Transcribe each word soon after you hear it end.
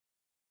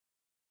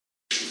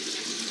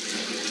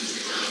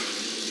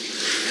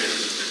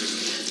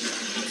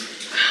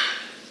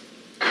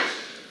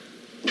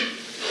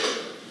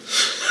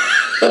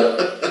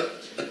This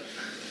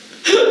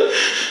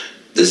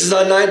is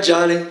our night,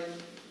 Johnny.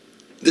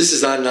 This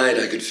is our night.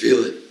 I could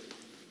feel it.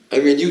 I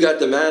mean, you got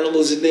them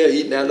animals in there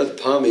eating out of the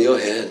palm of your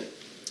hand.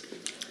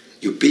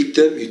 You beat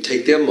them, you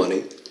take their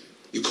money,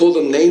 you call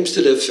them names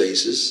to their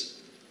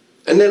faces,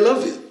 and they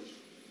love you.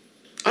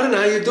 I don't know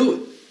how you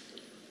do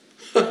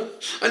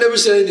it. I never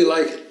said anything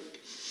like it.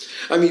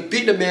 I mean,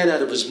 beating a man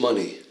out of his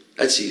money,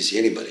 that's easy.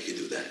 Anybody can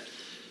do that.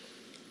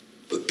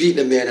 But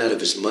beating a man out of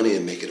his money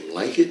and making him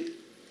like it,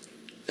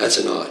 that's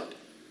an art.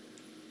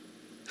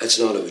 That's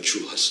an art of a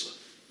true hustler.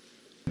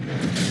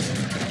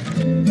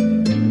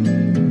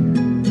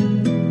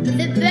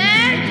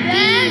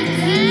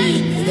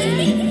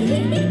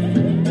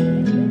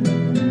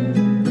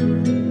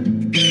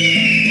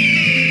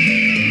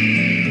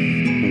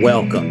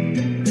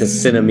 Welcome to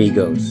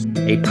Cinemigos,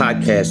 a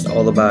podcast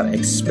all about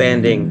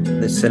expanding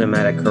the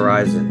cinematic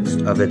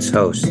horizons of its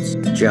hosts,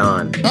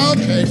 John.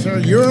 Okay, sir,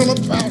 you're a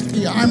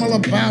Lebowski, I'm a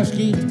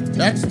Lebowski.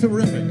 That's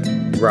terrific.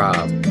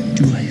 Rob.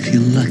 Do I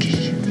feel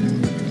lucky?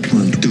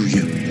 Well, do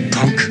you,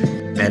 punk?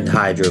 And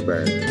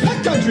Heidelberg.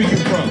 What country you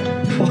from?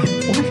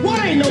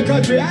 What ain't no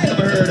country I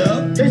ever heard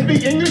of? They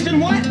speak English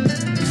and what?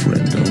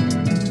 Friendo.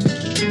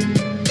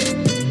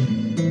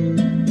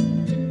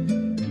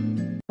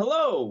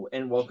 Hello,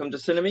 and welcome to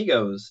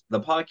Cinemigos,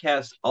 the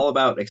podcast all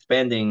about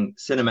expanding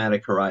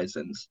cinematic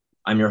horizons.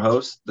 I'm your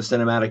host, the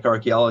cinematic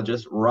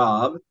archaeologist,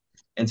 Rob,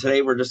 and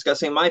today we're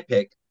discussing my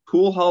pick,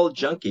 Poolhall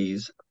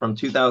Junkies from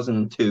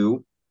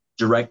 2002,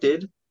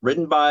 directed,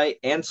 written by,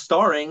 and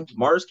starring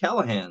Mars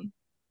Callahan.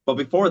 But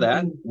before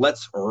that,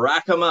 let's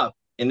rack them up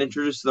and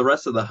introduce the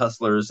rest of the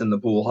hustlers in the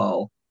pool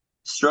hall.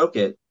 Stroke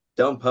it,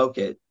 don't poke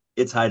it.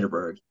 It's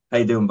Heidelberg. How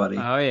you doing, buddy?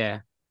 Oh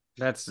yeah,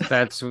 that's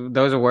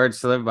those are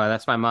words to live by.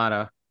 That's my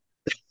motto,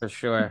 for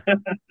sure.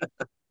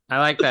 I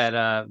like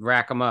that.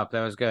 Rack them up.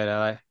 That was good.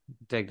 I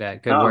dig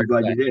that. Good word.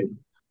 I'm glad you did.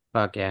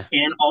 Fuck yeah.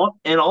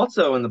 And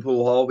also in the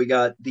pool hall, we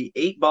got the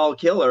 8-ball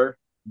killer,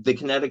 the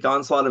kinetic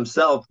onslaught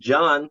himself,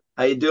 John.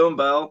 How you doing,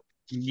 Bo?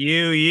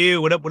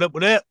 What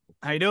up?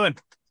 How you doing?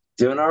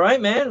 Doing all right,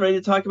 man. Ready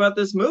to talk about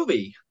this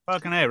movie.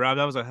 Fucking hey, Rob,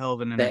 that was a hell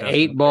of an The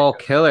introduction. 8-ball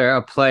killer,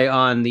 a play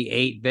on the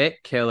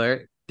 8-bit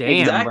killer. Damn,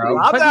 Exactly. bro.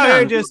 Rob's Put out here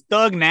down- just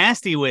thug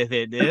nasty with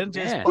it, dude.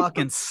 Just Yeah.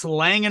 fucking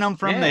slanging them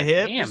from Yeah, the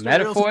hip. Damn, Just a real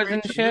metaphors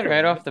straight and shit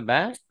right off the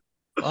bat.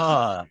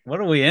 What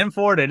are we in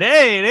for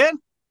today, dude?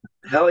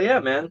 Hell yeah,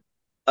 man.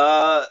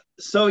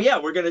 So yeah,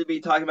 we're going to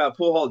be talking about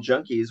Poolhall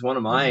Junkies, one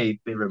of my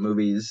favorite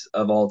movies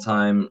of all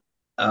time.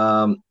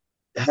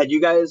 Had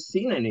you guys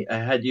seen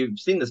had you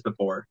seen this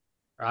before?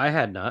 I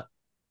had not.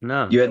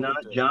 No. You had not,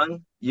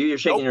 John? You're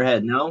shaking Nope. your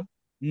head, no?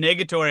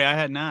 Negatory, I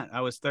had not.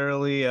 I was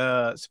thoroughly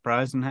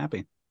surprised and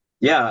happy.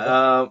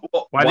 Yeah.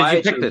 Well, Why did I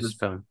you pick chose this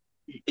film?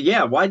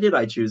 Yeah, why did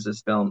I choose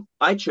this film?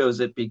 I chose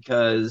it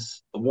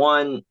because,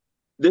 one,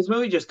 this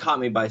movie just caught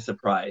me by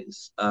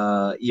surprise.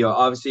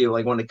 Obviously,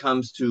 like when it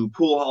comes to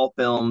pool hall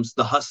films,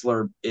 The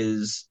Hustler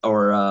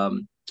or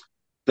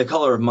The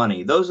Color of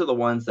Money. Those are the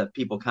ones that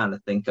people kind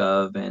of think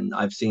of, and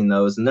I've seen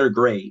those, and they're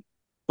great.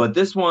 But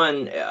this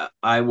one,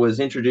 I was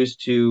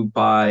introduced to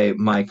by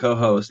my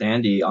co-host,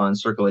 Andy, on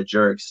Circle of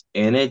Jerks,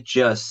 and it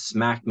just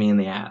smacked me in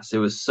the ass. It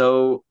was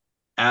so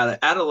out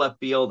of left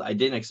field. I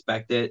didn't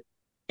expect it.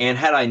 And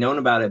had I known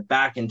about it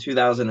back in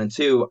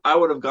 2002, I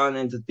would have gone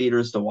into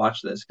theaters to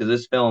watch this because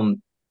this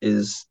film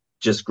is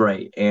just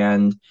great.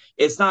 And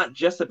it's not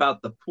just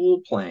about the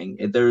pool playing.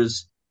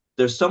 There's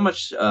so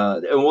much,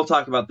 and we'll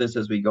talk about this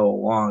as we go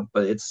along,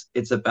 but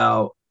it's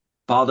about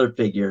father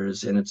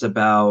figures and it's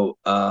about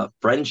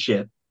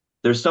friendship.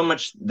 There's so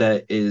much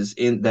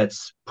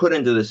that's put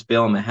into this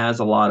film. It has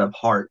a lot of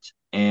heart,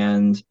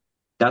 and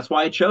that's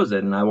why I chose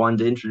it. And I wanted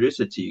to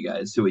introduce it to you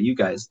guys, see what you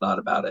guys thought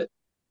about it.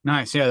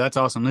 Nice, yeah, that's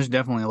awesome. There's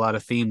definitely a lot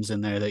of themes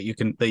in there that you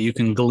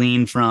can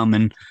glean from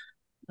and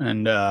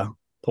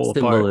pull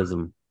apart.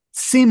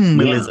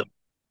 Symbolism. Yeah.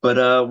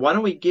 But why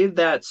don't we give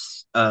that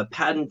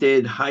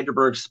patented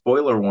Heidelberg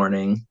spoiler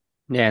warning?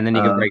 Yeah, and then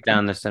you can break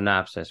down the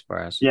synopsis for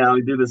us. Yeah,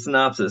 we do the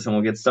synopsis and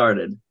we'll get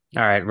started.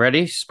 All right,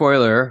 ready?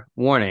 Spoiler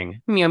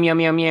warning. Meow, meow,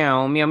 meow,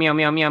 meow, meow, meow,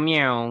 meow, meow,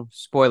 meow.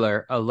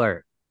 Spoiler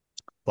alert.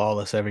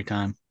 Flawless every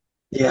time.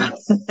 Yeah.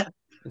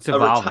 It's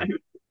evolving.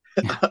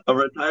 A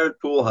retired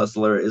pool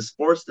hustler is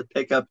forced to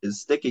pick up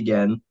his stick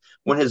again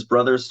when his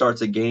brother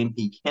starts a game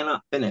he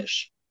cannot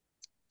finish.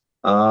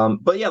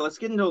 But yeah, let's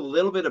get into a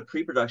little bit of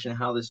pre-production,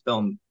 how this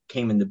film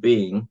came into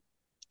being.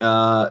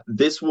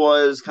 This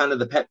was kind of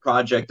the pet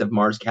project of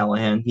Mars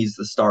Callahan. He's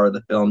the star of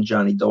the film,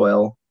 Johnny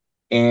Doyle.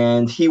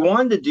 And he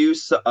wanted to do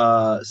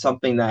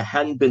something that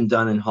hadn't been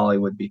done in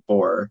Hollywood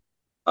before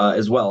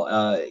as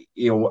well.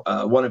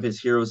 One of his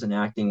heroes in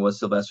acting was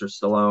Sylvester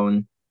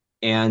Stallone.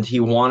 And he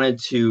wanted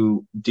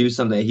to do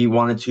something. He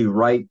wanted to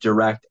write,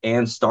 direct,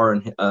 and star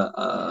in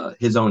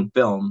his own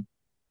film,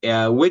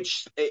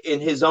 which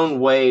in his own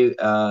way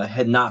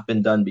had not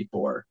been done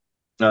before,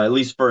 at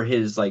least for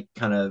his like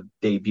kind of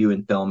debut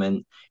in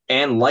film.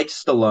 And like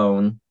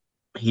Stallone,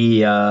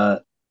 he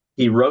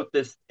wrote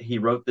this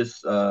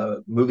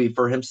movie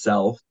for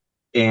himself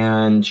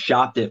and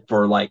shopped it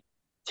for like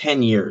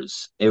 10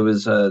 years. It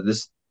was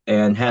this,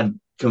 and had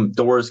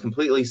doors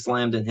completely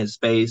slammed in his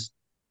face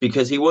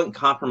because he wouldn't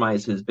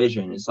compromise his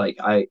vision. It's like,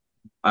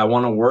 I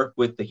want to work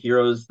with the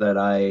heroes that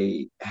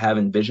I have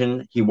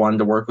envisioned. He wanted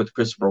to work with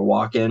Christopher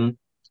Walken,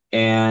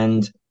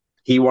 and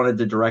he wanted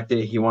to direct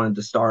it. He wanted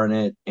to star in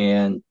it,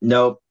 and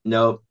nope,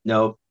 nope,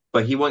 nope.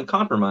 But he wouldn't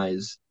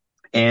compromise.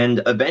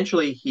 And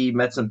eventually he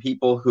met some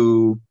people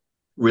who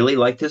really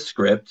liked his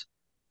script.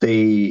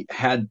 He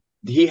had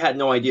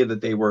no idea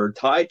that they were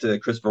tied to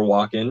Christopher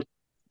Walken.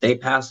 They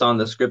passed on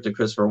the script to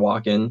Christopher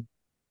Walken,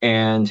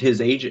 and his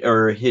agent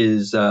or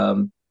his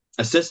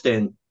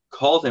assistant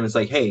called him. It's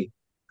like, hey,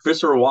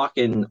 Christopher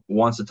Walken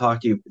wants to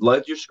talk to you.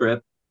 Loved your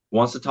script,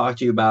 wants to talk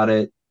to you about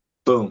it.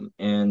 Boom,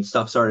 and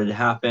stuff started to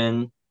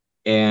happen.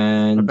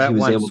 And I bet he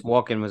was once able.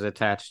 Walken was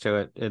attached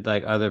to it,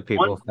 like other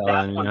people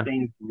fell in. That's when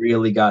things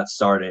really got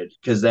started,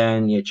 because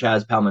then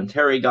Chaz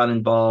Palminteri got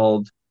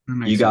involved.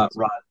 You got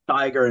Rod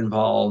Steiger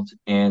involved,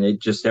 and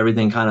it just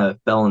everything kind of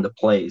fell into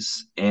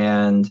place.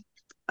 And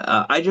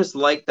I just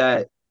like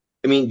that.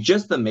 I mean,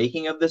 just the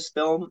making of this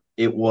film,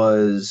 it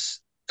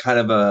was kind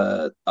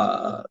of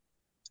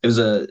it was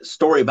a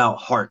story about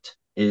heart,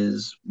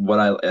 is what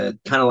I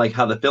kind of like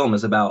how the film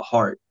is about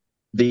heart.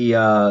 The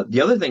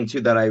other thing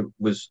too that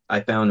I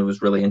found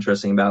was really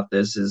interesting about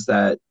this is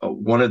that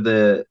one of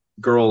the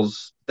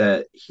girls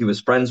that he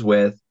was friends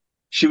with,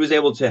 she was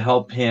able to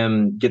help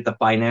him get the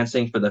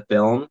financing for the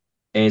film.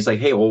 And he's like,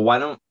 hey, well, why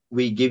don't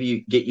we get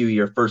you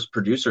your first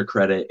producer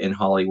credit in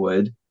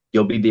Hollywood?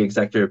 You'll be the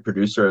executive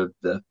producer of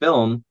the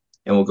film,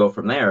 and we'll go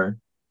from there.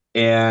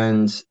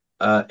 And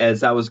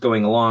as that was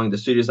going along, the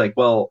studio's like,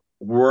 well,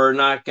 we're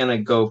not going to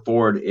go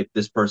forward if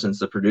this person's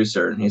the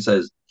producer. And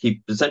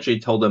he essentially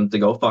told them to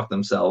go fuck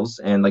themselves.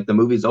 And like, the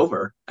movie's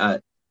over.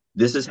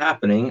 This is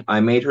happening. I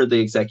made her the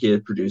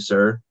executive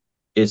producer.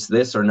 It's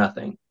this or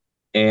nothing.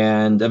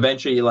 And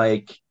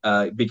eventually,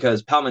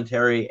 because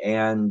Palminteri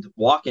and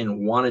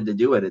Walken wanted to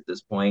do it at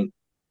this point,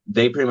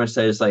 they pretty much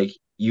said, it's like,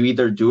 you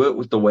either do it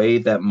with the way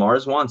that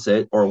Mars wants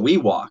it, or we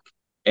walk.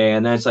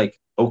 And then it's like,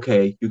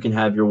 okay, you can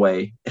have your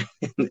way.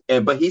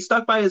 But he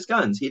stuck by his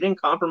guns. He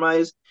didn't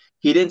compromise.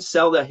 He didn't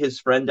sell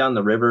his friend down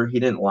the river. He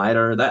didn't lie to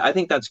her. I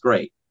think that's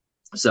great.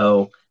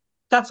 So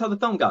that's how the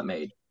film got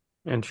made.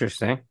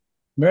 Interesting.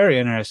 Very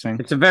interesting.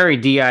 It's a very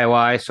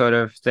DIY sort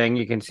of thing.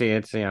 You can see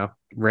it's,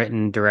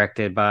 written,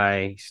 directed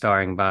by,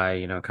 starring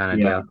by, kind of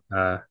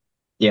deal.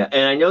 Yeah,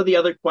 and I know the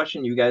other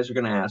question you guys are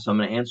going to ask, so I'm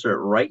going to answer it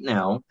right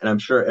now. And I'm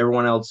sure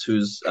everyone else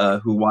who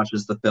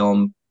watches the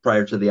film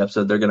prior to the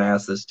episode, they're going to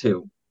ask this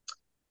too.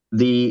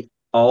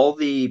 All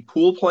the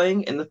pool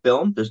playing in the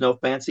film, there's no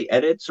fancy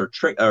edits or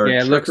trick.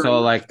 It looks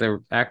all like the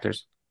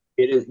actors.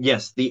 It is,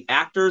 yes. The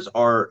actors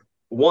are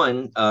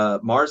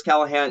Mars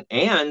Callahan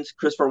and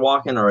Christopher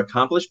Walken are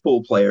accomplished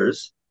pool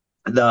players.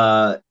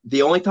 The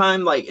only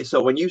time,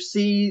 so when you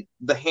see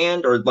the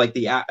hand or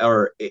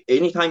or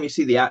anytime you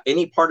see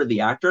any part of the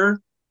actor,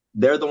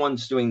 they're the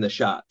ones doing the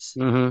shots.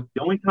 Mm-hmm.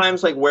 The only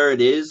times where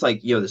it is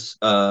this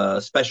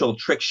special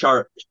trick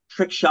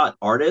shot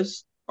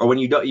artist, or when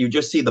you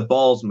just see the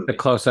balls moving. The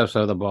close-ups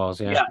of the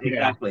balls, yeah. Yeah,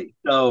 exactly.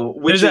 So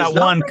there's that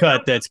one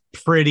cut that's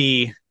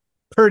pretty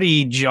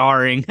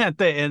jarring at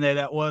the end there.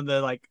 That one,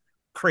 the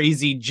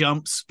crazy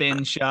jump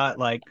spin shot.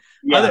 Other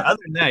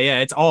than that, yeah,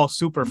 it's all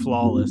super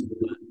flawless.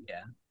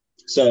 Yeah.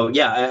 So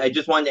yeah, I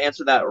just wanted to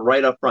answer that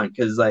right up front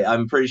because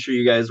I'm pretty sure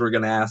you guys were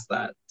gonna ask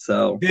that.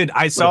 So dude,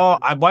 I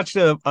watched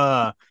there's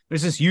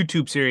this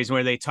YouTube series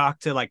where they talk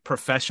to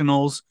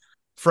professionals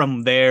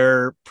from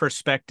their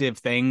perspective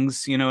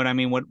things, you know what I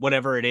mean?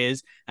 Whatever it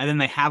is. And then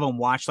they have them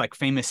watch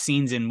famous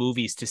scenes in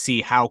movies to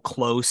see how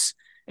close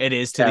it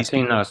is to these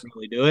people who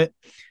really do it.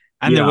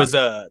 And there was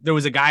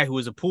a guy who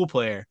was a pool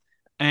player,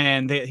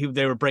 and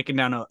they were breaking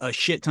down a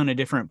shit ton of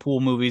different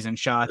pool movies and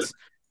shots.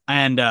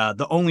 And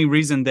the only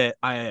reason that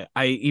I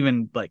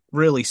even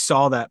really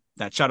saw that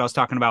shot I was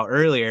talking about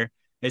earlier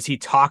is he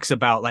talks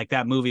about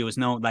that movie was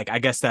known, I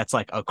guess that's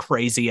a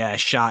crazy ass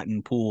shot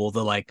in pool,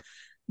 the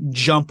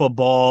jump a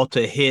ball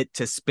to hit,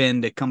 to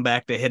spin, to come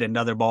back, to hit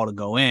another ball to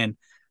go in.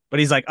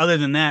 But he's other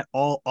than that,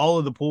 all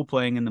of the pool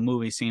playing in the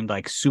movie seemed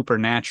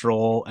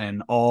supernatural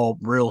and all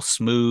real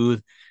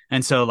smooth.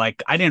 And so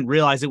I didn't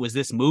realize it was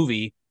this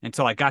movie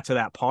until I got to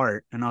that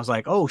part, and I was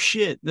like, oh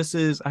shit,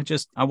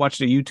 I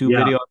watched a YouTube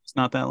video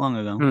not that long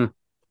ago.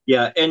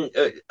 Yeah. And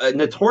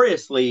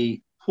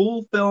notoriously,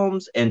 pool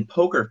films and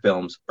poker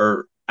films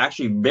are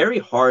actually very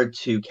hard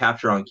to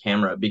capture on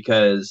camera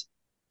because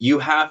you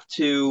have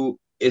to,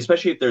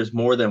 especially if there's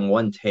more than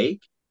one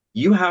take,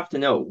 you have to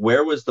know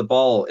where was the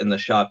ball in the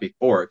shot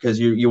before, because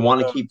you want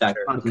to keep that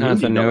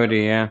continuity.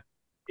 Yeah,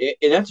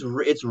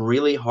 it's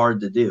really hard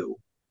to do,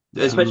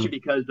 especially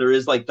because there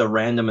is the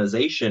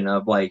randomization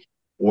of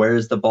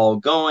where's the ball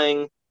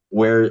going,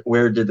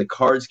 where did the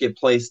cards get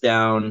placed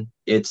down.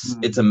 It's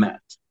a mess.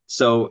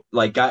 So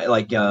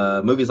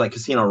movies like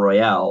Casino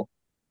Royale,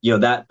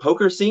 that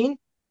poker scene,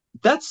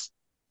 that's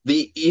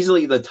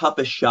easily the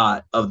toughest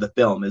shot of the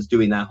film, is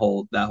doing that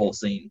whole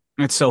scene.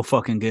 It's so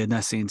fucking good.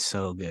 That scene's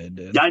so good,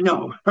 dude. I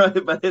know,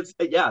 right? But it's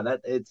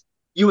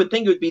you would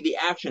think it would be the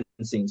action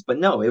scenes, but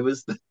no, it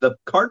was the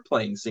card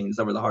playing scenes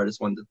that were the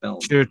hardest one to film.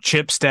 Sure,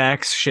 chip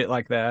stacks, shit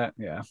like that.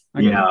 Yeah.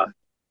 Yeah.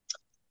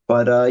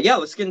 But yeah,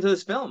 let's get into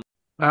this film.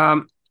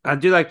 I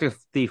do like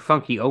the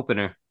funky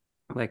opener,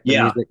 like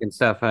the music and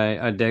stuff.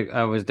 I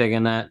was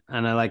digging that,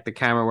 and I like the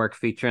camera work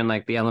featuring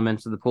like the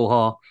elements of the pool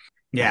hall.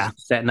 Yeah,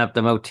 setting up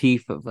the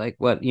motif of like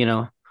what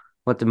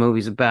the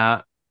movie's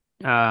about.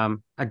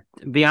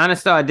 Be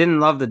honest though, I didn't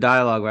love the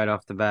dialogue right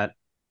off the bat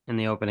in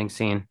the opening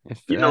scene.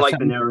 You don't like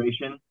the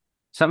narration?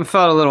 Something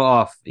felt a little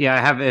off. Yeah, I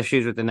have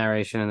issues with the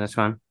narration in this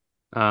one.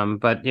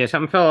 But yeah,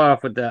 something fell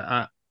off with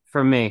the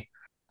for me.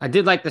 I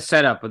did like the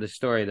setup of the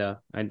story though.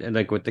 I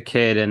like with the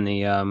kid and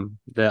the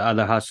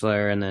other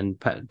hustler, and then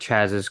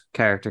Chaz's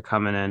character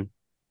coming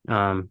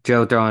in.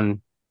 Joe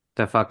throwing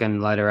the fucking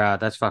lighter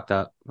out. That's fucked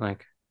up.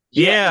 Like,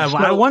 yeah, so,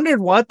 I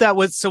wondered what that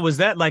was. So was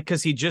that like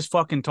because he just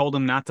fucking told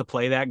him not to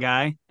play that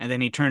guy, and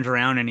then he turns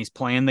around and he's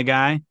playing the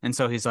guy, and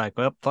so he's like,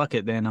 "Well, fuck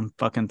it, then I'm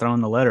fucking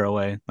throwing the letter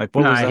away." Like,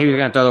 what was that? He was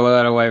gonna throw the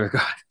letter away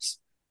regardless.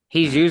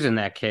 He's using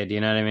that kid,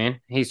 you know what I mean?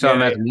 He saw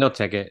him as a meal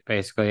ticket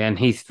basically, and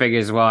he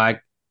figures, well,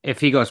 if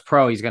he goes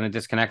pro, he's gonna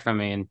disconnect from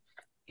me, and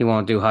he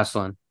won't do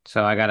hustling.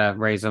 So I gotta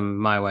raise him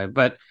my way.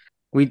 But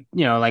we,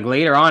 like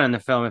later on in the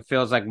film, it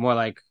feels like more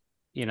like,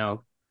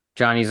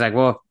 Johnny's like,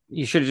 well,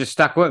 you should have just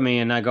stuck with me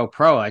and I go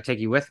pro. I take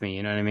you with me.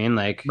 You know what I mean?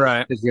 Like,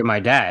 right. Because you're my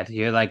dad.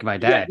 You're like my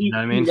dad. You know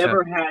what I mean?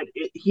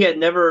 He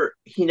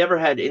never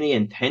had any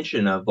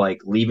intention of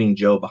like leaving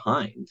Joe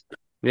behind.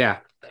 Yeah.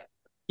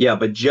 Yeah.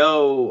 But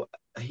Joe,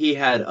 he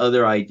had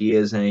other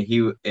ideas and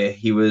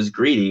he was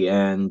greedy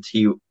and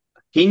he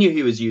knew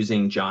he was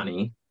using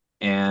Johnny.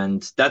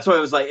 And that's why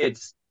I was like,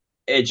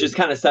 it just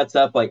kind of sets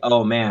up like,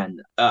 oh man,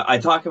 I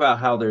talk about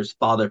how there's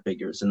father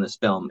figures in this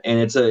film, and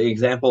it's an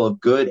example of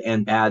good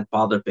and bad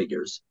father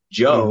figures.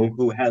 Joe,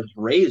 who has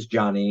raised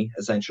Johnny,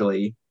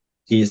 essentially,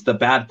 he's the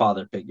bad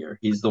father figure.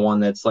 He's the one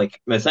that's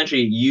like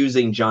essentially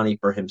using Johnny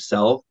for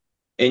himself.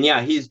 And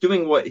yeah, he's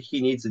doing what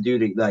he needs to do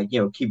to like,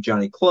 keep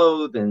Johnny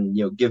clothed and,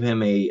 give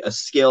him a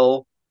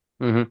skill.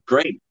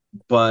 Great.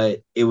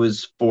 But it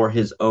was for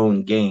his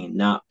own gain,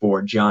 not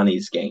for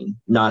Johnny's gain,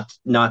 not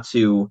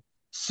to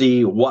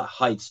see what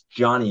heights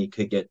Johnny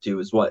could get to,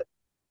 is what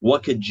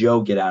could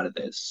Joe get out of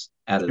this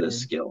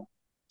skill.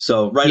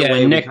 So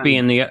away, Nick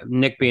being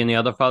the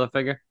other father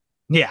figure.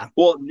 Yeah.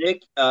 Well,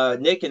 Nick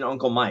and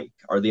Uncle Mike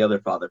are the other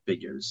father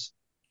figures.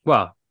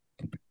 Well,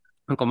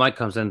 Uncle Mike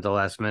comes in at the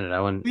last minute. I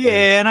wouldn't.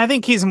 Yeah, and I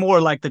think he's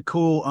more like the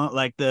cool,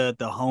 like the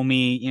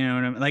homie. You know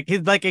what I mean? Like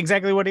he's like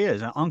exactly what he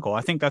is, an uncle.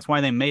 I think that's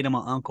why they made him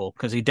an uncle,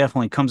 because he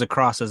definitely comes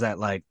across as that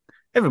like.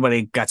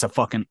 Everybody got a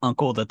fucking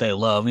uncle that they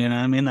love, you know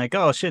what I mean? Like,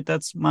 oh shit,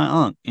 that's my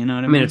uncle, you know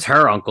what I mean? It's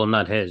her uncle,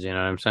 not his, you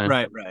know what I'm saying?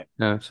 Right.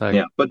 No, it's like,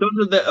 yeah, but those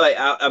are the like.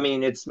 I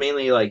mean, it's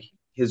mainly like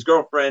his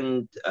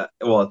girlfriend.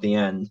 Well, at the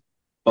end,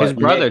 but his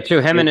brother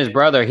too. Him and his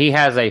brother, he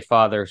has a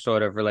father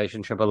sort of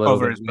relationship a little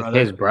bit with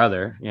his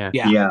brother.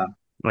 Yeah.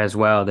 As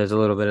well, there's a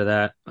little bit of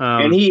that.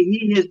 And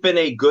he has been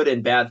a good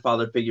and bad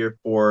father figure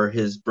for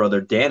his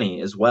brother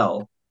Danny as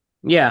well.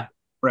 Yeah.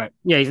 Right.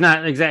 Yeah, he's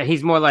not exactly.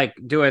 He's more like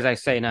do as I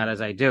say, not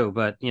as I do.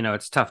 But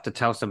it's tough to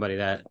tell somebody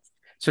that,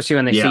 especially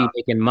when they see you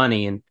making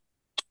money and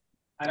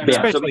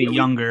especially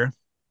younger.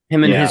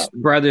 Him and his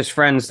brother's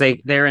friends,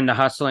 they're into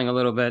hustling a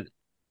little bit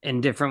in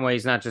different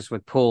ways, not just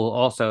with pool,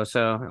 also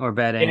or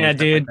betting. Yeah,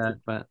 dude. Like that.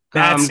 But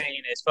that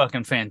scene is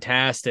fucking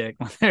fantastic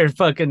when they're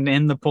fucking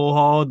in the pool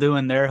hall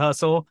doing their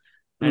hustle,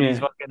 and he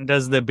fucking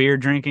does the beer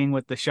drinking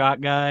with the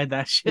shot guy.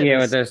 That shit. Yeah,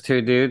 with those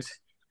two dudes.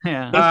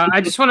 Yeah.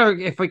 I just want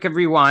to, if we could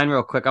rewind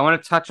real quick, I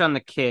want to touch on the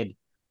kid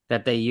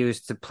that they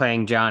used to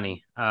playing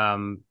Johnny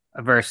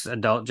versus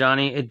adult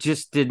Johnny. It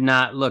just did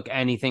not look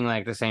anything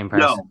like the same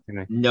person to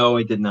me. No,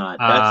 it did not.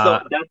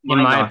 That's in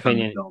my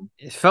opinion.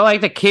 It felt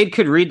like the kid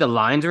could read the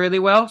lines really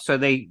well, so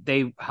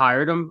they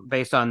hired him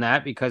based on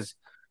that because,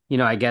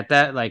 I get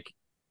that. Like,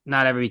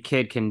 not every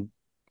kid can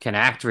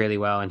act really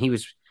well, and he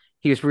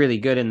was really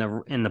good in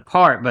the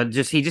part, but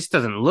he just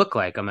doesn't look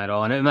like him at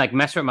all, and it like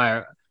messed with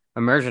my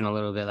immersion a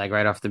little bit, like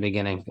right off the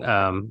beginning,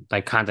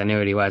 like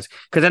continuity wise,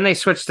 because then they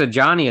switched to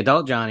Johnny,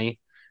 adult Johnny,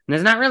 and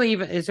there's not really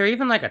even, is there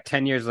even like a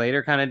 10 years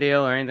later kind of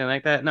deal or anything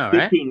like that? No,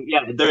 15, right?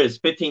 Yeah, there is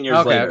 15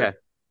 years later. Okay.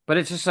 But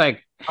it's just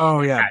like,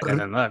 oh yeah, it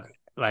doesn't look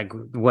like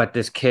what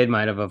this kid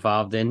might have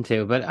evolved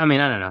into. But I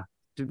mean, I don't know.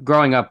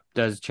 Growing up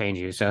does change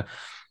you, so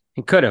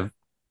it could have.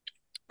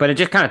 But it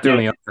just kind of threw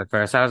me off at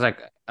first. I was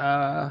like,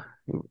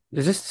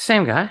 is this the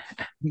same guy?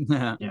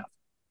 Yeah.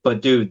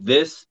 But dude,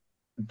 this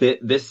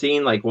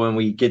scene, like when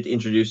we get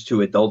introduced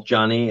to adult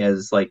Johnny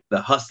as like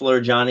the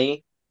hustler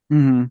Johnny,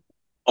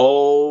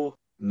 oh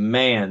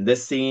man,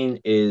 this scene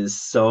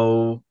is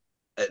so.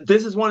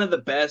 This is one of the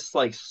best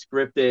like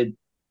scripted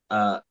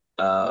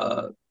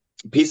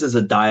pieces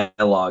of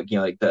dialogue.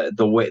 Like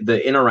the way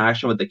the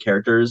interaction with the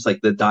characters, like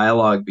the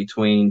dialogue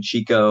between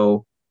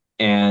Chico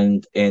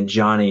and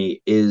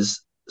Johnny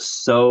is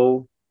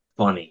so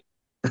funny.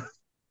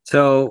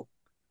 So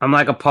I'm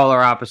like a polar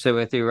opposite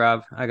with you,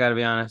 Rob. I got to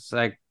be honest.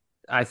 Like,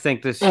 I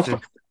think this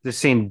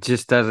scene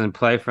just doesn't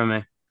play for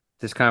me.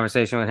 This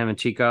conversation with him and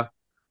Chico.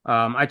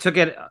 I took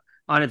it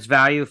on its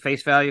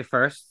face value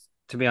first,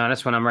 to be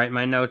honest, when I'm writing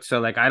my notes. So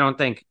like I don't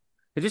think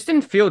it just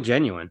didn't feel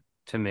genuine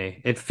to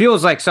me. It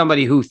feels like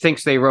somebody who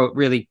thinks they wrote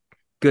really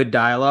good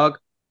dialogue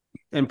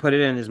and put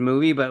it in his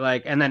movie, but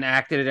like and then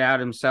acted it out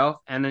himself.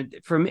 And then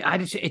for me,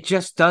 it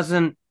just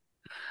doesn't.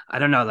 I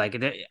don't know.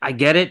 Like I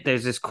get it.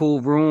 There's this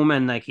cool room,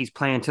 and like he's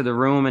playing to the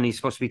room, and he's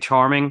supposed to be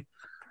charming,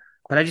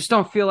 but I just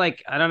don't feel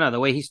like I don't know the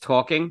way he's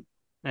talking,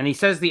 and he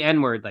says the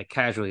N word like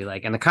casually,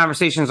 like, and the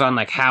conversations on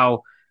like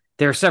how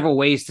there are several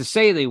ways to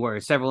say the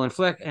word, several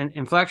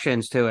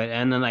inflections to it,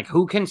 and then like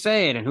who can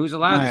say it and who's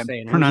allowed to say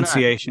it, and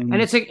pronunciation,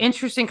 and it's an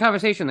interesting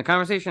conversation. The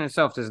conversation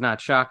itself does not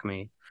shock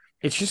me.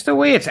 It's just the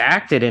way it's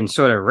acted and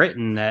sort of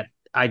written that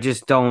I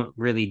just don't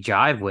really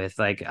jive with.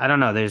 Like I don't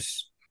know.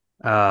 There's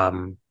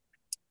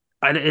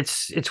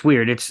it's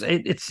weird.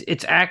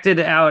 It's acted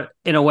out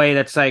in a way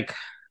that's like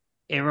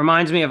it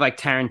reminds me of like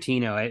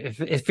Tarantino.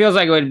 It feels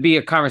like it would be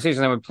a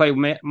conversation that would play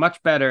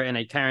much better in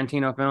a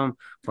Tarantino film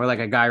or like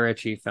a Guy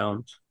Ritchie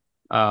film.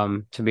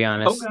 To be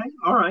honest. Okay,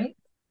 all right.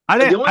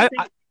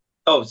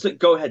 So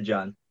go ahead,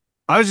 John.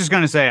 I was just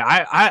gonna say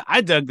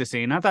I dug the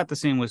scene. I thought the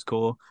scene was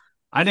cool.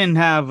 I didn't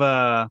have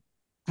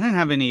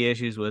any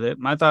issues with it.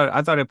 I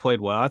thought it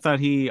played well. I thought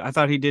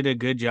he did a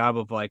good job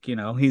of like, you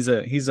know, he's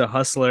a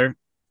hustler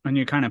and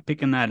you're kind of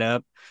picking that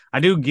up. I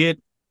do get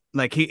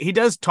like he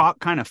does talk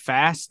kind of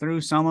fast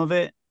through some of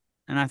it.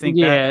 And I think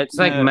it's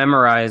like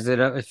memorized.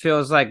 It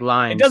feels like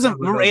lines. It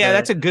doesn't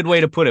that's a good way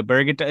to put it,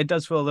 Berg. It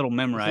does feel a little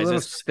memorized.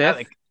 It's stiff.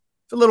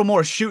 It's a little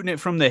more shooting it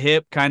from the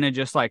hip, kind of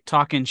just like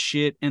talking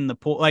shit in the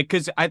pool. Like,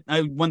 because I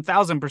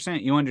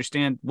 1000% you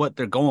understand what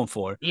they're going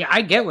for. Yeah,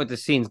 I get what the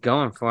scene's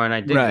going for, and I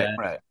dig that.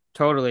 Right.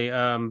 Totally.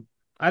 I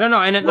don't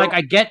know. And like,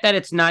 I get that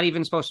it's not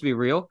even supposed to be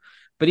real,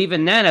 but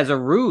even then, as a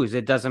ruse,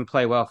 it doesn't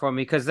play well for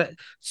me because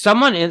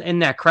someone in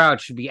that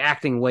crowd should be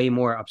acting way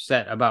more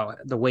upset about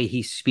the way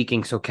he's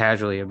speaking so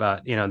casually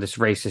about, you know, this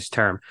racist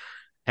term.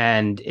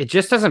 And it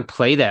just doesn't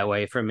play that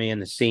way for me in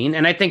the scene.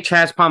 And I think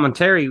Chaz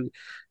Palminteri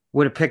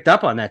would have picked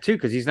up on that too,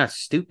 because he's not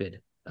stupid.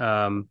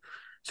 So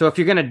if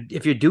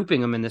you're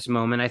duping him in this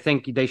moment, I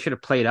think they should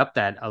have played up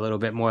that a little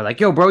bit more. Like,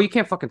 yo, bro, you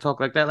can't fucking talk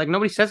like that. Like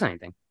nobody says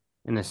anything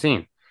in the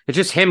scene. It's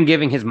just him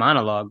giving his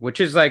monologue, which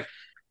is like,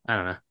 I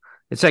don't know.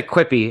 It's like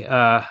quippy.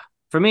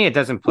 For me, it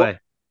doesn't play,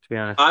 to be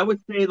honest. I would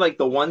say like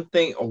the one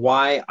thing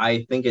why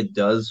I think it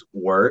does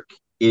work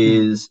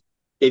is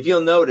if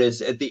you'll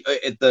notice at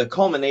the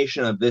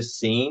culmination of this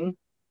scene,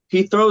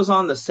 he throws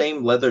on the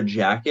same leather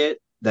jacket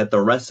that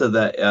the rest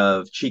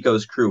of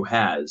Chico's crew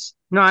has.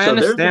 No, I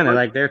understand it.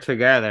 Like they're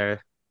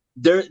together.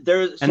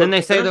 And then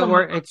they say the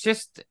word. It's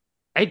just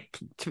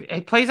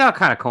it plays out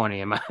kind of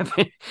corny in my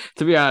opinion.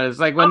 To be honest,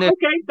 like when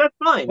okay, that's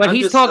fine. When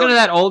he's talking to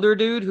that older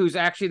dude who's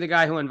actually the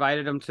guy who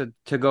invited him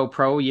to go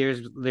pro years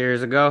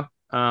ago.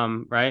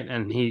 Right,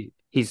 and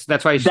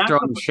that's why he's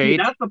throwing shade.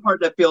 That's the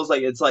part that feels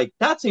like it's like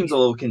that seems a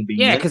little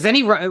convenient. Yeah, because then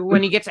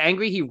when he gets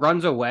angry, he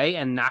runs away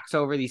and knocks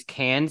over these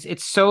cans.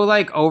 It's so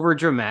like over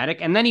dramatic,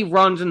 and then he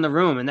runs in the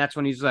room, and that's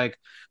when he's like,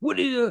 "What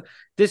is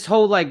this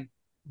whole like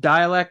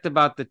dialect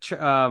about the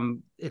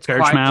it's church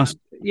quiet. Mouse?"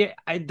 Yeah,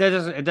 it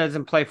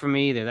doesn't play for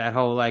me either. That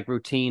whole like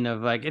routine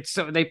of like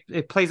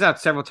it plays out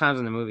several times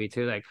in the movie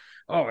too. Like,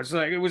 oh, it's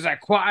like it was like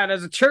quiet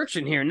as a church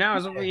in here now.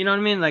 You know what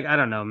I mean? Like, I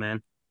don't know,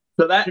 man.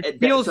 So it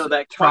feels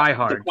try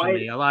hard to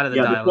me. A lot of the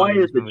dialogue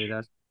in this movie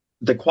does.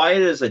 The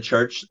quiet as a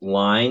church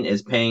line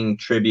is paying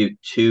tribute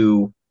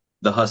to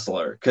the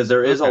hustler because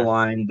there is a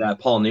line that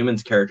Paul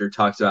Newman's character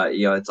talks about.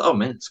 You know,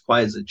 it's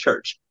quiet as a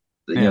church.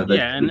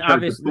 And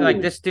obviously, like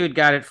this dude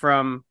got it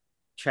from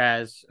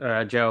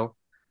Chaz Joe.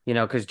 You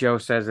know, because Joe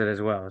says it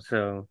as well.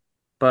 So,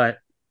 but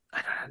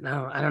I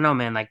don't know,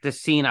 man. Like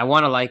this scene, I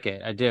want to like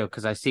it. I do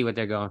because I see what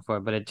they're going for,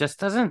 but it just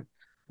doesn't.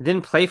 It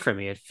didn't play for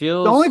me. It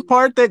feels the only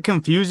part that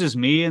confuses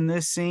me in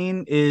this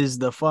scene is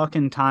the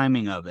fucking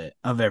timing of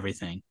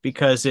everything,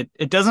 because it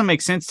doesn't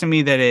make sense to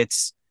me that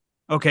it's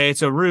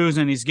a ruse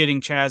and he's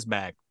getting Chaz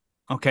back.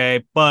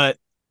 Okay, but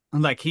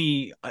like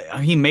he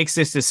makes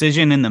this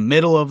decision in the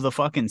middle of the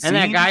fucking scene.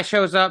 And that guy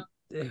shows up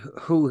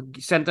who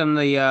sent them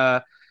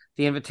the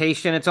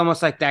invitation. It's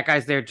almost like that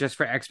guy's there just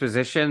for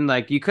exposition.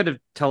 Like you could have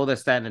told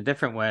us that in a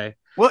different way.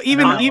 Well,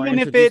 even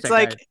if it's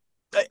like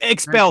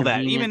expel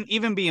that,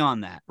 even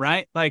beyond that,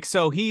 right? Like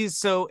so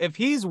if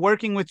he's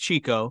working with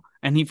Chico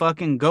and he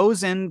fucking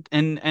goes in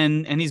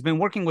and he's been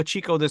working with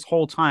Chico this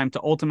whole time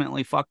to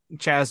ultimately fuck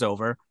Chaz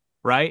over,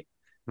 right?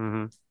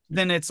 Mm-hmm.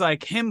 Then it's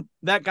like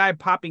that guy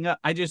popping up.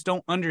 I just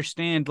don't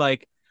understand.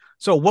 Like,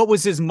 so what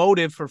was his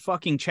motive for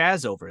fucking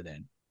Chaz over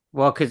then?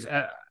 Well, because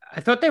I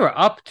thought they were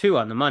up too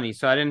on the money,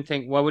 so I didn't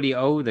think what would he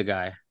owe the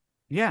guy.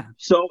 Yeah.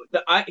 So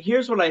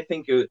here's what I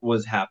think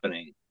was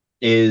happening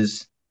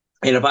is,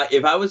 and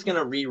if I was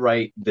gonna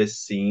rewrite this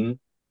scene,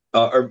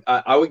 or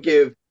I would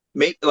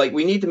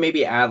we need to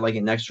maybe add like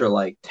an extra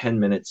like 10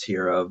 minutes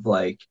here of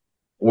like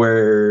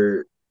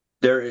where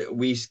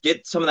we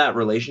get some of that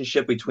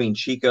relationship between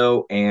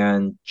Chico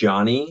and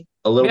Johnny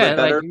a little bit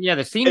better. Like,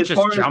 the scene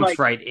just jumps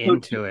right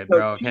into it,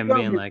 bro. Him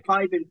being like,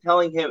 I've been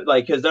telling him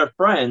like because they're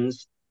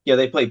friends.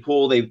 they play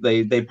pool. They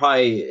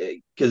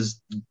probably,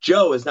 because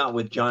Joe is not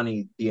with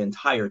Johnny the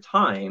entire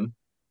time,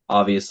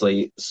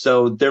 obviously.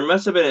 So there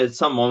must have been at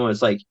some moment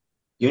it's like,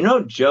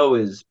 Joe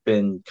has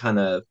been kind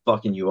of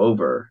fucking you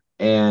over,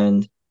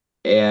 and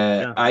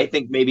Yeah. I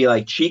think maybe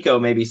like Chico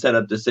maybe set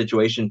up the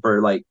situation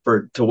for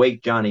to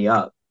wake Johnny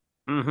up,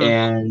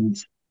 and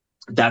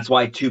that's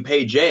why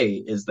Toupee J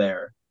is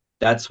there.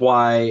 That's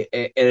why,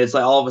 and it's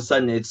like all of a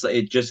sudden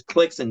it just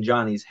clicks in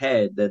Johnny's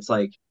head. That's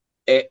like,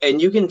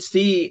 and you can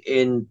see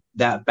in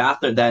that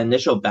bathroom, that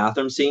initial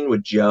bathroom scene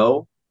with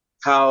Joe,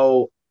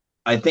 how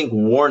I think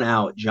worn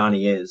out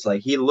Johnny is.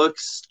 Like he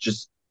looks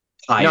just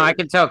tired. No, I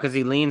can tell because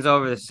he leans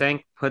over the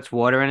sink, puts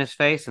water in his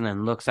face, and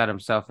then looks at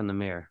himself in the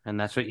mirror. And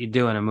that's what you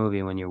do in a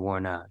movie when you're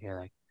worn out. You're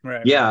like,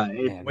 Right. Yeah,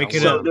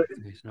 Waking so up.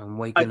 I'm I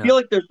waking feel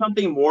up. like there's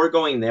something more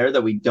going there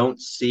that we don't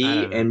see, I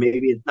don't know. and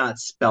maybe it's not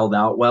spelled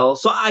out well.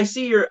 So I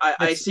see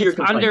I see your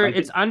complaint.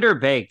 It's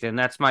underbaked, and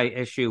that's my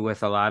issue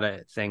with a lot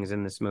of things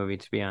in this movie.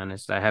 To be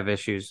honest, I have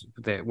issues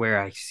with it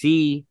where I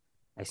see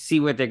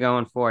what they're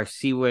going for. I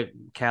see what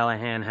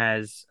Callahan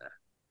has,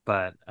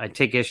 but I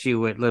take issue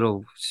with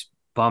little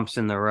bumps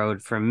in the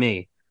road for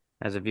me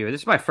as a viewer.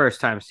 This is my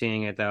first time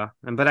seeing it though,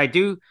 but I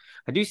do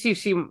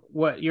see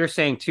what you're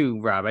saying too,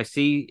 Rob. I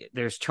see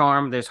there's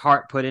charm, there's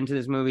heart put into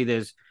this movie.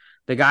 There's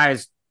the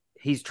guy's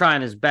he's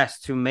trying his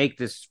best to make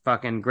this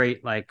fucking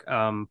great like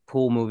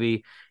pool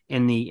movie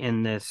in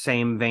the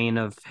same vein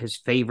of his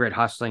favorite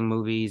hustling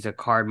movies or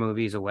card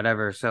movies or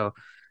whatever. So,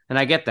 and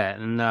I get that,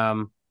 and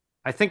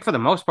I think for the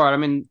most part, I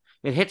mean,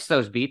 it hits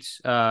those beats.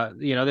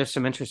 There's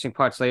some interesting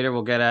parts later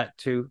we'll get at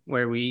too,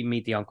 where we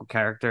meet the uncle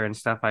character and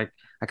stuff. I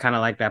kind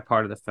of like that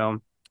part of the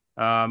film.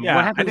 What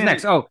happens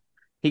next? Oh,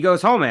 he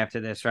goes home after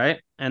this, right?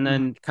 And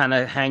then kind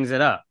of hangs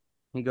it up.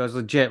 He goes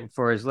legit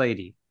for his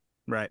lady.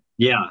 Right.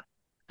 Yeah.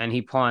 And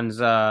he pawns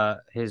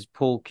his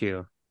pool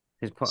cue.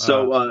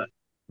 So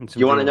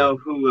you want to know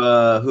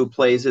who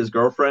plays his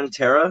girlfriend,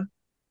 Tara?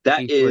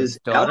 That Eastwood's is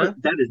daughter?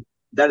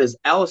 that is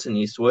Allison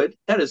Eastwood.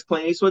 That is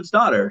Clint Eastwood's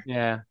daughter.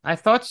 Yeah, I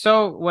thought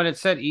so when it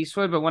said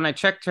Eastwood, but when I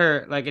checked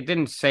her, like it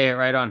didn't say it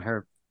right on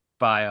her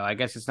bio. I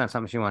guess it's not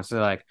something she wants to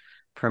like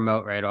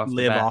promote right off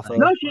Live the bat. off of.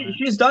 No,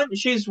 she's done.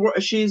 She's No,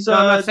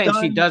 I'm not saying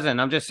done. she doesn't.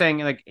 I'm just saying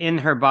like in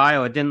her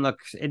bio, it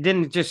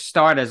didn't just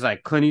start as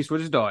like Clint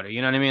Eastwood's daughter.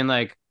 You know what I mean?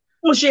 Like,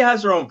 Well, she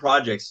has her own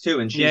projects too,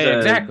 and she's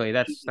exactly.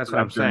 That's what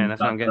I'm saying. That's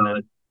what I'm getting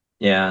at.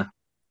 Yeah.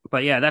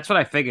 But yeah, that's what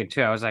I figured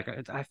too. I was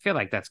like, I feel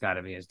like that's got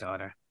to be his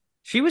daughter.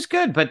 She was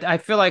good, but I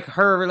feel like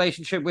her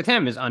relationship with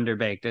him is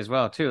underbaked as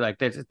well too.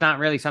 Like it's not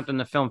really something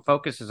the film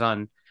focuses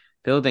on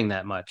building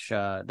that much.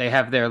 They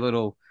have their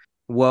little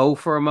woe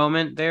for a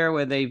moment there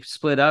where they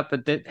split up,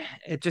 but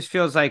it just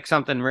feels like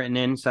something written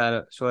inside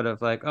of sort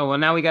of like, oh well,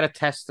 now we got to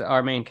test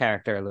our main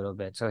character a little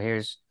bit. So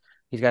he's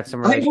got some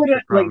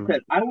relationship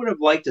problems. I would have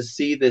liked to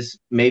see this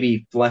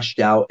maybe fleshed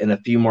out in a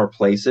few more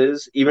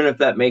places, even if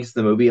that makes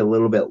the movie a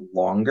little bit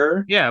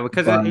longer. Yeah,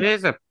 because it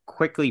is a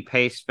quickly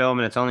paced film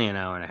and it's only an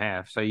hour and a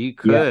half, so you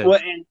could. Yeah. Well,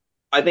 and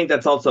I think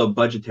that's also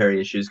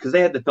budgetary issues because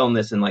they had to film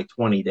this in like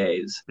 20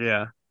 days.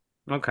 Yeah.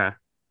 Okay.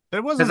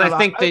 There wasn't. Because I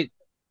think they.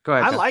 Go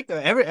ahead. I like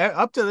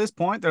up to this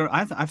point.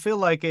 I feel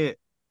like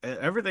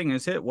everything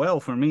has hit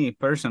well for me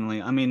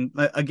personally. I mean,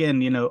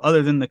 again,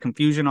 other than the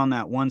confusion on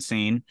that one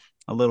scene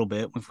a little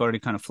bit, we've already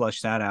kind of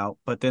flushed that out.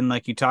 But then,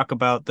 like you talk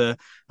about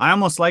I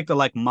almost like the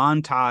like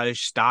montage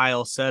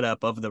style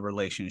setup of the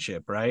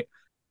relationship, right?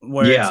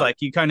 Where it's like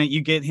you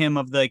get him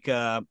of like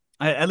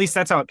at least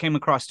that's how it came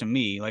across to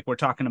me. Like we're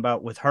talking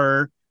about with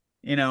her.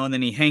 And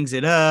then he hangs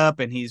it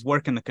up and he's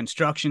working the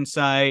construction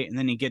site and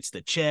then he gets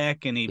the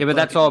check and but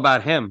that's all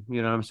about him.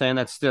 You know what I'm saying?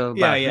 That's still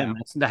about him.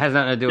 That has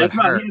nothing to do with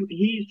her.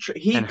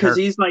 Because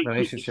he's like,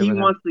 he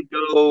wants to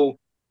go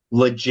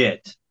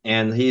legit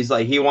and he's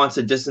like, he wants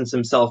to distance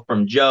himself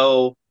from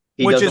Joe.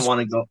 He doesn't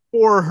want to go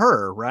for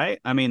her, right?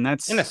 I mean,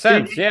 that's in a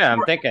sense. Yeah,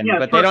 I'm thinking,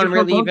 but they don't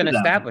really even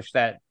establish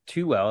that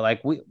too well.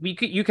 Like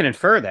you can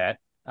infer that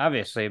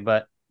obviously,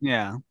 but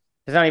yeah,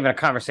 there's not even a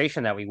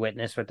conversation that we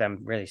witness with them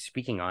really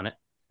speaking on it.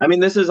 I mean,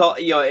 this is all,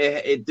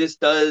 this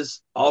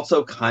does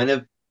also kind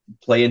of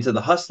play into the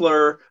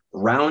Hustler,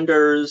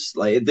 Rounders,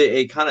 like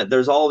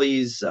there's all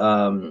these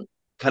kind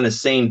of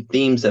same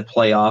themes that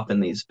play off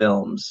in these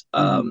films.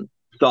 So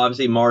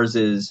obviously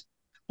Mars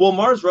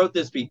wrote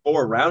this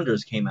before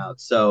Rounders came out.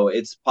 So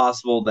it's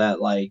possible that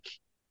like,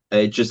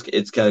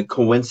 it's kind of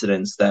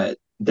coincidence that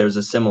there's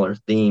a similar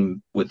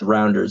theme with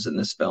Rounders in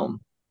this film.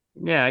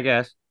 Yeah, I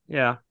guess.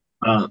 Yeah.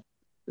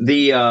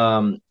 We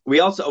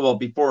also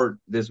before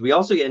this we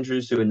also get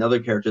introduced to another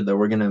character that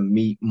we're gonna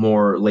meet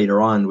more later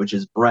on, which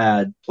is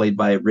Brad, played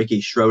by Ricky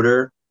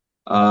Schroeder.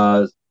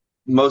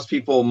 Most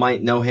people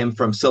might know him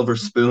from Silver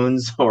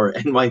Spoons or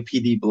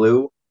NYPD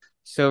Blue.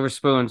 Silver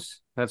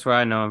Spoons, that's where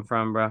I know him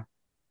from, bro.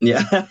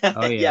 Yeah.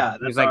 Oh yeah.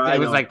 It was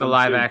like the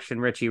live action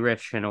Richie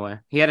Rich in a way.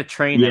 He had a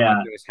train that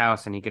went to his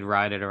house and he could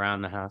ride it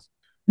around the house.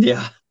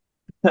 Yeah.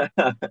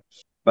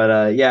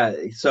 But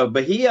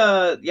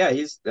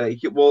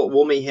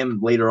we'll meet him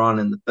later on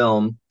in the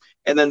film.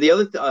 And then the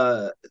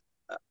other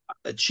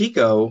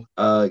Chico,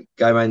 guy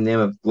by the name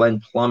of Glenn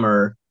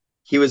Plummer,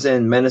 he was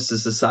in Menace to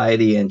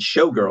Society and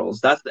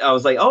Showgirls. I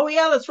was like, oh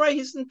yeah, that's right.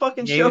 He's in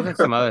fucking Yeah, he was in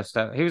some Showgirls. other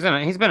stuff. He's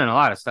been in a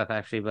lot of stuff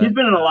actually, but He's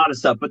been in a lot of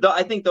stuff, but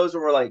I think those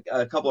were like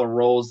a couple of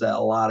roles that a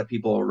lot of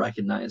people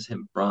recognize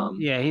him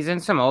from. yeah, he's in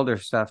some older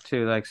stuff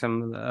too, like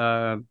some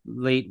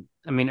early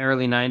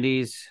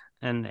 '90s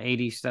and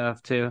 '80s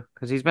stuff too,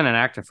 because he's been an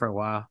actor for a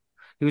while.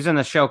 He was in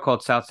the show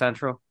called South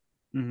Central.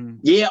 Mm-hmm.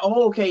 Yeah.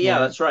 Oh, okay. Yeah, Yeah.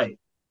 that's right.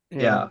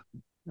 Yeah.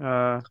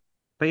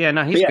 But yeah,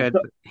 no, he's good.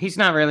 He's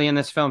not really in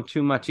this film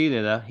too much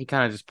either, though. He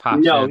kind of just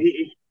pops in.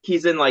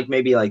 He's in like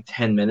maybe like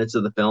 10 minutes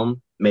of the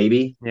film,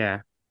 maybe.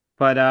 Yeah.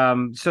 But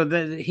so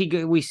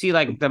we see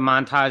like the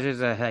montages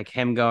of like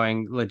him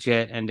going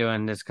legit and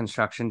doing this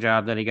construction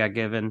job that he got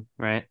given,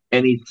 right?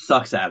 And he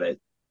sucks at it.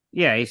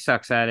 Yeah, he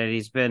sucks at it.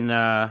 He's been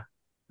I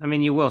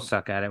mean, you will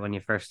suck at it when you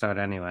first start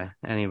anyway.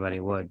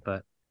 Anybody would,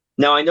 but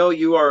now I know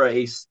you are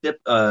a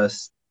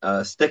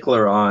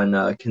stickler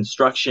on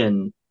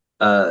construction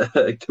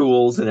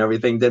tools and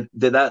everything. Did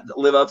that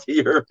live up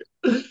to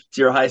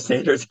your high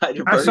standards?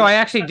 So I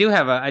actually do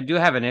have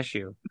an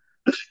issue.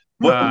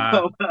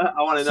 I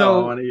want to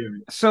know. I want to hear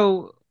it.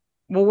 So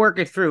we'll work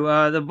it through.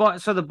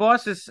 The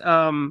boss is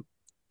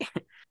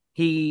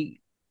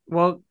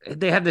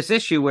they have this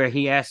issue where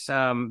he asks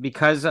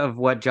because of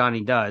what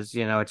Johnny does,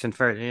 it's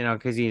inferred,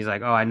 because he's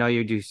like, oh, I know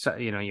you do,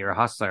 you're a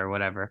hustler or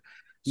whatever.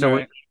 So Right.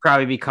 would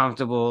probably be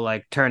comfortable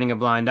like turning a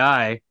blind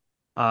eye.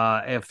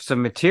 If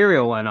some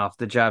material went off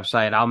the job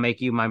site, I'll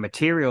make you my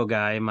material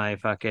guy, my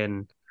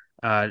fucking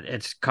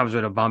it comes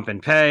with a bump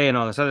in pay and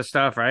all this other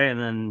stuff, right?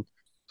 And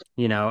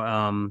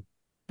then,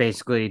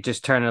 basically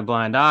just turn a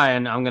blind eye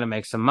and I'm gonna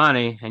make some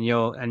money and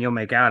you'll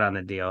make out on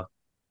the deal.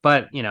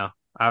 But,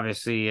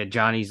 obviously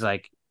Johnny's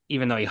like,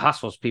 even though he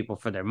hustles people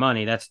for their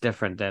money, that's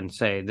different than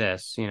say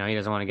this, he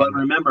doesn't want to get. But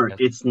remember,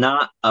 it's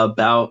not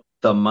about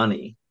the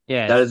money.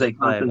 Yeah, that is a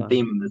constant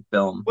theme in this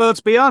film. Well, it's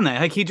beyond that.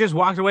 Like he just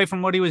walked away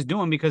from what he was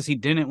doing because he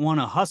didn't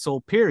want to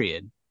hustle.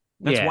 Period.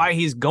 That's why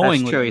he's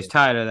going. That's true. He's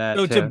tired of that.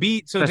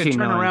 So to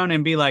turn around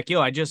and be like, yo,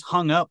 I just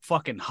hung up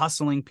fucking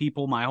hustling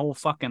people my whole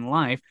fucking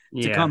life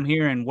to come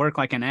here and work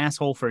like an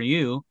asshole for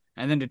you,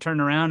 and then to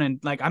turn around and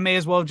like I may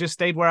as well have just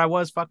stayed where I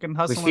was fucking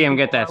hustling. We see him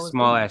get that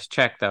small ass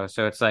check though,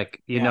 so it's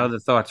like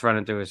the thoughts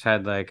running through his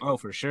head like, oh,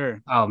 for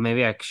sure. Oh,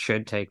 maybe I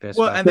should take this.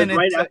 Well, and then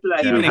right after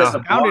that, even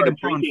expounded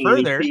upon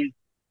further.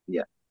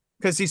 Yeah.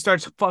 Because he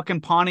starts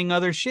fucking pawning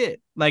other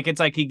shit. Like it's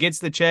like he gets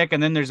the check,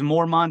 and then there's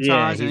more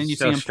montage, and then you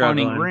see him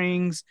pawning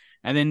rings,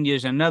 and then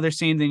there's another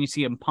scene, then you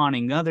see him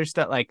pawning other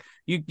stuff. Like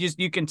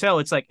you can tell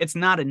it's like it's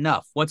not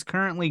enough. What's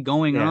currently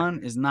going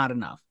on is not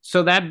enough.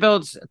 So that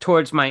builds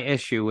towards my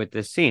issue with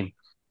this scene.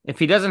 If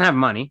he doesn't have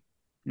money,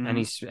 and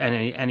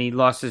he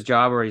lost his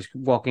job or he's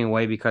walking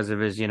away because of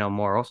his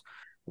morals,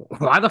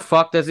 why the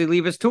fuck does he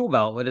leave his tool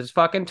belt with his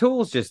fucking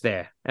tools just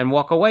there and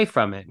walk away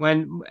from it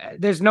when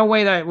there's no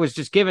way that it was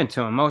just given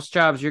to him? Most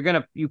jobs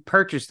you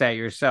purchase that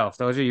yourself.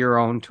 Those are your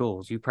own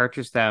tools. You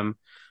purchase them.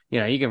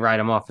 You can write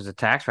them off as a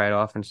tax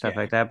write-off and stuff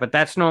like that. But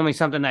that's normally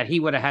something that he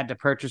would have had to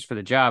purchase for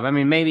the job. I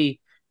mean, maybe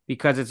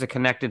because it's a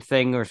connected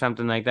thing or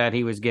something like that,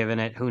 he was given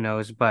it. Who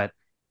knows? But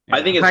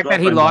I think the fact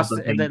that he lost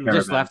it and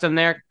just left him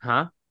there,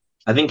 huh?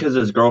 I think because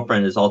his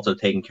girlfriend is also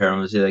taking care of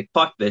him. He's like,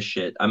 fuck this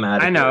shit. I'm out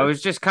of here. I know. It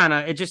was just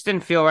it just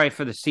didn't feel right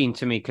for the scene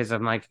to me because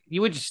I'm like,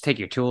 you would just take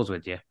your tools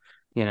with you.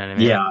 You know what I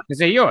mean? Yeah. Because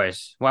they're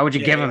yours. Why would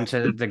you give them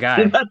to the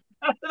guy? I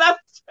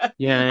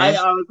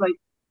was like,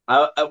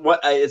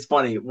 it's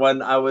funny.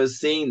 When I was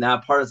seeing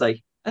that part, it's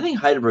like, I think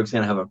Heidelberg's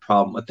going to have a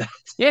problem with that.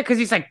 Yeah, because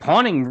he's like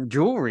pawning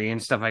jewelry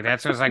and stuff like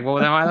that. So it's like, well,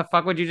 then why the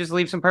fuck would you just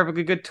leave some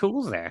perfectly good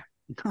tools there?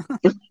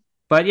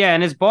 But yeah,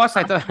 and his boss,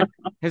 I don't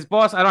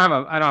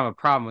have a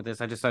problem with this.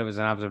 I just thought it was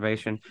an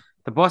observation.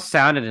 The boss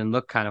sounded and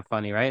looked kind of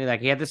funny, right? Like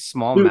he had this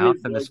small mouth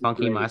and this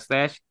funky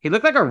mustache. He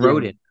looked like a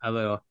rodent a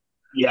little.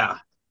 Yeah.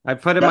 I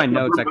put in my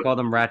notes. I called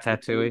him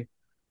Ratatouille.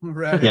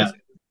 Right. Yeah.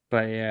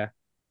 But yeah,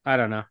 I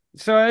don't know.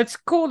 So it's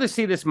cool to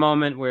see this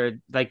moment where,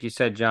 like you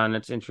said, John,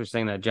 it's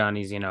interesting that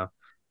Johnny's,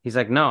 he's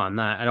like, no, I'm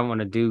not. I don't want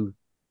to do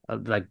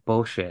like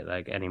bullshit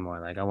like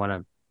anymore. Like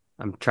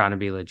I'm trying to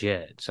be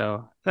legit.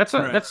 So that's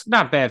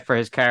not bad for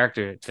his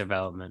character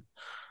development.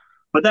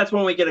 But that's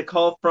when we get a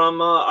call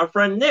from our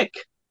friend Nick.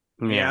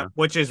 Yeah,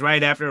 which is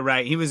right after.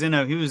 He was in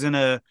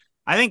a.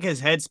 I think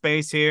his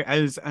headspace here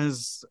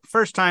as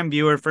first time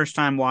viewer, first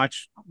time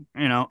watch.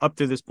 Up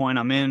to this point,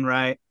 I'm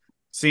in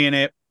seeing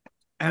it,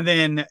 and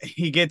then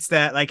he gets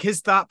that like his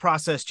thought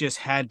process just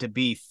had to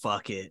be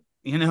fuck it.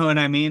 You know what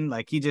I mean?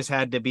 Like he just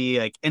had to be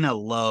like in a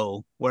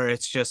low where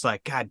it's just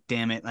like, God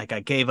damn it. Like I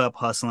gave up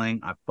hustling.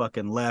 I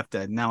fucking left.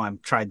 And now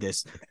I've tried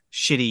this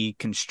shitty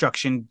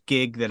construction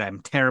gig that I'm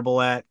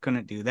terrible at.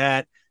 Couldn't do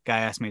that. Guy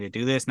asked me to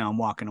do this. Now I'm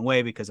walking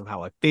away because of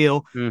how I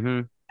feel.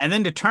 Mm-hmm. And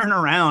then to turn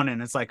around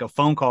and it's like a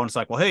phone call and it's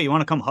like, well, hey, you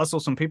want to come hustle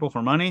some people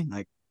for money?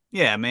 Like,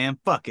 yeah, man,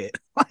 fuck it.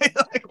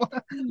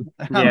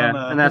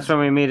 And that's when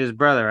we meet his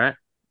brother, right?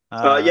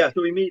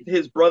 So we meet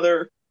his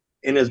brother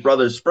and his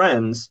brother's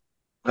friends.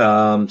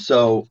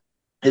 So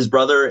his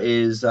brother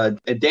is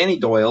Danny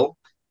Doyle,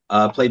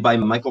 played by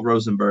Michael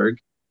Rosenberg.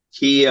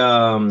 He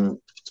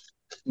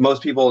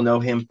most people know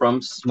him from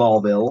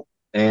Smallville,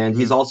 and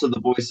he's also the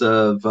voice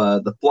of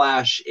the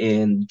Flash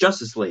in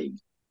Justice League.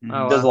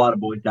 Oh, Does a wow. lot of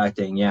voice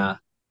acting. Yeah.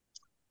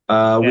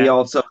 Yeah. We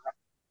also,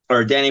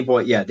 or Danny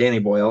Boyle. Yeah, Danny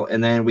Boyle.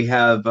 And then we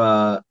have,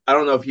 I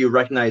don't know if you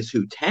recognize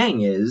who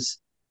Tang is.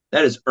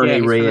 That is Yeah, Ernie he's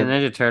from the Reyes.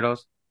 Ninja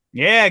Turtles,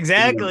 Yeah,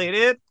 exactly,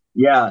 dude.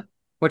 Yeah.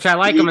 which I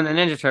like He- him in the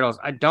Ninja Turtles.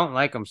 I don't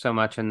like him so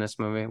much in this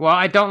movie. Well,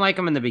 I don't like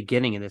him in the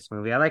beginning of this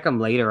movie. I like him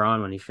later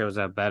on when he shows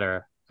up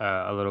better,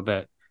 a little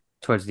bit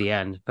towards the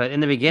end. But in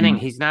the beginning,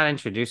 he's not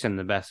introduced in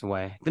the best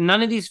way.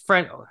 None of these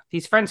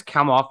friends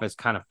come off as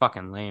kind of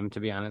fucking lame, to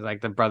be honest.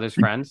 Like the brothers'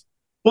 friends.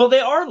 Well, they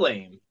are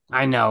lame.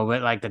 I know,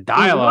 but like the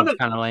dialogue's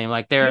kind of lame.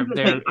 Like their Here's the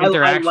thing,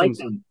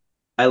 interactions.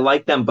 I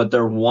like them, but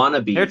they're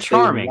wannabes. They're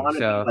charming, They wanna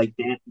so- be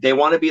like they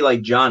want to be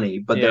like Johnny,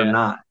 but they're Yeah.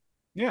 not.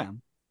 Yeah.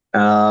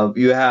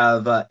 You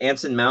have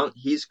Anson Mount.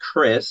 He's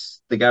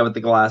Chris, the guy with the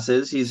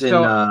glasses. He's in.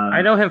 So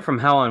I know him from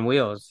Hell on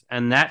Wheels,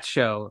 and that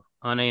show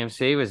on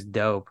AMC was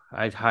dope.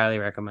 I'd highly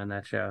recommend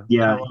that show.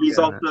 Yeah, I he's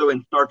love also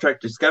in Star Trek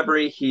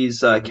Discovery. He's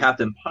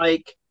Captain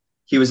Pike.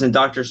 He was in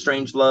Doctor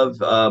Strangelove,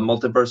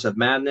 Multiverse of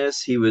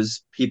Madness.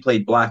 He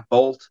played Black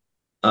Bolt.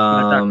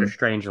 Doctor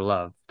Strange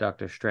Love.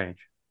 Doctor Strange.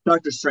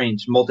 Doctor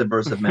Strange,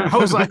 Multiverse of Madness. I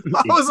was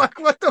like,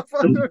 what the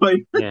fuck?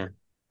 Yeah.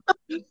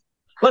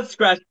 Let's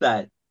scratch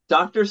that.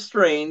 Doctor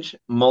Strange,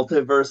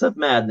 Multiverse of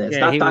Madness. Yeah,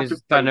 not he Doctor was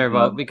Strange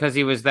Thunderbolt Love. because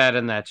he was that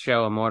in that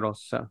show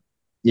Immortals. So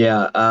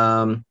Yeah.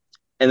 And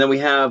then we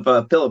have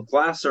Philip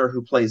Glasser,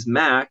 who plays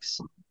Max.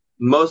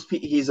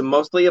 He's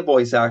mostly a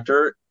voice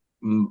actor.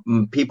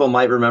 People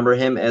might remember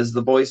him as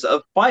the voice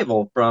of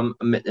Fievel from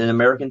An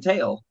American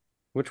Tale.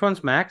 which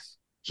one's Max?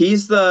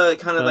 He's the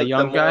kind of The like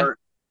young the guy? more,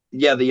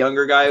 yeah, the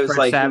younger guy who's Fred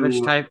like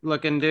Savage type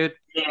looking dude.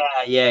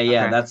 Yeah.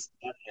 Okay. That's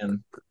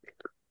him.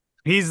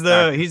 He's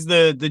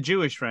the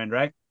Jewish friend,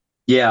 right?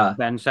 Yeah,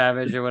 Ben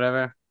Savage or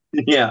whatever.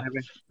 yeah.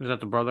 Maybe. Was that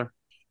the brother?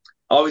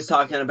 Always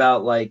talking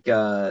about like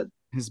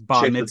His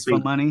bar chicks with mitzvah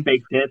money.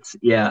 fake tits.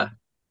 Yeah,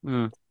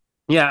 Mm.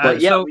 Yeah.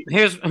 But yeah, So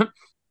here's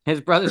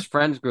his brother's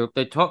friends group.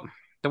 They talk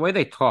the way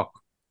they talk.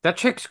 That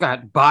chick's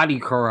got body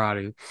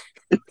karate.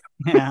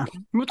 Yeah.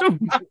 What the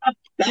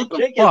that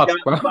chick fuck, has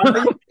got bro?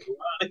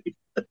 body.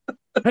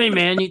 Hey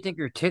man, you think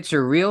your tits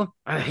are real?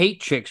 I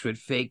hate chicks with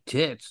fake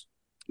tits.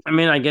 I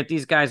mean, I get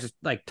these guys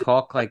like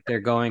talk like they're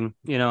going,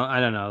 I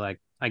don't know, like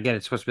I get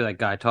it's supposed to be like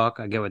guy talk.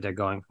 I get what they're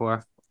going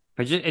for.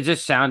 But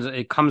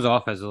it comes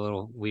off as a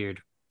little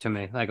weird to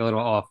me, like a little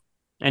off.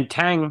 And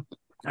Tang,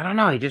 I don't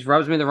know, he just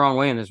rubs me the wrong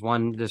way in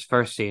this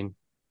first scene.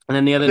 And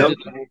then the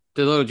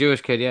little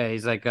Jewish kid, yeah,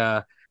 he's like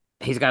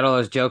he's got all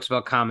those jokes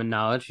about common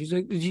knowledge. He's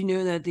like, did you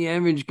know that the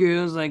average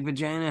girl's like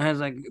vagina has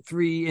like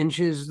 3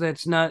 inches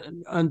that's not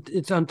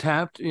it's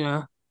untapped,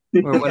 or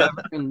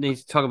whatever. And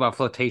he's talking about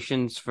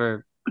flotations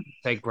for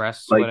fake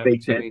breasts, Like whatever.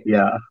 fake So tits.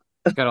 Yeah,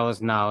 he's got all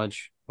this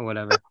knowledge or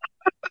whatever.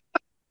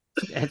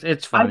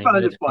 It's funny. I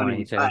found It's it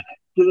funny. too.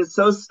 It's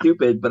so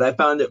stupid, but I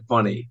found it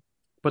funny.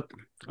 But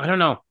I don't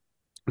know.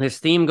 This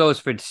theme goes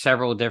for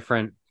several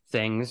different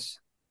things.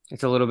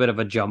 It's a little bit of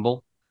a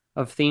jumble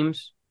of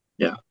themes.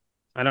 Yeah.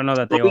 I don't know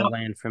that they But we all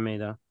land for me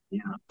though.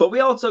 Yeah, but we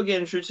also get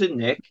introduced to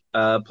Nick,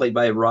 played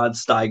by Rod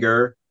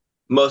Steiger.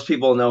 Most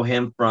people know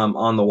him from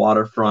On the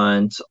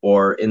Waterfront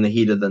or In the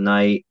Heat of the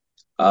Night.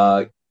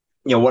 One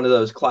of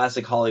those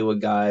classic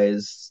Hollywood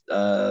guys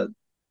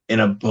in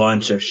a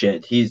bunch of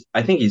shit.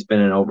 I think he's been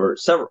in over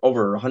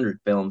 100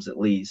 films at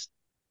least.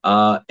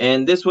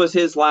 And this was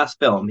his last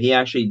film. He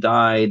actually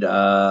died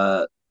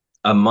a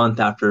month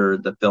after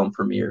the film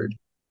premiered.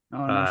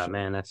 Oh, no,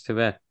 Man, that's too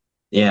bad.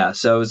 Yeah,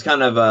 so it was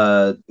kind of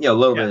a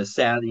little bit of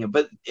sad,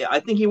 but I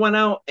think he went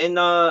out in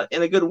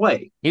a good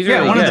way. He's yeah,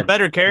 really one of good. the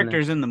better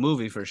characters in the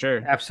movie for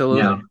sure.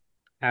 Absolutely. Yeah.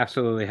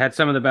 Absolutely. Had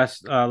some of the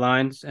best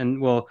lines and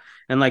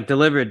like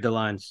delivered the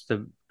lines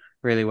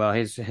really well.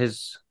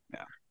 His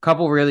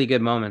couple really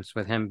good moments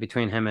with him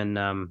between him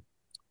and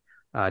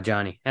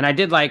Johnny. And I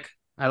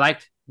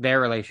liked their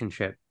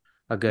relationship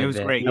a good bit. It was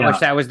great. I wish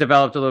that was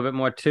developed a little bit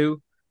more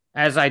too.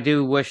 As I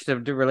do wish the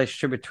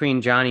relationship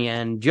between Johnny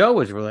and Joe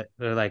was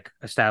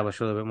established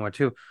a little bit more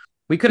too.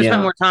 We could have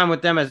spent more time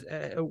with them.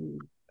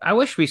 I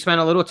wish we spent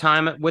a little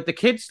time with the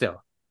kid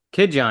still.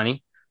 Kid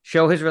Johnny,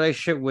 show his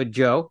relationship with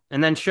Joe,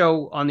 and then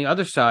show on the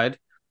other side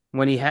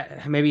when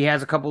maybe he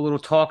has a couple little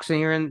talks in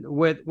here and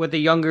with the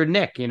younger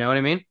Nick. You know what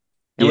I mean?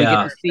 And we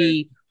get to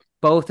see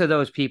both of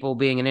those people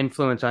being an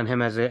influence on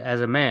him as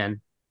a man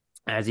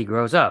as he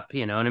grows up,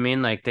 you know what I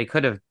mean? Like they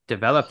could have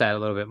developed that a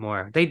little bit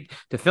more. The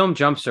film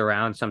jumps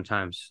around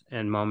sometimes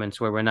in moments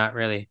where we're not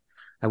really.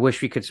 I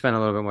wish we could spend a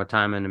little bit more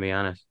time in, to be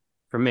honest.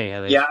 For me,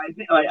 at least. Yeah,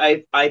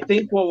 I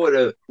think what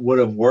would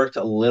have worked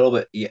a little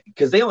bit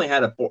because they only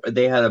had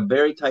a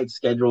very tight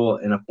schedule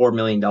and a $4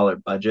 million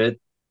budget.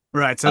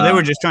 Right, so they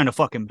were just trying to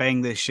fucking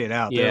bang this shit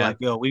out. They're like,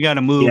 "Yo, we got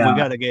to move. Yeah.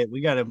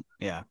 We got to,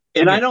 yeah."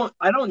 And I don't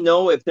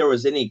know if there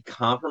was any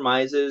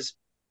compromises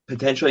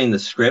potentially in the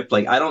script.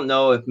 Like I don't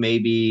know if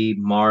maybe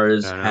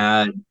Mars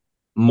had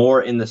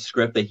more in the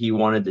script that he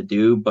wanted to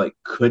do but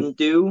couldn't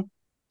do.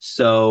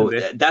 So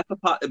Okay.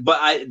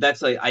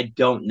 that's I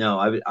don't know.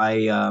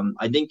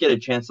 I didn't get a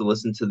chance to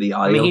listen to the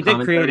I mean, audio he did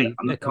create commentary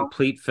on the a film.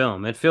 complete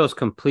film. It feels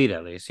complete,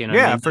 at least. You know what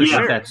I Yeah, mean? for Even with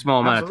sure. that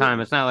small amount of Absolutely. time,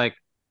 it's not like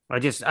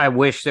I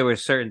wish there were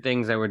certain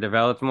things that were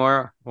developed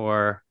more,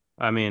 or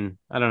I mean,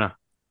 I don't know.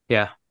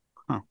 Yeah,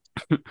 Huh.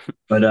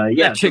 But that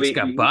yeah, so chick's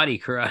got body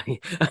karate.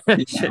 yeah,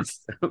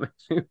 Shit's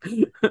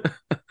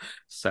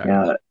sorry.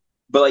 yeah.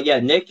 But like, yeah,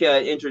 Nick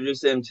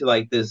introduced him to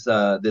like this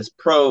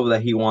pro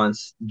that he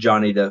wants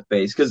Johnny to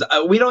face because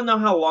we don't know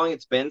how long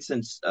it's been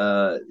since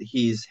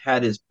he's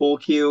had his pool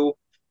cue,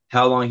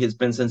 how long it's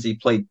been since he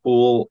played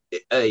pool.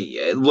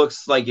 It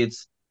looks like it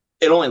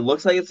only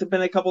looks like it's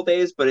been a couple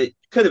days, but it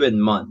could have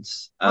been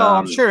months. Oh,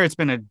 I'm sure it's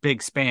been a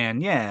big span.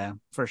 Yeah,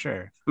 for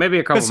sure. Maybe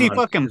a couple Because he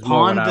months fucking is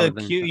more what pawned I the would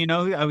think.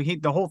 cue, I mean,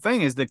 the whole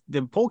thing is the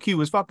pool cue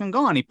was fucking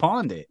gone. He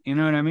pawned it. You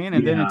know what I mean?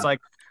 And then Yeah. it's like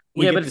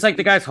we Yeah, get but to it's like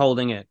the see. guy's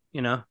holding it,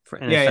 in a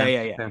Yeah,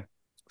 sense. yeah.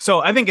 So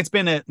I think it's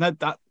been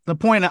the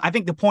point. I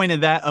think the point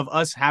of that, of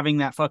us having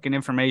that fucking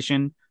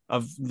information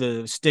of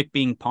the stick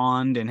being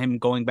pawned and him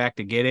going back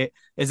to get it,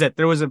 is that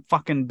there was a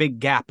fucking big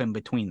gap in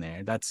between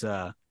there. That's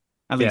at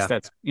least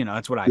Yeah.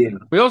 that's what I Yeah.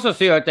 think. We also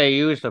see that they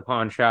use the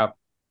pawn shop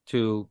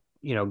to,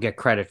 get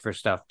credit for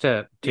stuff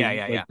to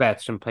Yeah. make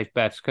bets and place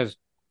bets because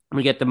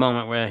we get the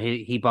moment where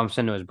he bumps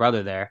into his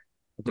brother there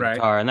with the Right.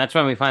 guitar, and that's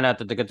when we find out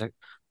that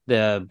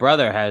the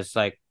brother has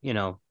like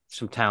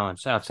some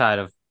talents outside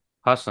of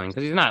hustling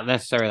because he's not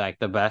necessarily like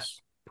the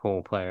best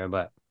pool player,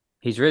 but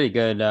he's really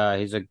good.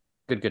 He's a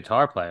good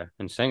guitar player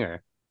and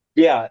singer.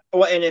 Yeah,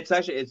 well, and it's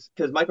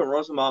because Michael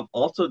Rosenbaum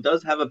also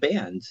does have a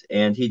band,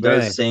 and he does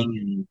Really, sing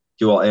and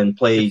do all and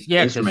play because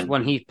instruments.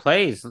 when he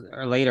plays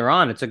later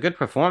on, it's a good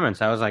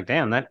performance. I was like,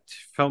 damn, that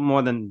felt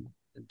more than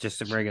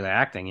just a regular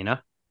acting.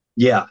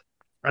 Yeah,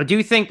 I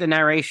do think the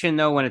narration,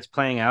 though, when it's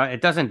playing out,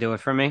 it doesn't do it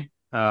for me.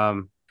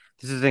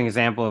 This is an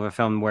example of a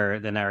film where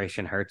the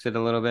narration hurts it a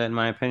little bit, in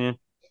my opinion.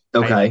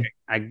 okay,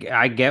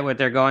 I get what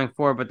they're going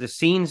for, but the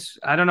scenes,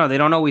 I don't know, they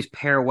don't always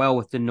pair well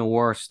with the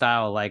noir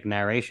style like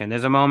narration.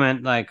 There's a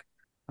moment like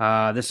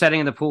the setting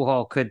of the pool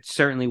hall could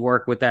certainly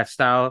work with that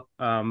style,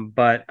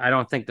 but I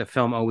don't think the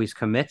film always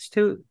commits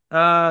to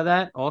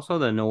that. Also,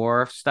 the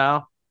noir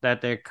style that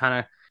they're kind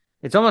of.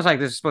 It's almost like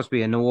this is supposed to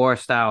be a noir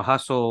style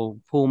hustle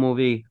pool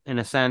movie in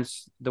a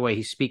sense, the way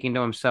he's speaking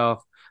to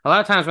himself. A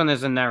lot of times when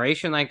there's a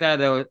narration like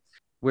that,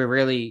 we're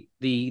really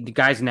the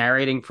guy's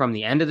narrating from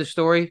the end of the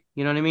story,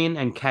 you know what I mean,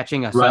 and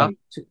catching us up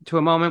right. to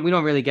a moment. We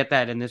don't really get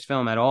that in this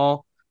film at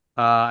all.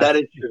 That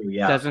is true. It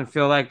Yeah, doesn't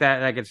feel like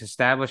that, like it's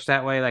established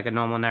that way, like a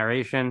normal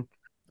narration.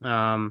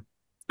 Um,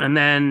 and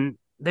then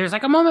there's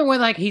like a moment where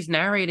like he's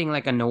narrating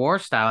like a noir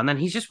style, and then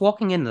he's just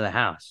walking into the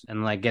house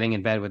and like getting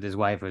in bed with his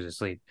wife who's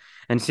asleep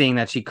and seeing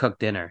that she cooked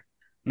dinner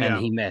and Yeah.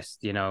 he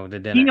missed, the he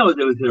dinner. knows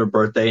it was her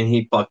birthday, and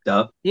he fucked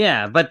up.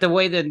 Yeah, but the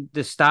way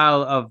the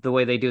style of the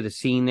way they do the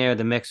scene there,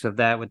 the mix of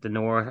that with the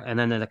noir, and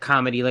then the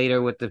comedy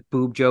later with the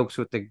boob jokes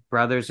with the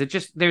brothers,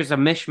 there's a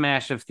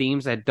mishmash of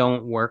themes that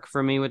don't work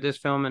for me with this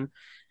film, and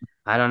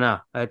I don't know.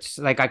 It's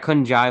like I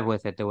couldn't jive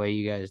with it the way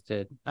you guys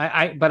did.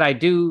 But I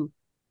do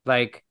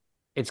like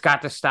it's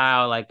got the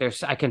style. Like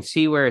I can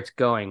see where it's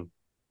going,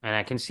 and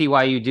I can see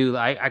why you do.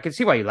 I can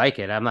see why you like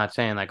it. I'm not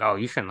saying like, oh,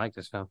 you shouldn't like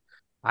this film.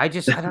 I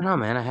don't know,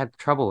 man. I had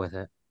trouble with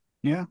it.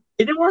 Yeah.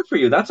 It didn't work for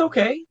you. That's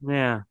okay.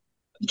 Yeah.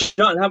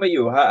 John, how about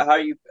you?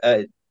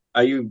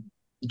 Are you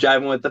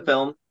jiving with the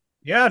film?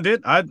 Yeah,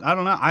 dude. I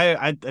don't know.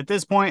 I at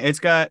this point it's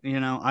got,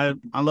 I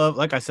love,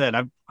 like I said,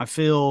 I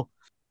feel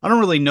I don't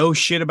really know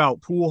shit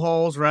about pool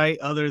halls, right?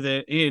 Other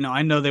than,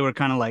 I know they were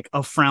kind of like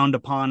a frowned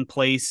upon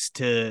place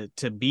to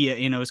be,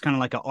 it's kind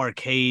of like an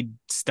arcade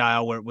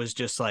style where it was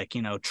just like,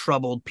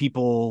 troubled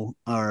people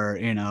or,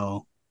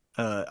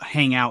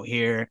 hang out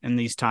here in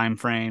these time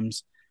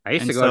frames. I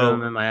used to go to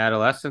them in my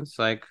adolescence.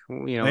 Like,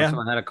 when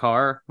someone had a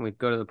car, we'd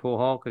go to the pool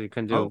hall because you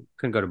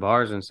couldn't go to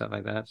bars and stuff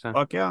like that. So,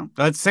 fuck yeah,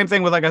 that's the same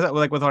thing with, like I said,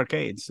 like with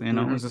arcades. It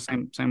was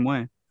the same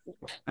way.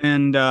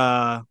 And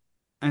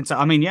so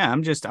I mean, yeah,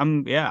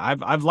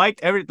 I've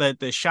liked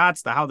the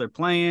shots, how they're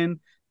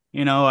playing.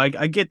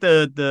 I get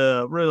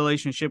the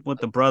relationship with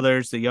the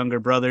brothers, the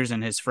younger brothers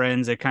and his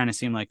friends. They kind of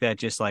seem like that,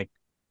 just like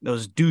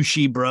those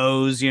douchey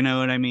bros. You know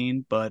what I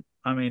mean? But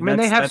I mean,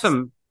 they have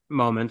some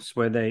moments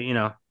where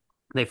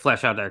they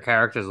flesh out their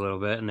characters a little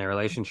bit and their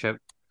relationship.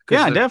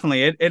 Yeah,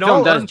 definitely. It film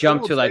all does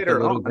jump to like the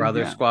little on,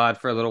 brother yeah. squad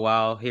for a little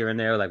while here and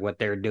there, like what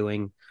they're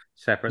doing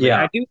separately.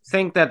 Yeah. I do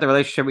think that the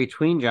relationship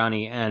between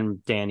Johnny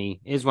and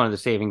Danny is one of the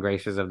saving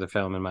graces of the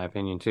film, in my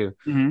opinion, too.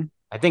 Mm-hmm.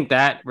 I think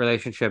that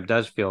relationship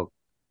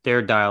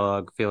their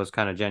dialogue feels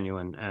kind of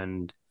genuine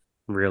and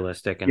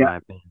realistic, in my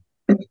opinion.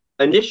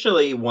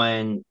 Initially,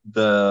 when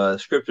the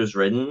script was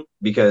written,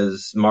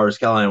 because Maurice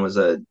Callahan was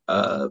a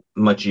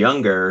much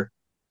younger,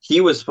 he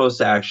was supposed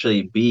to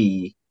actually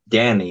be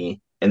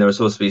Danny, and there was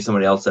supposed to be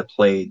somebody else that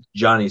played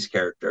Johnny's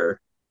character.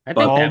 I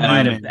think that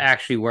might have Newman.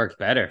 actually worked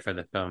better for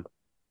the film.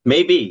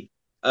 Maybe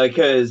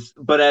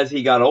but as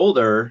he got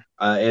older,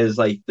 as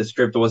like the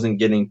script wasn't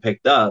getting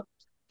picked up,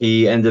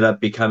 he ended up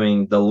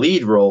becoming the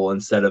lead role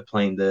instead of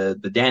playing the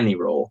Danny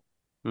role.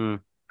 Mm.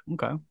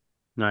 Okay.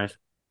 Nice.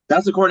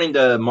 That's according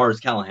to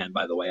Mars Callahan,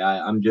 by the way.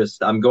 I'm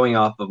going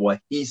off of what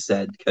he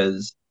said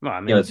because Well,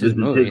 I mean, it's his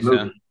movie,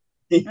 so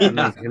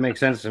yeah. it makes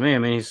sense to me. I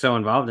mean, he's so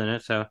involved in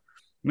it, so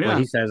what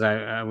he says,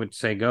 I would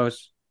say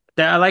goes.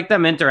 I like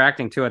them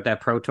interacting too at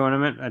that pro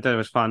tournament. I thought it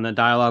was fun. The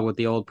dialogue with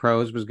the old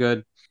pros was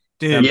good.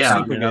 Dude, Yeah.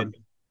 super good.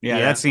 Yeah,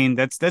 that scene,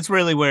 that's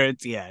really where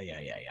it's yeah.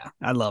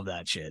 I love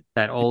that shit.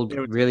 That old,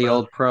 really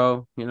old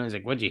pro, you know, he's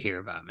like, "What'd you hear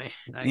about me?"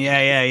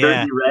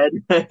 Jersey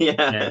Red.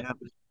 Yeah.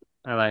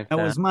 I like that.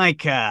 That was my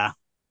car.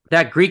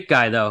 That Greek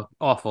guy though,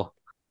 awful.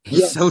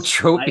 He's so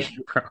tropey,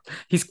 bro.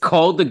 He's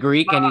called the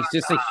Greek, and he's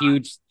just a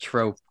huge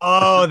trope.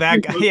 Oh,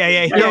 that guy.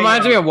 Yeah. He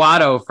reminds me of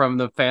Watto from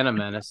the Phantom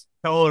Menace.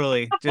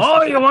 Totally. You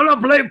want to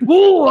play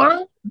pool,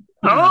 huh?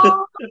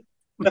 Oh.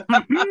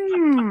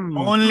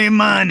 Only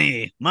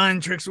money.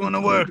 Mind tricks want to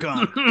work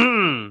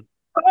on.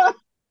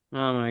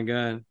 Oh my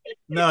god.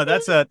 No,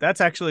 that's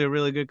actually a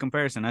really good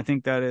comparison. I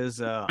think that is.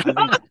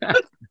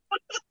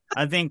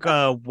 I think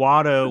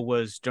Watto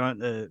was.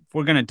 If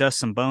we're gonna dust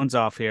some bones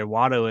off here,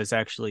 Watto is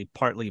actually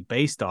partly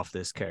based off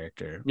this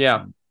character.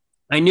 Yeah,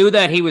 I knew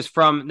that he was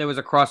from. There was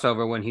a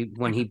crossover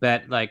when he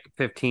bet like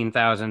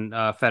 15,000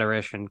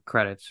 Federation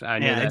credits. I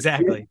knew that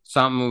exactly.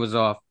 Something was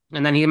off.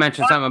 And then he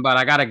mentioned something about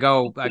I gotta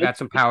go. I got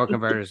some power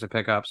converters to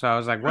pick up. So I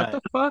was like, "What the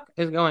fuck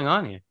is going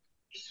on here?"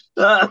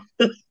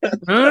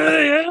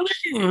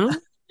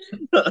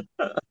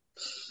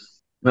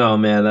 Oh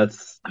man,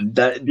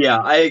 that. Yeah,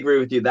 I agree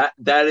with you. That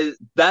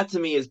to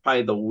me is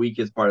probably the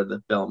weakest part of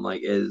the film.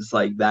 Like, is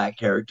like that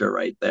character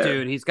right there.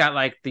 Dude, he's got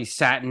like the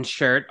satin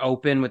shirt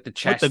open with the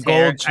chest with the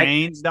hair. gold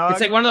chains, dog.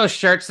 It's like one of those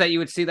shirts that you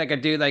would see like a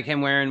dude like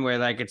him wearing, where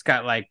like it's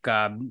got like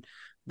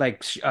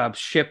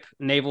ship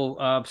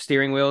naval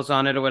steering wheels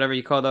on it or whatever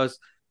you call those.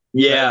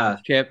 Yeah,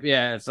 ship.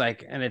 Yeah, it's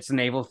like, and it's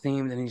naval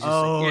themed, and he's just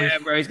like, yeah,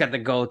 bro. He's got the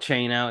gold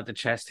chain out with the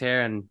chest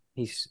hair, and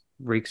he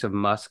reeks of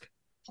musk.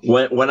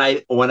 When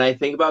I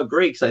think about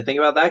Greeks, I think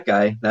about that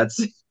guy.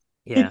 That's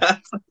yeah.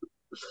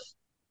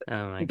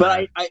 Oh my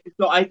god.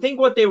 But I think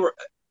what they were.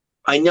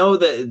 I know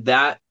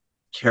that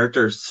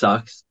character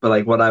sucks, but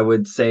like what I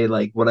would say,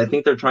 like what I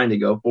think they're trying to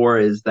go for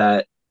is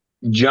that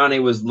Johnny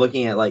was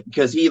looking at, like,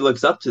 because he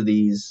looks up to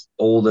these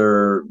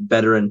older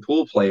veteran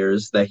pool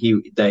players that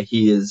he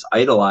is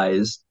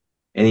idolized,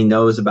 and he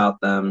knows about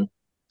them,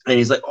 and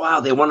he's like, wow,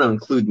 they want to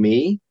include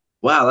me.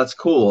 Wow, that's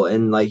cool.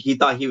 And like he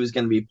thought he was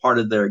going to be part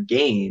of their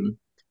game,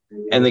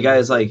 and the guy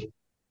is like,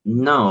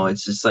 no,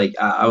 it's just like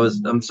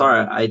I'm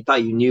sorry, I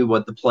thought you knew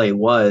what the play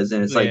was,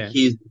 and it's like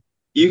you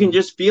can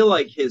just feel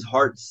like his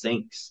heart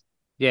sinks.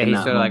 Yeah, he's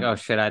sort of like, oh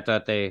shit,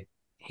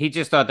 he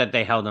just thought that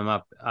they held him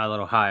up a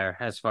little higher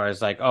as far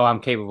as like, oh, I'm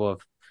capable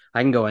of,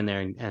 I can go in there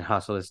and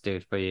hustle this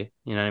dude for you.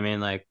 You know what I mean?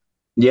 Like,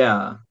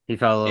 yeah, he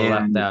felt a little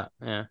left out.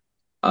 Yeah.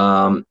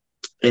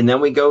 And then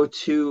we go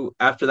to,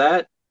 after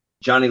that,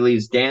 Johnny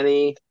leaves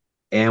Danny,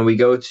 and we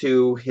go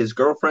to his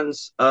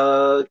girlfriend's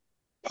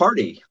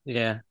party.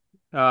 Yeah.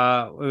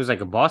 It was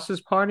like a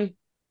boss's party.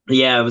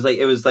 Yeah, it was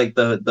like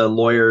the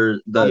lawyer,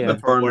 the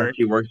firm that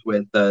she works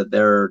with.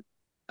 Their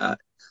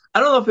I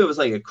don't know if it was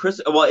like a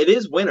Christmas. Well, it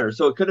is winter,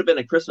 so it could have been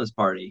a Christmas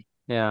party.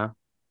 Yeah.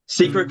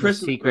 Secret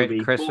Christmas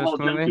movie.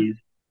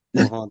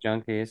 Poolhall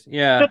Junkies.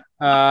 Yeah.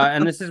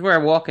 And this is where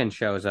Walken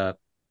shows up.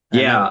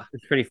 Yeah.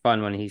 It's pretty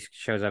fun when he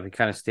shows up. He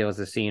kind of steals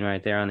the scene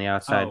right there on the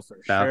outside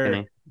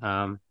balcony.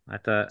 Sure. I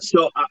thought.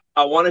 So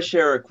I want to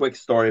share a quick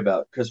story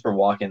about Christopher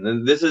Walken.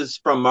 And this is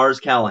from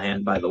Mars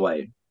Callahan, by the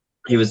way.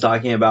 He was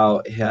talking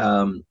about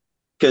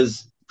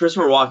because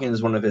Christopher Walken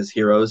is one of his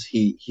heroes.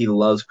 He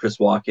loves Chris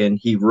Walken.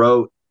 He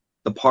wrote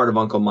the part of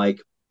Uncle Mike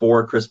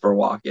for Christopher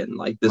Walken.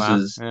 Like, this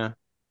is. Yeah.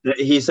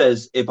 He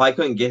says, if I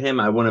couldn't get him,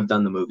 I wouldn't have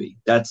done the movie.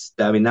 That's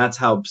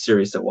how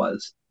serious it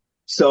was.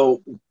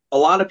 So a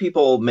lot of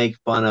people make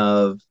fun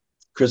of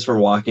Christopher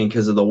Walken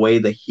because of the way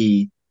that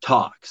he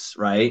talks,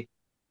 right?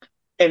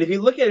 And if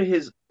you look at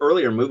his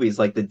earlier movies,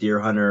 like The Deer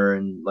Hunter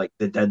and like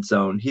The Dead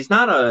Zone, he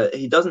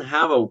doesn't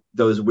have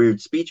those weird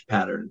speech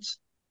patterns.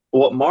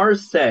 What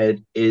Mars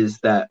said is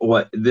that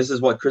this is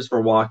what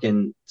Christopher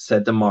Walken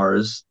said to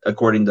Mars,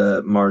 according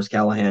to Mars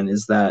Callahan,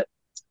 is that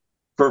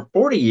for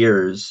 40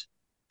 years,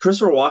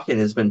 Christopher Walken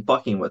has been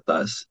fucking with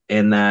us,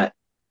 and that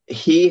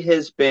he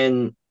has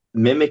been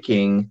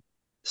mimicking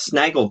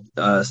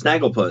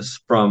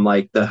Snagglepuss from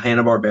like the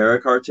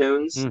Hanna-Barbera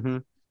cartoons. Mm-hmm.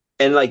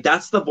 And like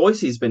that's the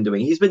voice he's been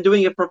doing. He's been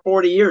doing it for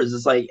 40 years.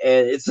 It's like,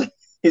 and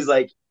he's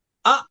like,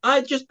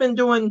 I just been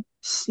doing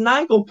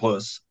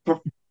Snagglepuss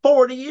for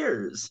 40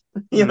 years.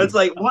 You know, it's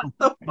like, what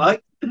the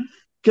fuck?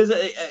 Because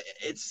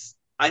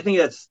I think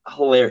that's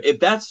hilarious.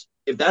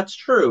 If that's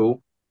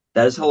true,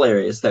 that is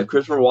hilarious. That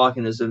Christopher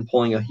Walken has been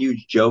pulling a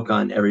huge joke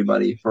on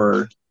everybody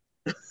for.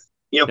 I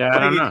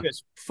think he's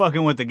just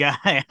fucking with the guy.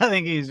 I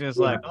think he's just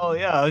like, oh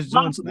yeah, I was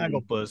doing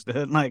Snagglepuss,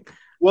 dude. Like,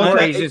 well,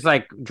 he's just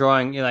like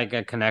drawing like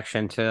a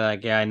connection to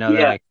like, I know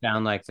that I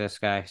sound like this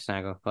guy,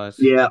 Snagglepuss.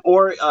 Yeah,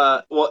 or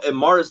and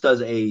Mars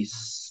does a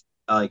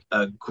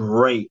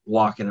great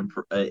Walken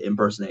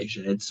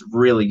impersonation. It's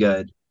really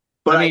good.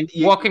 But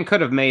Walken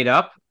could have made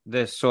up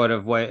this sort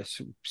of way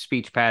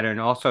speech pattern,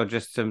 also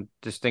just to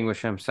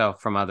distinguish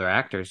himself from other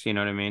actors. You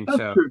know what I mean? That's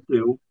So, true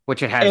too.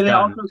 which it has And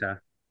done.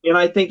 and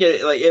I think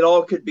it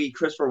all could be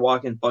Christopher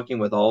Walken fucking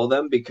with all of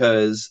them,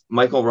 because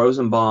Michael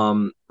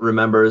Rosenbaum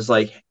remembers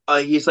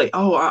he's like,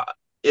 oh,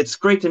 it's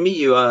great to meet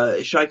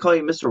you. Should I call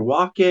you Mr.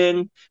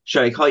 Walken?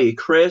 Should I call you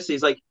Chris?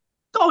 He's like,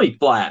 call me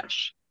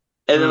Flash.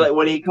 And then like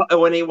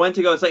when he went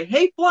to go, it's like,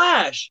 hey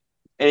Flash,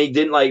 and he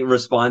didn't like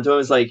respond to him.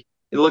 It's like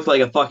I looked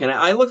like a fucking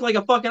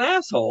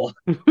asshole.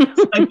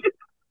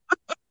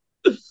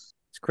 It's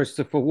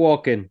Christopher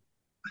Walken.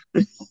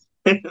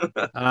 They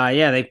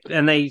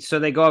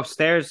go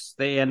upstairs.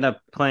 They end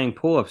up playing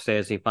pool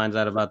upstairs. He finds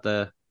out about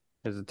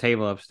there's a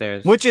table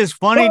upstairs, which is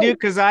funny, dude,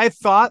 because I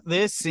thought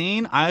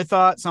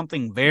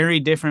something very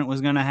different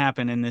was going to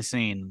happen in this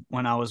scene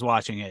when I was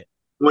watching it.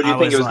 What do you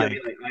think? It was going to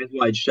be like Eyes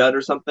Wide Shut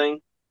or something?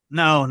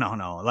 No.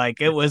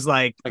 Like it was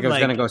like it was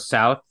going to go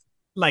south.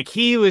 Like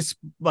he was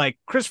like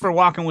Christopher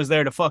Walken was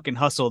there to fucking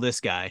hustle this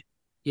guy.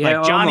 Yeah,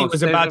 like Johnny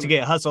was about to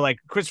get hustled. Like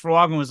Christopher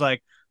Walken was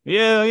like,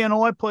 yeah,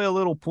 I play a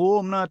little pool.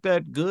 I'm not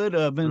that good.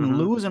 I've been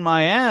losing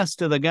my ass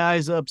to the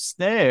guys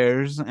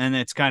upstairs. And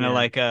it's kind of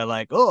like,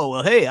 oh,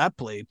 well, hey, I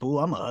play pool.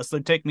 I'm a hustler.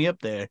 Take me up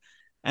there.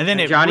 And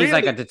then Johnny's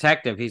like a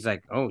detective. He's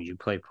like, oh, you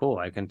play pool.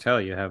 I can tell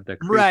you have the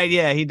right.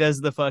 Yeah, he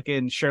does the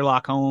fucking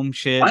Sherlock Holmes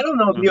shit. I don't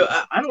know if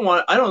I don't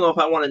know if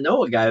I want to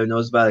know a guy who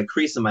knows about a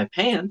crease in my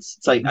pants.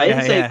 It's like I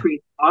didn't say a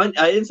crease on.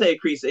 I didn't say a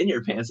crease in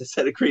your pants. I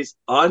said a crease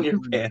on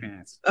your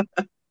pants.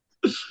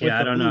 Yeah,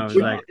 I don't know.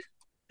 Like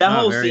that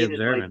whole scene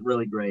observant. Is like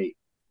really great.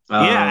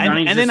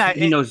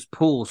 He knows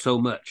pool so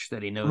much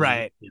that he knows.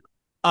 Right.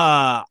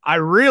 I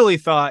really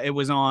thought it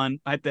was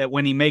on at that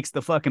when he makes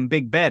the fucking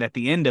big bet at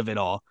the end of it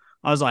all.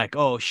 I was like,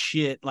 oh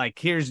shit, like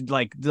here's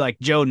like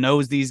Joe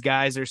knows these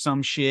guys or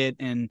some shit.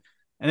 And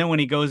then when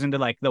he goes into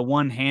like the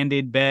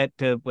one-handed bet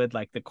with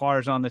like the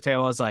cars on the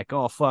table, I was like,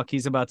 oh fuck,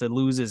 he's about to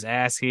lose his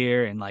ass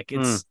here. And like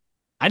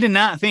I did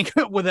not think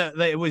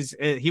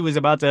he was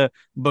about to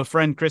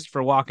befriend Christopher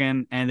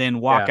Walken and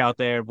then walk out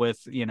there with,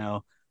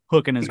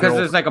 hooking his girlfriend.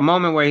 There's like a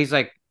moment where he's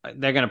like,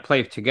 they're going to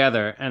play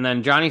together. And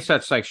then Johnny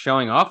starts like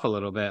showing off a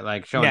little bit,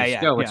 like showing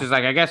skill, which is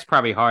like, I guess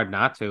probably hard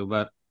not to,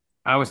 but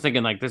I was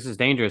thinking like, this is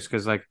dangerous.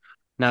 Cause like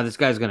now this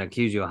guy's going to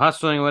accuse you of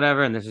hustling or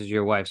whatever. And this is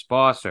your wife's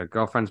boss or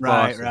girlfriend's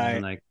boss. Right.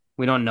 And like,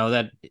 we don't know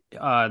that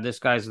this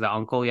guy's the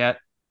uncle yet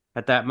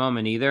at that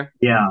moment either.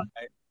 Yeah.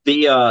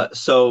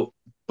 So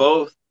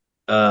both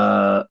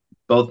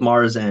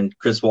Mars and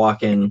Chris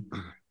Walken,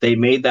 they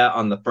made that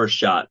on the first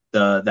shot.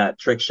 That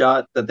trick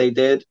shot that they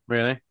did.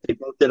 Really? They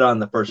both did it on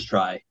the first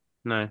try.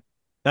 No.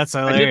 That's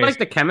hilarious. I did like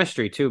the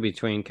chemistry too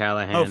between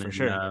Callahan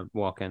and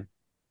Walken.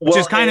 Which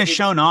is kind of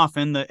shown off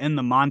in the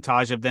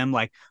montage of them,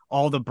 like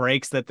all the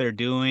breaks that they're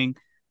doing.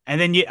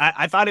 And then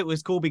I thought it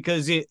was cool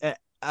because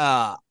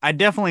I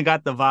definitely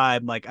got the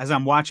vibe, like as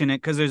I'm watching it,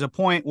 because there's a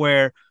point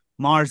where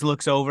Mars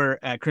looks over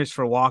at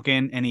Christopher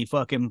Walken and he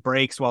fucking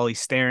breaks while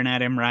he's staring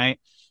at him, right?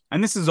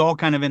 And this is all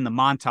kind of in the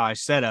montage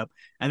setup.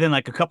 And then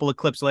like a couple of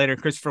clips later,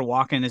 Christopher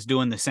Walken is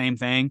doing the same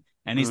thing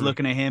and he's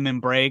looking at him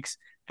and breaks.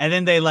 And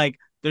then they like,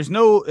 there's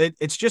no,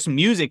 it's just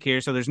music here.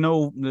 So there's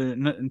no,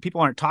 people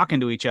aren't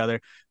talking to each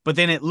other, but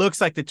then it looks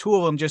like the two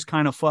of them just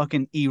kind of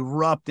fucking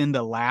erupt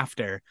into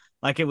laughter.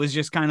 Like it was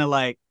just kind of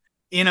like,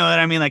 you know what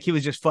I mean? Like he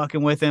was just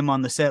fucking with him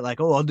on the set,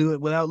 like, oh, I'll do it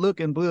without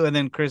looking blue. And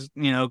then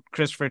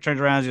Christopher turns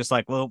around and is just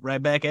like, well,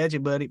 right back at you,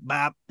 buddy.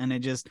 Bop. And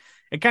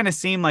it kind of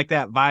seemed like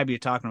that vibe you're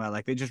talking about.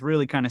 Like they just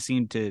really kind of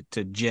seemed to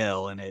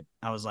gel. And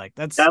I was like,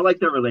 I like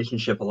their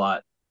relationship a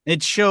lot.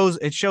 It shows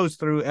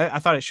through. I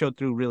thought it showed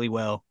through really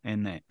well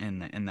in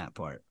that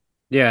part.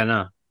 Yeah,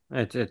 no,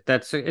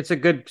 it's a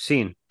good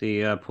scene.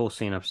 The pool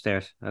scene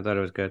upstairs. I thought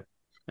it was good.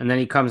 And then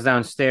he comes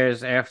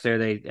downstairs after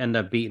they end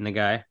up beating the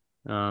guy.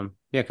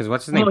 Because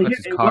what's his name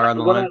puts his car on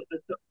the line.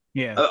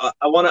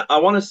 I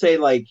want to say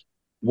like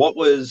what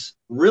was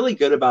really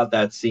good about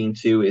that scene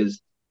too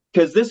is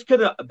because this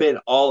could have been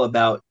all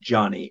about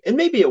Johnny, and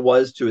maybe it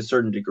was to a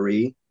certain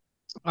degree.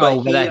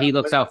 But he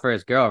looks out for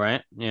his girl,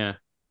 right? Yeah.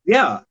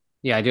 Yeah.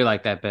 Yeah, I do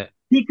like that bit.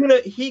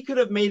 He could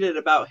have made it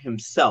about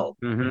himself,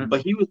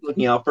 but he was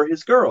looking out for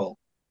his girl.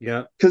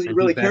 Yeah, because he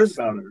really cares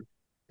about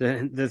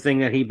her. The thing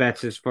that he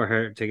bets is for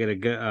her to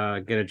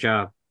get a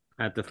job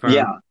at the firm.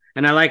 Yeah,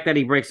 and I like that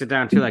he breaks it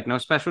down too, like no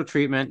special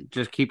treatment,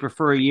 just keep her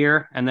for a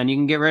year, and then you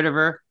can get rid of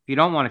her if you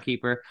don't want to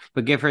keep her,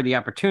 but give her the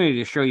opportunity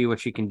to show you what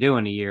she can do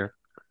in a year.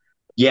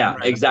 Yeah,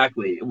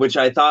 exactly. Which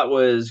I thought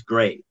was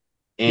great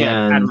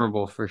and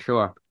admirable for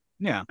sure.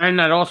 Yeah, and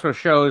that also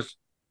shows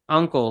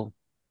Uncle.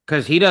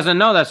 Because he doesn't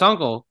know that's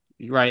Uncle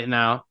right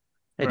now.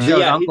 It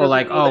shows Uncle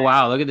like, oh,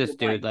 wow, look at this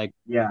dude. Like,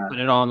 put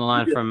it all on the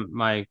line from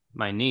my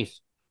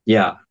niece.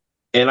 Yeah.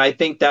 And I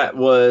think that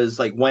was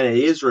like when it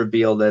is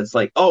revealed that it's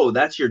like, oh,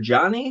 that's your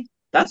Johnny?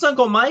 That's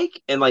Uncle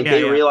Mike? And like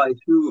they realize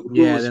who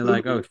they're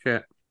like, oh,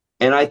 shit.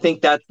 And I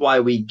think that's why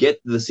we get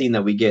the scene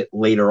that we get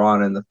later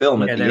on in the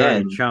film at the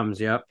end.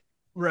 Chums, yep.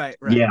 Right.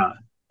 Yeah.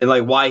 And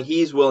like why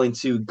he's willing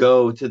to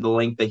go to the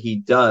length that he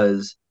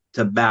does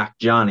to back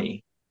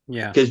Johnny.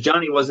 Yeah, because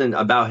Johnny wasn't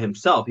about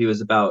himself; he was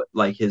about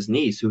like his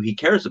niece, who he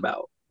cares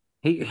about.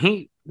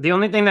 The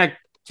only thing that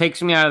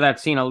takes me out of that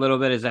scene a little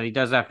bit is that he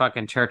does that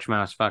fucking church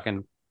mouse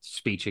fucking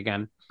speech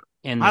again.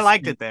 I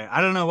liked it there.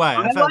 I don't know why.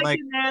 I felt like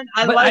it, man.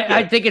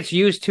 I think it's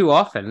used too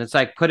often. It's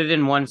like put it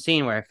in one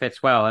scene where it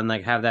fits well, and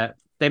like have that.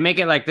 They make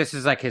it like this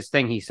is like his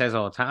thing. He says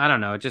all the time. I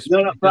don't know. It just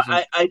no. But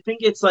I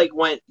think it's like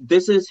when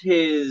this is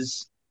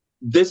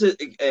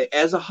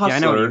as a hustler. Yeah, I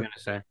know what you're gonna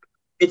say.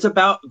 It's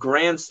about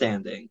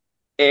grandstanding,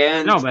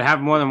 and no, but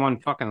have more than one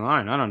fucking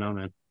line. I don't know,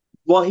 man.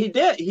 Well, he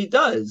does.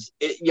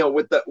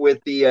 With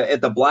the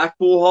at the Black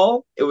Pool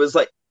Hall, it was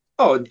like,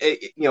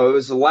 it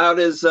was as loud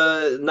as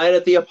Night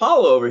at the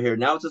Apollo over here.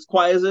 Now it's as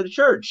quiet as at a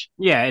church.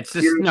 Yeah, it's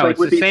just it's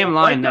the same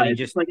line that he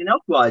just like an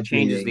Elf Lodge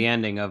changes meeting. the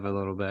ending of a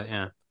little bit.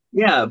 Yeah.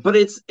 Yeah, but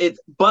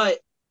but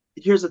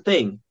here's the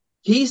thing.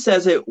 He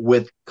says it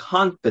with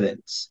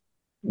confidence.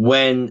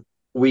 When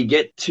we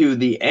get to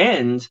the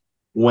end,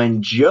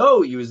 when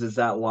Joe uses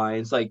that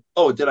line, it's like,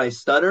 oh, did I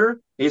stutter?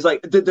 He's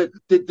like, did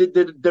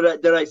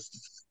I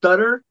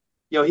stutter?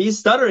 He's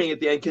stuttering at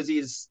the end because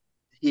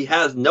he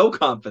has no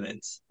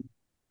confidence.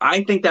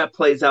 I think that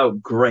plays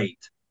out great.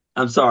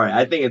 I'm sorry.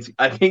 I think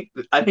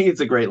it's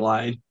a great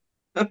line.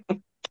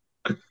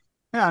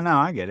 Yeah, no,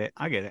 I get it.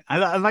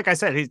 Like I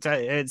said,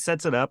 it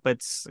sets it up.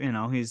 It's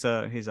he's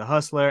a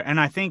hustler, and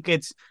I think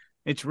it's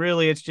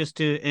just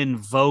to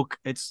invoke.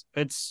 It's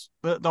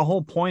the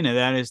whole point of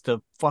that is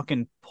to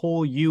fucking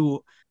pull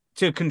you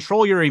to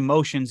control your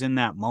emotions in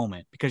that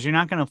moment, because you're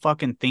not gonna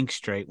fucking think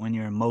straight when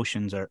your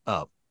emotions are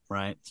up,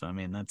 right? So I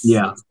mean that's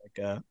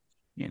like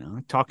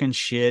talking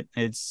shit.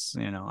 It's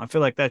I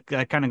feel like that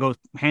kind of goes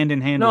hand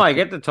in hand. No, I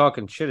get the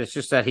talking shit. It's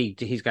just that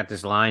he's got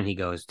this line he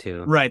goes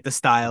to. Right, the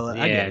style.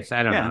 Yeah,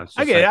 I don't know.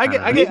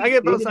 I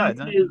get both sides.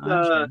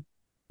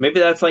 Maybe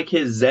that's like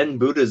his Zen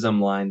Buddhism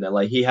line that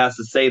like he has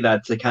to say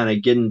that to kind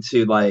of get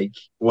into like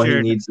what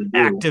he needs to do.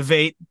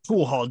 Activate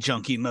Poolhall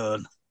Junkie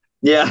mode.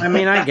 Yeah. I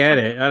mean, I get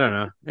it. I don't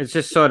know. It's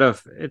just sort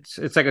of it's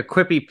like a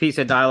quippy piece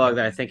of dialogue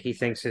that I think he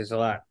thinks is a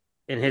lot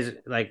in his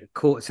like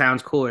cool. It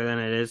sounds cooler than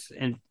it is,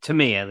 and to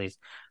me at least,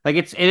 like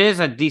it is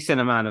a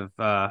decent amount of.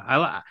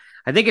 I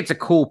think it's a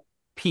cool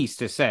piece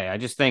to say. I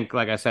just think,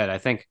 like I said, I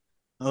think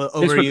this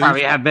would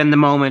probably have been the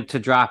moment to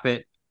drop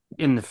it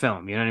in the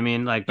film. You know what I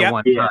mean? Like the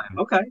one time.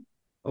 Okay.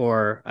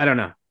 Or I don't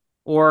know.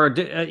 Or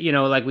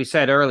like we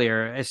said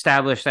earlier,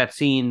 establish that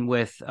scene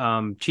with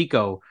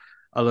Chico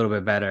a little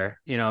bit better.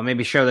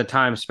 Maybe show the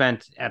time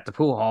spent at the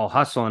pool hall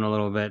hustling a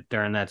little bit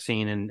during that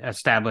scene and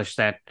establish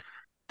that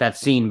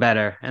scene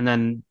better, and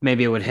then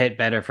maybe it would hit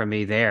better for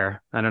me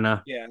there. I don't know.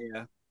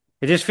 Yeah.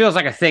 It just feels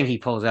like a thing he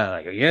pulls out.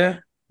 Like, yeah,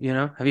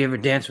 have you ever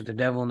danced with the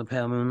devil in the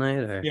pale moonlight?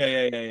 Or,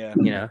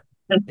 yeah.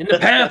 In the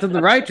path of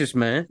the righteous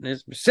man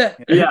is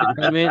set. Yeah.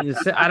 I mean,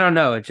 I don't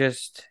know.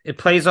 It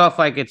plays off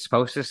like it's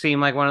supposed to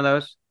seem like one of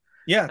those.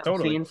 Yeah,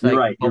 totally. Scenes.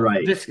 Like, you're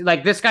right.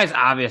 This guy's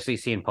obviously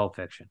seen Pulp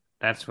Fiction.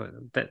 That's what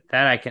that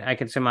I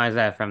can surmise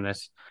that from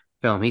this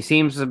film. He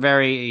seems a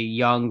very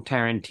young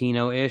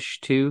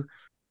Tarantino-ish too.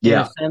 In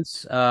a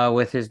sense,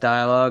 with his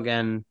dialogue,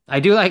 and I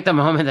do like the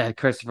moment that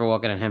Christopher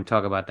Walken and him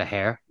talk about the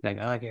hair. Like,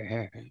 I like your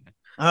hair.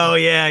 Oh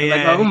yeah.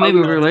 Like, oh, maybe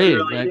we're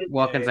related. Like,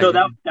 Walken's so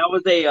like, that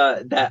was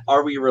that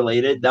are we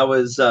related? That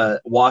was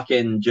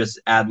Walken just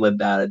ad-libbed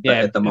that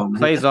at the moment. It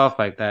plays off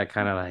like that,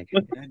 kind of like,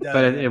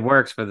 but it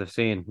works for the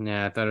scene.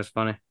 Yeah, I thought it was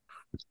funny.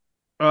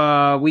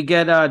 We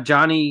get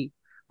Johnny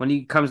when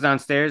he comes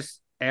downstairs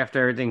after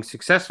everything's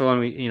successful,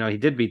 and he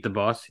did beat the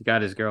boss. He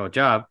got his girl a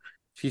job.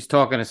 She's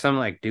talking to some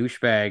like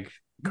douchebag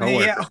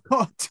coworker. Yeah,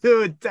 oh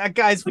dude, that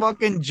guy's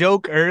fucking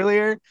joke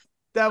earlier.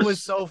 That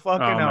was so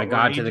fucking. Oh my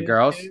god, to the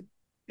girls. Dude.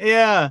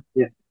 Yeah.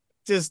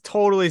 Just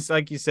totally,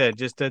 like you said,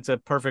 that's a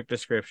perfect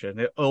description.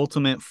 The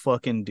ultimate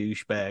fucking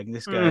douchebag.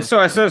 This guy. So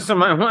I said to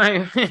my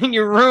wife,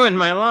 "You ruined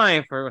my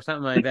life," or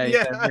something like that.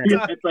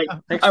 It's like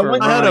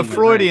I had a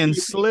Freudian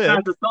slip.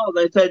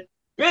 I said,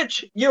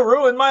 "Bitch, you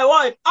ruined my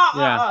life."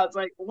 It's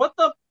like what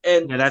the.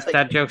 And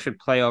that joke should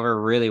play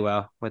over really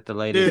well with the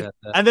ladies.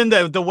 And then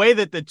the way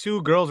that the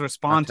two girls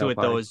respond to it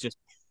though is just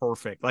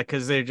perfect. Like,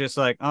 because they're just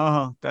like,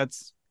 "Oh,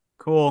 that's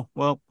cool.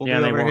 Well, we'll be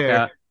over here."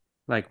 Out.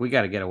 Like, we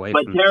got to get away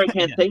from. But Tara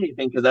can't say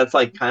anything because that's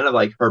like kind of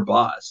like her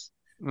boss,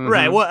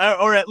 right? Well,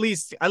 or at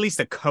least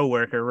a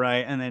coworker,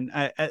 right? And then,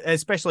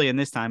 especially in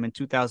this time in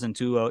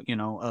 2002,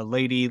 a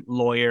lady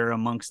lawyer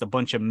amongst a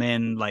bunch of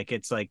men, like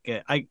it's like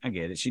I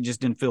get it. She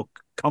just didn't feel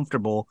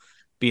comfortable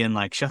being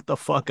like, "Shut the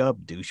fuck up,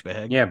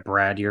 douchebag." Yeah,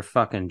 Brad, you're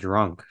fucking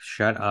drunk.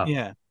 Shut up.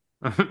 Yeah.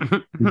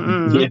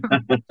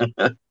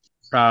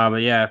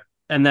 But yeah,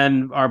 and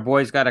then our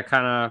boy's got to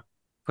kind of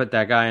put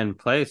that guy in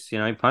place. He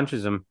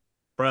punches him,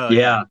 bro.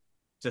 Yeah.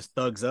 Just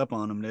thugs up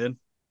on him, dude.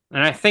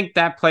 And I think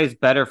that plays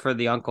better for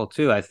the uncle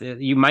too.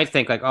 You might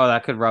think like, oh,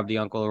 that could rub the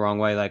uncle the wrong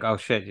way. Like, oh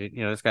shit,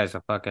 this guy's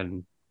a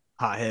fucking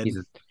hothead.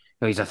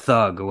 He's a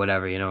thug or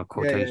whatever,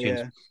 quotations.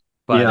 Yeah.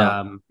 But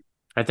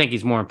I think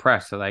he's more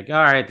impressed. So like,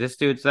 all right, this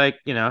dude's like,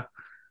 yeah,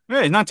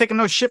 he's not taking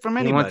no shit from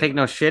anybody. He won't take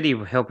no shit.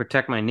 He'll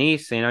protect my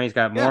niece. He's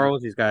got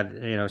morals. He's got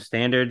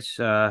standards.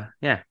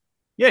 Yeah.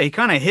 Yeah, he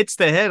kind of hits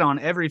the head on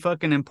every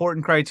fucking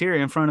important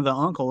criteria in front of the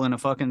uncle in a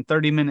fucking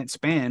 30-minute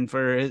span.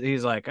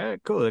 He's like,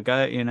 cool, the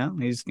guy,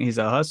 he's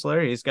a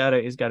hustler. He's got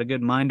a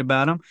good mind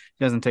about him.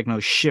 He doesn't take no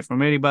shit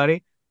from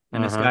anybody.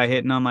 And this guy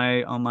hitting on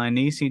my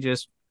niece, he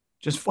just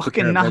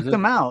fucking knocked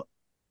him out.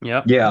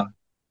 Yep. Yeah.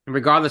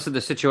 Regardless of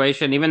the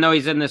situation, even though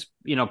he's in this,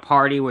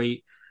 party where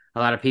a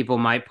lot of people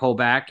might pull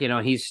back,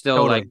 he's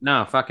still like,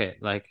 no, fuck it.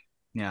 Like,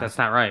 that's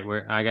not right.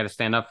 I got to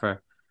stand up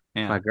for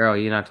my girl.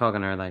 You're not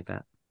talking to her like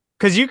that.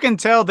 Because you can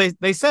tell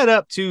they set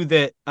up too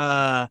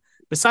that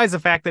besides the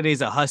fact that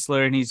he's a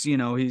hustler and he's a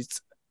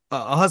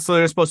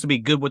hustler is supposed to be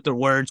good with their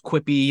words,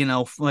 quippy,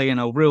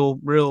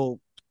 real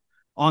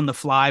on the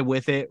fly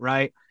with it,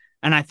 right?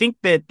 And I think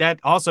that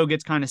also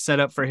gets kind of set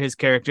up for his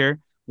character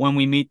when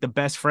we meet the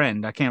best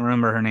friend. I can't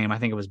remember her name. I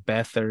think it was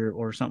Beth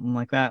or something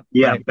like that.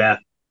 Yeah, right? Beth.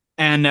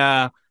 And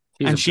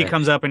she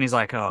comes up and he's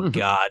like, oh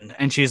God.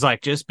 And she's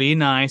like, just be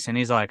nice. And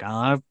he's like,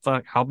 oh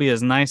fuck, I'll be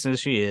as nice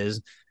as she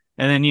is.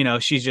 And then,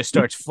 she just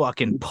starts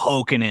fucking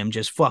poking him, and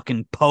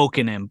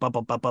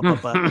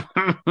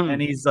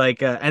he's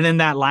like, and then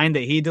that line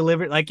that he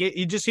delivered, like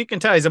you can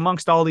tell he's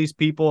amongst all these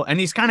people and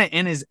he's kind of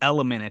in his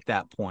element at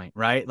that point,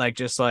 right? Like,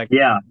 just like,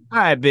 yeah, all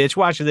right, bitch,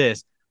 watch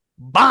this.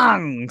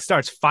 Bang!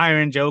 Starts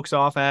firing jokes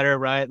off at her,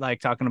 right? Like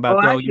talking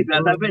about, actually,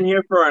 Beth, I've been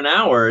here for an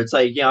hour. It's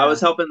like, I was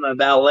helping the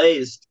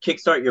valets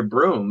kickstart your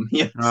broom.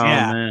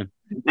 Man.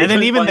 And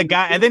then even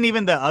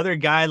the other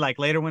guy, like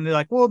later when they're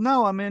like, well,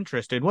 no, I'm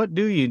interested. What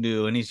do you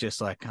do? And he's just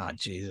like, oh,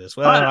 Jesus.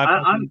 Well,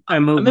 I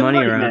move money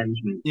around.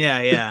 Management.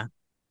 Yeah.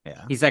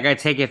 He's like, I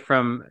take it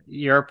from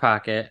your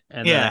pocket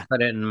and then I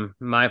put it in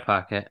my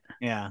pocket.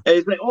 Yeah. And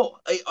he's like,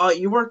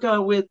 you work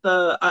with,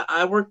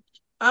 I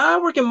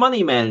work in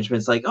money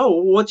management. It's like,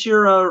 what's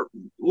your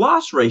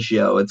loss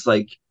ratio? It's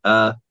like,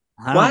 I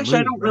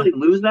don't really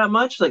lose that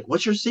much. Like,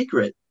 what's your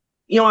secret?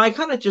 I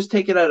kind of just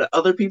take it out of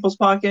other people's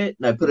pocket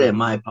and I put it in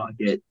my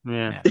pocket.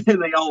 Yeah.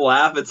 And they all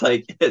laugh. It's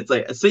like,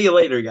 see you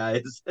later,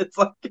 guys. It's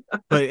like,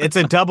 but it's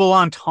a double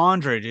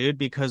entendre, dude,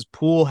 because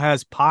Pool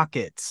has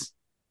pockets.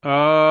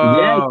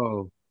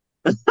 Oh,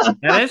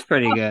 that is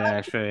pretty good,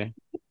 actually.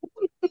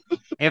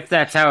 If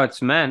that's how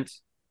it's meant.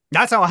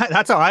 That's how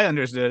I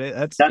understood it.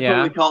 That's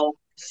what we call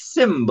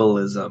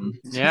symbolism.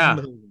 Yeah.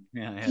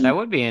 That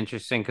would be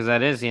interesting because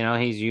that is,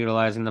 he's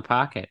utilizing the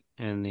pocket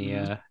in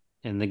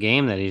the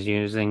game that he's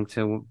using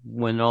to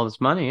win all this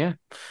money. Yeah,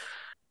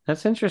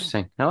 that's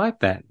interesting. I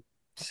like that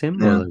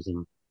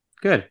symbolism.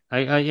 Good.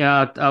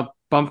 I'll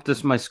bump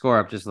my score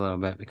up just a little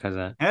bit because of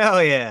that.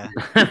 Hell yeah.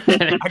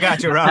 I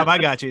got you, Rob. I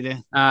got you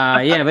then.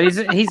 Yeah, but he's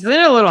in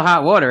a little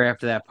hot water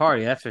after that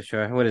party. That's for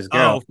sure. With his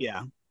girl.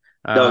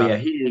 Oh yeah.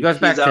 He goes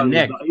back to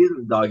Nick. He's in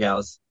the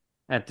doghouse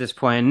at this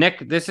point.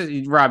 Nick, this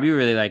is Rob. You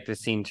really like this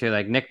scene too.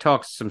 Like Nick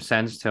talks some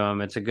sense to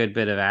him. It's a good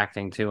bit of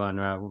acting too on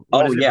Rob.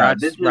 Rod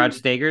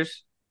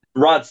Steiger's.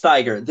 Rod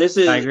Steiger. This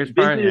is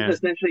part,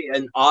 essentially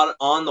an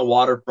on the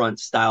waterfront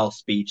style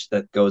speech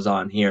that goes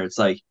on here. It's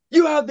like,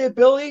 you have the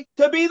ability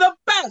to be the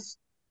best.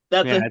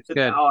 That's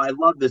good. Oh, I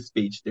love this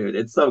speech, dude.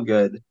 It's so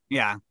good.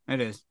 Yeah,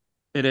 it is.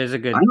 It is a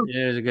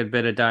good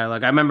bit of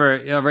dialogue. I remember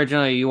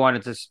originally you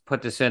wanted to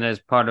put this in as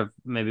part of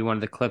maybe one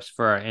of the clips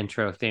for our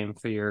intro theme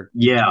for your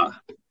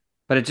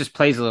but it just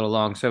plays a little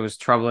long, so it was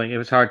troubling. It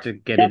was hard to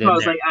get it in. I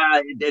was like,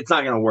 it's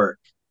not gonna work.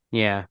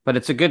 Yeah, but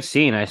it's a good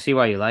scene. I see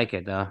why you like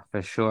it, though,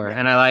 for sure.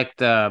 And I like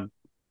the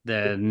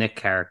Nick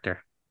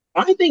character.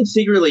 I think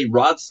secretly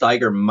Rod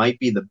Steiger might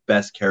be the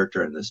best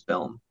character in this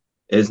film.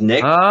 Is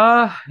Nick?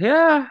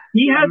 Yeah.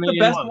 He has the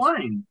best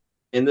line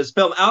in this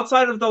film.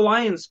 Outside of the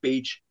lion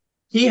speech,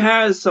 he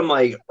has some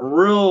like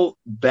real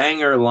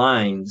banger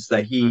lines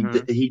that he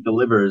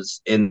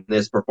delivers in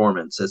this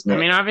performance as Nick. I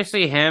mean,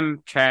 obviously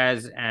him,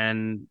 Chaz,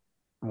 and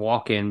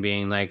Walken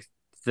being like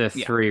the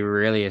three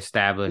really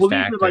established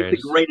actors. Are like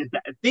the greatest.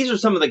 These are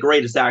some of the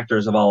greatest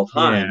actors of all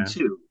time,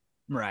 too.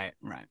 Right.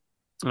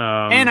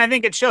 And I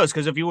think it shows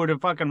because if you were to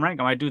fucking rank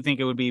them, I do think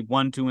it would be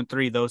 1, 2, and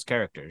 3 those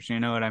characters. You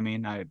know what I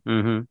mean? Far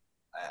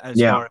as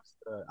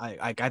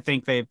I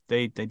think they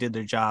did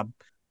their job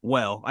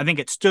well. I think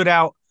it stood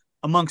out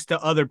amongst the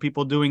other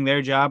people doing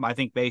their job. I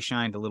think they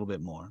shined a little bit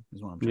more.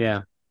 Is what I'm saying.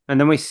 Yeah, and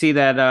then we see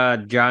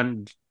that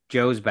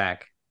Joe's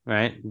back.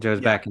 Right,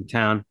 Joe's back in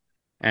town.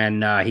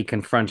 And he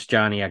confronts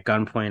Johnny at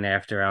gunpoint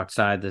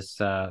outside this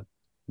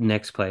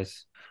Nick's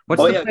place.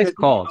 What's the place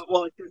called?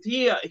 Because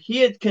he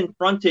had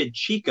confronted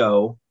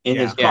Chico in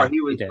his car. He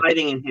was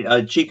hiding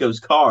in Chico's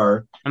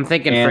car. I'm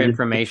thinking for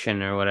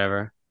information or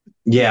whatever.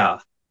 Yeah.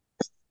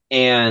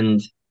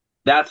 And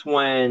that's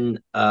when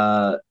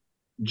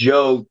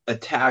Joe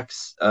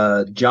attacks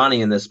Johnny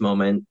in this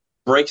moment,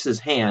 breaks his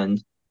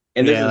hand.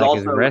 And this is like also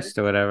his wrist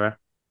or whatever.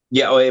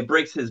 Yeah, it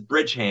breaks his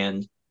bridge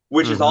hand.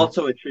 Which is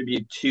also a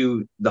tribute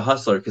to the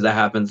Hustler, because that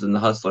happens in the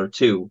Hustler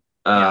too.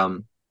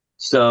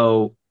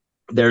 So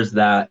there's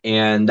that,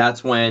 and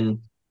that's when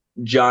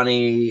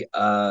Johnny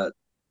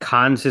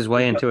cons his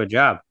way into a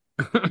job.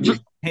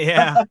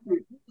 Yeah,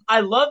 I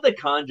love the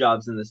con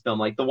jobs in this film,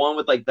 like the one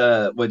with like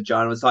what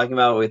John was talking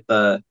about with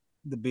the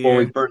beer.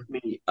 When we first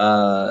meet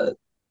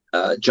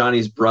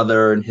Johnny's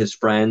brother and his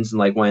friends, and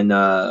like when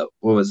what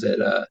was it?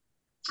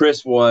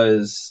 Chris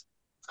was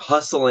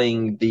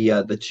hustling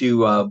the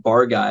two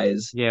bar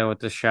guys. Yeah, with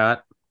the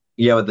shot.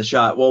 Yeah, with the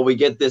shot. Well, we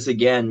get this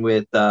again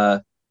with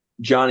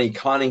Johnny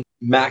conning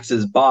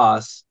Max's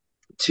boss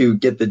to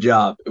get the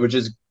job,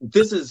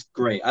 this is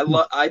great.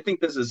 I think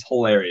this is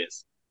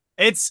hilarious.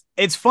 It's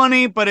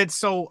funny, but it's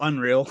so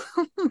unreal.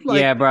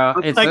 Yeah, bro.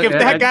 It's like if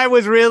that guy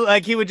was real,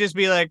 like he would just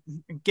be like,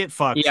 "Get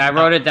fucked." Yeah, I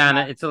wrote it down.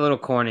 It's a little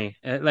corny.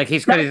 Like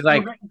he's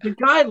like the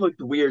guy looked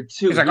weird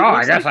too. He's like, "Oh,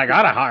 I guess I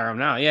gotta hire him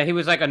now." Yeah, he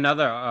was like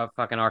another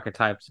fucking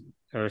archetype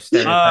or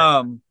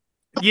stereotype.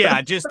 Yeah,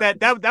 just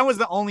that was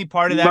the only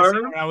part of that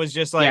scene where I was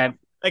just like. Yeah.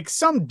 Like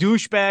some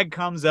douchebag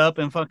comes up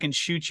and fucking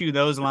shoots you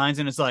those lines,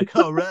 and it's like,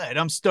 "All right,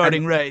 I'm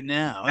starting right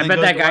now." I bet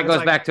that guy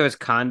goes back to his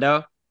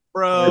condo,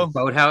 bro, his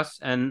boathouse,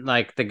 and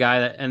like the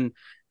guy and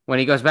when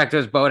he goes back to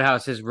his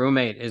boathouse, his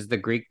roommate is the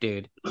Greek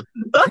dude.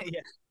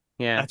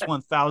 Yeah, that's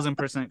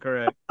 1,000%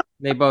 correct.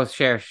 They both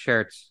share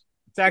shirts.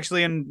 It's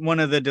actually in one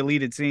of the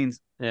deleted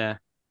scenes. Yeah.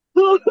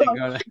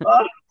 The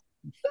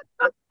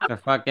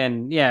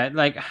fucking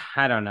like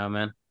I don't know,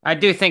 man. I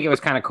do think it was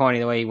kind of corny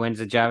the way he wins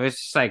the job.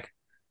 It's just like.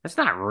 It's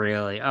not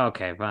really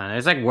okay, fine.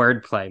 It's like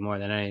wordplay more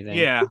than anything.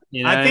 Yeah,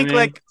 you know I think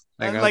like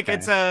okay.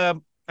 It's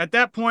at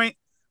that point,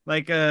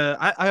 like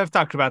I have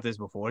talked about this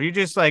before. You're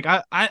just like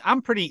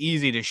I'm pretty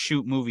easy to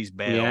shoot movies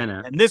bail. Yeah, I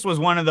know. And this was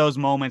one of those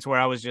moments where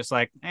I was just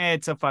like,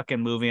 it's a fucking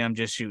movie. I'm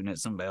just shooting at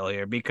some bail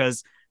here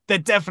because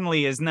that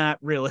definitely is not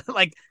really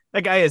like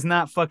that guy is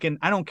not fucking.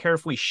 I don't care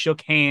if we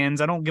shook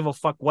hands. I don't give a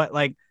fuck what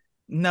like.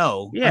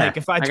 No, yeah. Like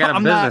if I got a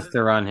business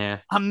to run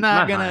here, I'm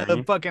not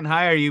gonna fucking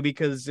hire you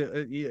because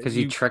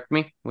you tricked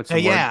me with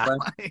some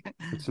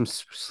with some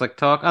slick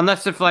talk.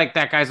 Unless if like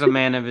that guy's a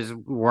man of his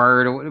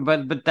word,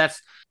 but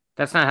that's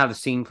not how the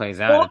scene plays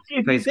out. Well,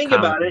 if you think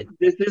about it,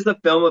 this is a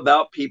film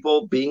about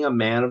people being a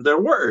man of their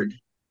word.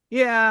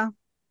 Yeah.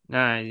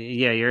 Yeah,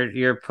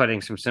 you're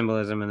putting some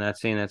symbolism in that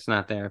scene that's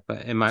not there,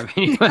 but in my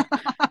opinion,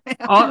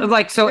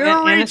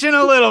 you're reaching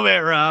a little bit,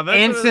 Rob.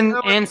 Anson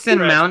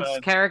Mount's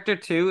character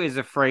too is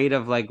afraid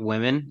of like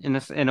women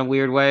in a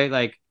weird way,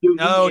 like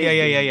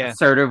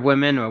assertive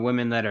women or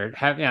women that are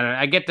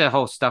I get the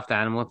whole stuffed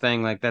animal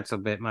thing, like that's a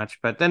bit much,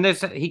 but then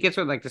he gets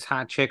with like this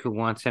hot chick who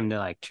wants him to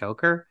like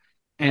choke her.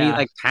 And he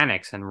like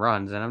panics and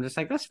runs, and I'm just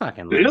like, that's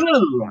fucking like,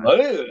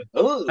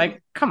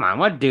 come on,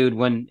 what dude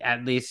wouldn't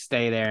at least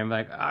stay there and be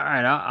like, all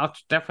right, I'll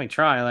definitely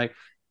try, like,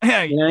 you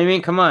know what I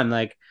mean? Come on,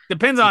 like,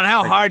 depends on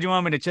how hard you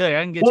want me to chill you.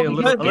 I can get you a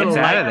little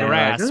out of the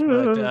grass.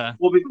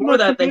 Well, before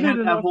that, they had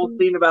that whole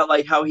scene about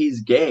like how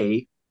he's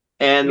gay,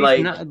 and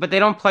but they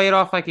don't play it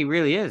off like he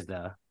really is,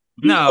 though.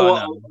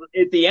 No.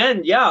 At the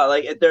end,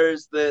 like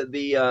there's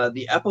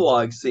the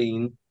epilogue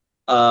scene.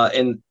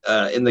 In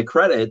the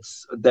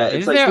credits that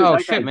is there? Oh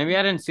shit! Maybe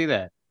I didn't see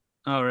that.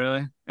 Oh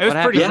really? It was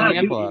pretty. Yeah,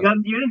 you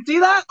didn't see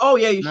that? Oh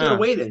yeah, you should have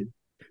waited.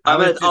 By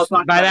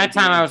that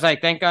time, I was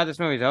like, "Thank God this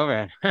movie's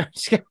over." I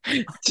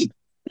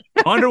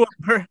wonder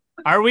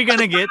are we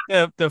gonna get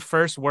the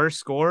first worst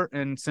score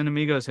in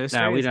Cinemigos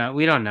history? No,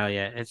 we don't know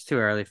yet. It's too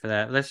early for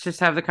that. Let's just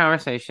have the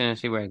conversation and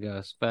see where it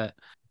goes. But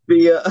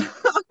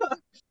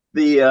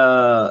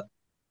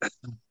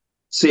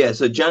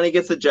so Johnny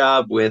gets a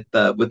job with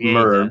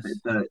Merv.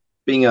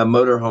 Being a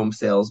motorhome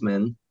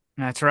salesman.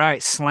 That's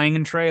right,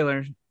 slanging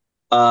trailers.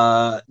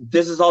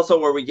 This is also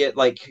where we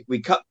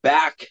cut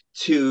back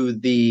to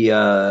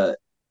the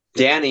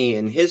Danny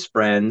and his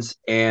friends,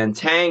 and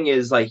Tang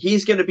is like,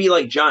 he's gonna be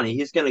like Johnny.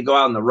 He's gonna go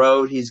out on the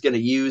road. He's gonna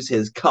use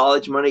his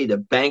college money to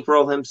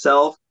bankroll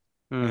himself,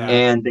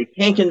 and they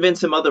can't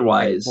convince him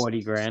otherwise. Like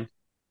 $40,000.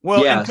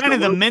 Well, and kind of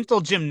the mental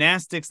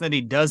gymnastics that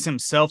he does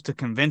himself to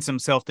convince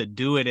himself to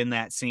do it in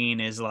that scene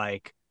is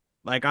like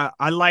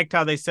I liked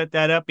how they set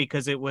that up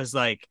because it was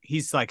like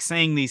he's like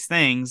saying these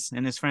things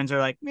and his friends are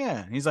like,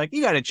 yeah. He's like,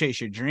 you got to chase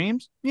your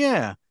dreams.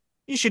 Yeah.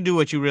 You should do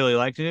what you really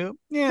like to do.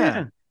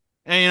 Yeah.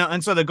 And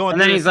and so they're going.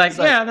 And then he's like,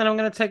 yeah. Then I'm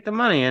gonna take the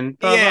money and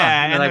blah,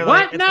 yeah. Blah. And they're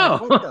like, what?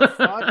 No. Like, what the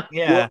fuck?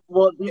 Yeah.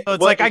 So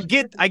it's like I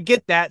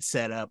get that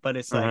setup, but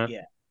it's like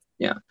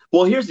yeah.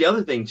 Well, here's the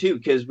other thing too,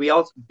 because we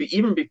also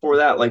even before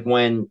that, like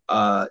when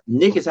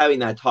Nick is having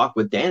that talk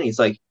with Danny, it's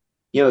like,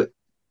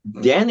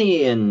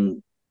 Danny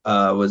and.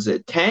 Was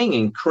it Tang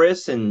and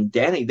Chris and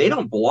Danny? They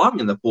don't belong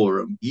in the pool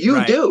room.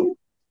 You do.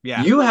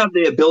 Yeah. You have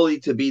the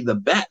ability to be the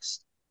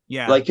best.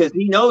 Yeah. Like, because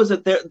he knows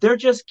that they're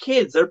just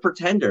kids. They're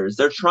pretenders.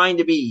 They're trying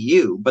to be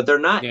you, but they're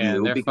not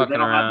you because they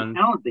don't have the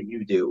talent that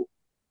you do.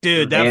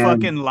 Dude, that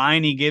fucking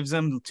line he gives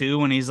them too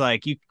when he's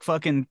like,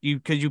 because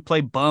you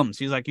play bums.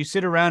 He's like, you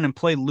sit around and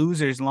play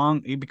losers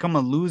you become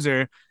a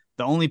loser.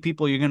 The only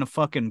people you're gonna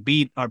fucking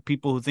beat are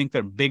people who think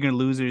they're bigger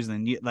losers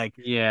than you. Like,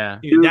 yeah,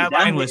 dude, that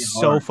line was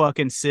so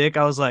fucking sick.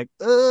 I was like,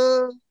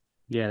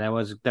 yeah, that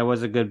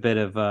was a good bit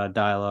of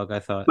dialogue, I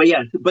thought.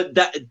 But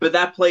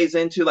that plays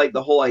into like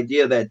the whole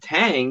idea that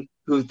Tang,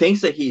 who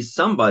thinks that he's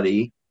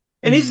somebody,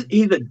 and he's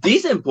a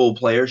decent pool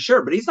player,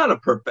 sure, but he's not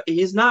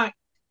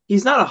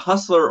a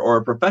hustler or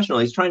a professional.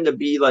 He's trying to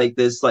be like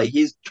this, like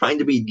he's trying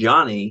to be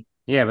Johnny.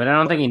 Yeah, but I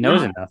don't think he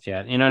knows enough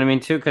yet. You know what I mean,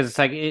 too? Because it's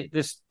like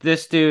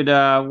this dude,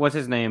 what's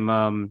his name?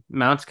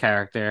 Mount's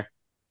character.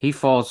 He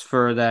falls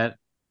for that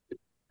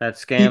He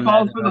scam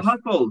falls that for the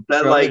hustles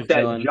that Schroeder's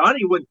that doing.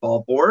 Johnny would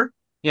fall for.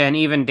 Yeah, and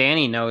even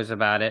Danny knows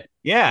about it.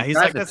 Yeah, He he's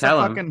tries like, to that's a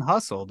tell him. fucking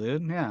hustle,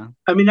 dude. Yeah.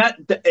 I mean,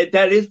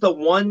 that is the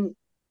one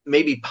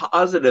maybe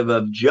positive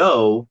of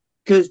Joe,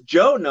 because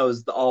Joe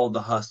knows all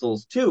the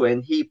hustles too,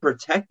 and he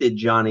protected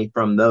Johnny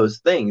from those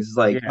things. It's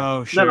like, Yeah.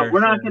 Oh, sure. no,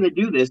 we're not going to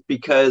do this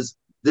because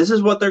this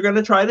is what they're going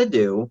to try to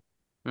do,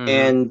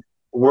 and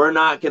we're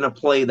not going to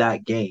play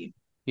that game.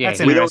 Yeah, That's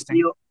we don't interesting.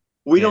 deal.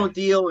 We don't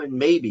deal in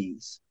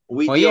maybes.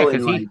 We well, deal yeah, in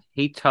because like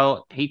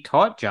he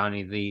taught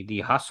Johnny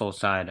the hustle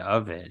side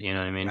of it. You know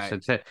what I mean?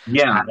 Right. So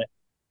yeah.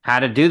 how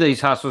to do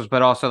these hustles,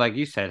 but also like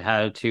you said,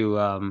 how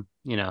to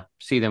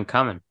see them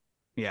coming.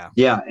 Yeah.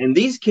 Yeah, and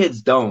these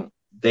kids don't.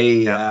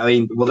 They, I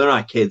mean, well, they're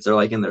not kids. They're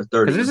like in their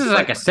 30s. Because this is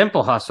like a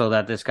simple hustle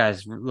that this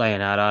guy's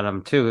laying out on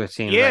him too. It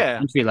seems like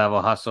entry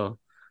level hustle.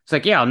 It's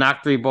like, yeah, I'll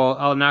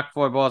knock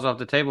 4 balls off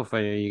the table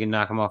for you. You can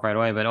knock them off right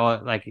away.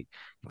 But you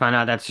find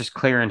out that's just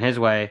clearing his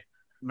way.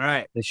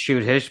 Right. To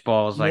shoot his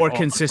balls more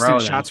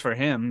consistent shots for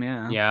him.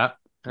 Yeah. Yeah.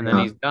 And then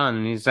he's done.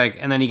 And he's like,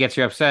 and then he gets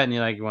you upset and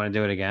you're like, you want to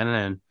do it again?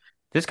 And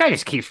this guy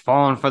just keeps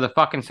falling for the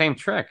fucking same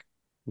trick.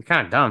 He's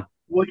kind of dumb.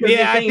 Well,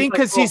 yeah, I think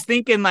because he's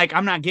thinking like,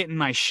 I'm not getting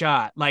my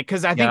shot. Like,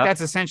 because I think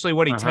that's essentially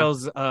what he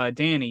tells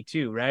Danny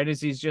too, right?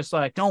 Is he's just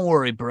like, don't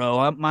worry, bro,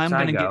 I'm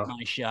gonna get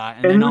my shot,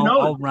 and then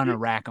I'll run a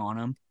rack on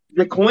him.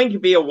 The coin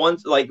could be a one,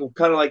 like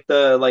kind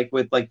of like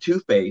with like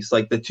Two-Face,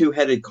 like the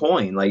 2-headed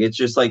coin. Like it's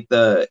just like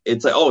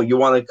it's like, oh, you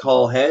want to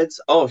call heads?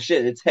 Oh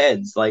shit, it's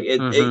heads. Like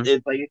it's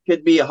like it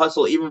could be a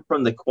hustle even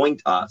from the coin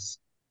toss.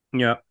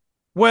 Yeah.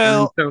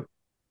 Well,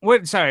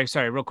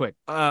 sorry, real quick.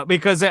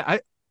 Because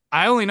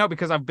I only know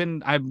because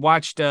I've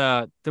watched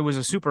there was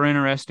a super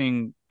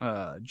interesting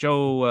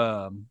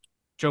Joe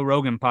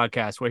Rogan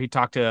podcast where he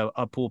talked to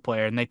a pool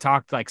player, and they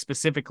talked like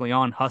specifically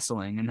on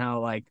hustling and how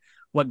like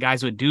what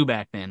guys would do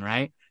back then,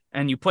 right?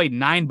 And you played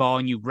 9-ball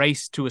and you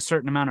raced to a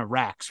certain amount of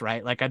racks,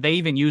 right? Like they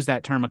even use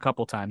that term a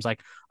couple times,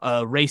 like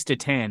race to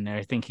 10,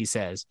 I think he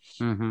says.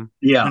 Mm-hmm.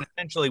 Yeah. And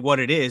essentially what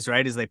it is,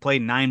 right, is they play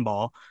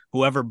 9-ball,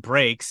 whoever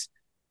breaks.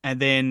 And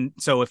then,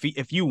 so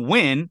if you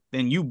win,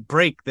 then you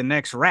break the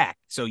next rack.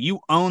 So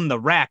you own the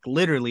rack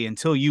literally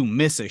until you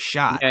miss a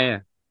shot. Yeah.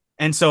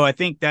 And so I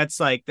think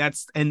that's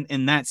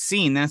in that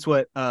scene, that's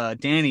what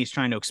Danny's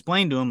trying to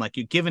explain to him. Like,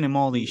 you're giving him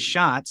all these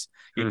shots,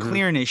 you're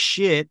clearing his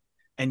shit,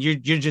 and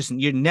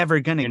you're never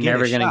gonna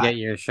get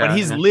your shot. But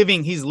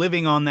he's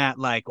living on that,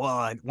 like,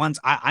 well, once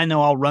I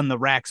know I'll run the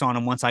racks on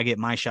him once I get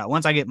my shot.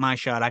 Once I get my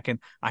shot, I can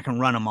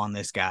run him on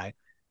this guy.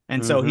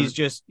 And so he's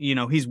just,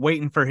 he's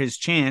waiting for his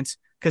chance.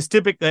 Because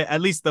typically,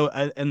 at least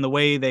and the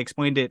way they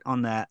explained it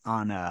on that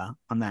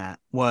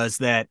was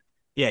that,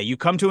 yeah, you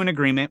come to an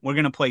agreement. We're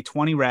going to play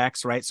 20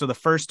 racks, right? So the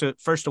first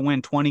to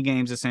win 20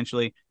 games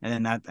essentially,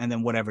 and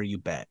then whatever you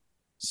bet.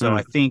 So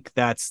I think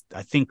that's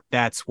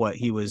what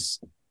he was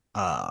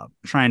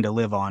trying to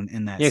live on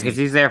in that. Yeah, because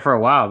he's there for a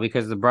while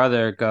because the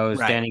brother goes,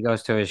 Right. Danny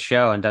goes to his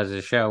show and does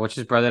his show, which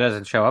his brother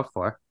doesn't show up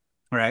for.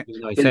 Right.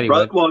 He said he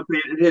would. Well,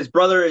 his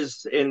brother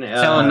is in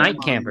selling night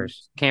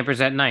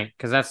campers at night,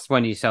 because that's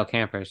when you sell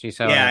campers. You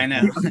sell. Yeah, I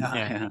know.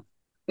 Yeah.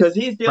 Because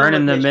he's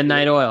burning the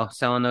midnight oil,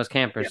 selling those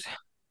campers. Yeah.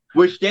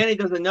 Which Danny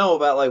doesn't know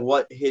about, like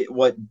what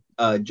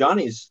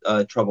Johnny's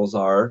troubles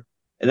are,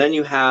 and then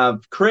you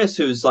have Chris,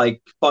 who's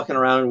like fucking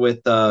around with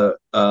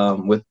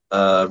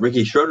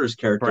Ricky Schroeder's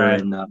character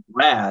in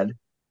Brad.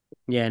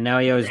 Yeah, now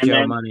he owes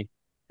Joe money.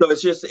 So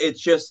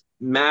it's just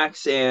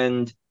Max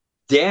and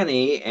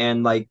Danny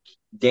and like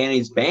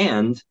Danny's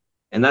band,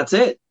 and that's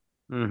it.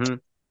 Mm-hmm.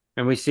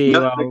 And we see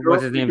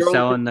what's his name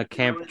selling the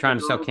trying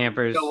to sell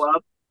campers.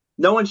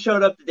 No one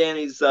showed up to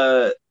Danny's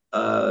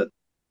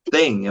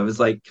thing. It was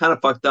like kind of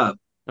fucked up.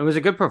 It was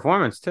a good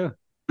performance too.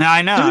 No,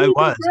 I know. It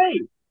was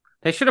great.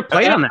 They should have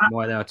played on that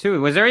more though too.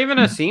 Was there even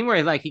a scene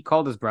where he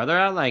called his brother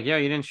out, like, yo,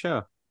 you didn't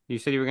show. You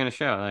said you were gonna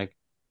show, like.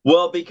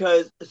 Well,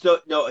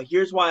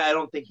 here's why I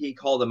don't think he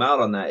called him out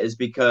on that, is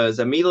because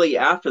immediately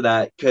after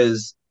that,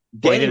 because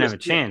Danny didn't have a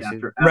chance.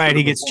 After right,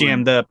 he gets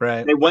jammed up,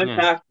 right. They went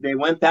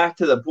back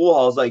to the pool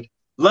halls, like,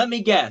 let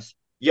me guess,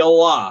 you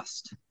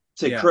lost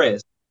to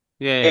Chris.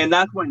 Yeah. And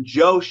that's when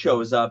Joe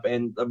shows up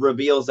and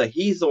reveals that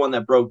he's the one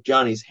that broke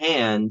Johnny's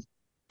hand.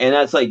 And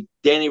that's like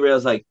Danny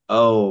realized, like,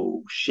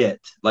 oh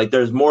shit, like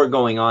there's more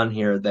going on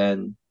here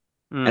than.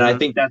 And I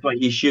think that's why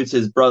he shoots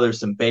his brother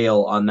some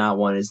bail on that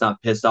one. He's not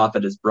pissed off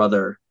at his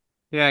brother.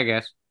 Yeah, I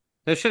guess.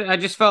 I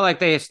just felt like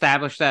they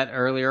established that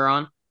earlier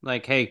on.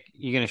 Like, hey,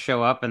 you gonna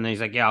show up? And then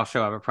he's like, yeah, I'll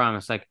show up, I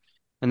promise. Like,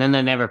 and then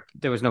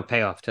there was no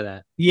payoff to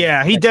that.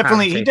 Yeah, he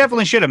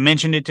definitely should have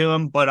mentioned it to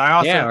him. But I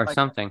also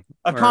something.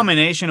 A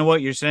combination of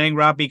what you're saying,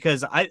 Rob,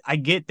 because I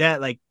get that,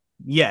 like,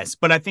 yes,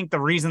 but I think the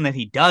reason that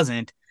he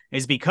doesn't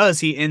is because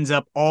he ends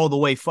up all the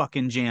way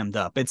fucking jammed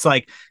up. It's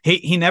like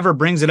he never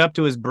brings it up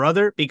to his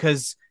brother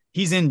because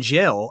he's in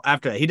jail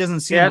after that. He doesn't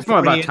see him. It's more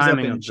about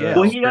timing in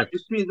jail. Well,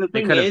 the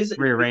thing is,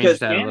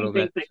 rearranged that a little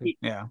bit.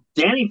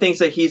 Danny thinks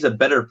that he's a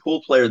better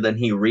pool player than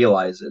he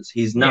realizes.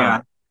 He's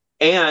not.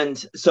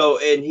 And so,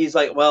 and he's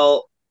like,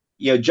 well,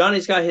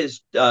 Johnny's got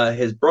his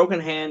broken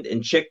hand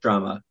and chick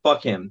drama.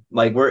 Fuck him.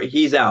 Like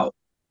he's out.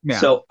 Yeah.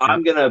 So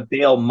I'm gonna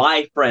bail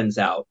my friends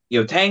out.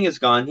 Tang is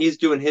gone. He's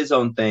doing his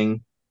own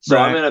thing. So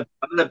Right. I'm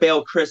gonna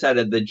bail Chris out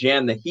of the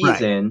jam that he's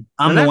Right. in.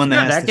 I'm the one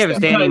that gives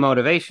step Danny up.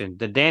 motivation.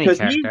 The Danny Because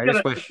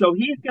character. so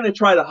he's gonna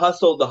try to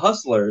hustle the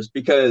hustlers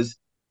because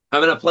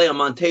I'm gonna play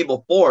him on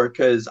table 4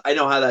 because I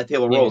know how that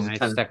table rolls. I It's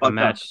kind stuck of the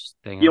match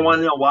thing. You want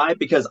to know why?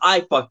 Because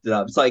I fucked it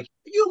up. It's like,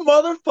 you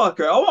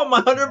motherfucker! I want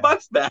my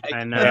 $100 back.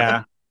 I know.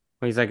 Yeah.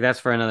 He's like, that's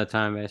for another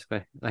time,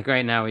 basically. Like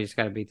right now, we just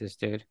got to beat this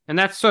dude, and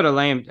that's sort of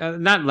lame.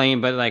 Not lame,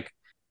 but like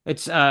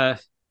it's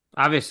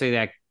obviously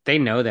that they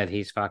know that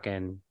he's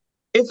fucking.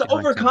 It's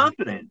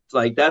overconfident.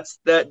 Like that's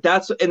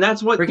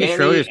what Ricky Danny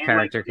Schroeder's and,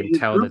 character can his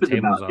tell the group is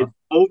table's about. off. It's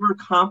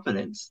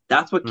overconfidence.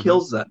 That's what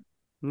kills them.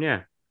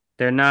 Yeah,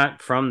 they're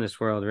not from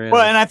this world, really.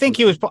 Well, and I think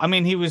he was. I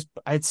mean, he was.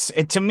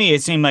 To me,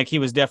 it seemed like he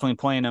was definitely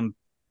playing him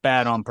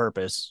bad on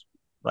purpose.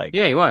 Like,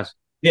 yeah, he was.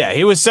 Yeah,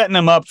 he was setting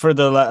him up for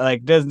the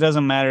like.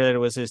 Doesn't matter that it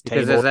was his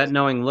because table. there's that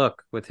knowing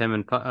look with him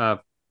and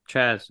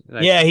Chaz.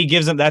 Like, yeah, he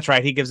gives him. That's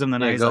right. He gives him the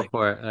yeah, nice. go like,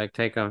 for it. Like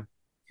take him.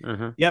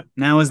 Yep,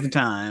 now is the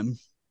time.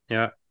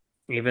 Yeah.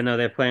 Even though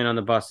they're playing on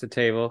the busted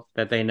table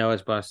that they know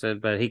is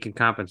busted, but he can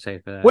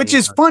compensate for that. Which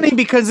is funny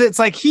because it's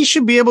like he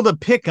should be able to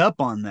pick up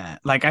on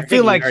that. Like I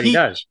feel like he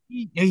does.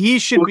 He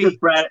should be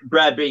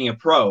Brad being a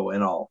pro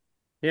and all.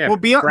 Yeah. Well,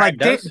 beyond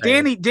Brad like does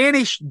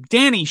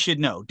Danny should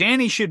know.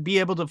 Danny should be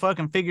able to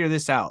fucking figure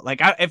this out. Like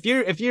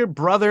if your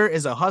brother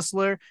is a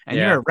hustler and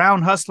you're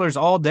around hustlers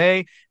all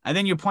day, and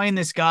then you're playing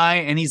this guy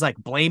and he's like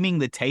blaming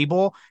the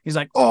table. He's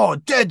like, "Oh,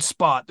 dead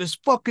spot. This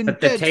fucking."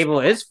 But the table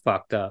is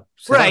fucked up,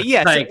 so right?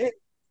 Yes, like,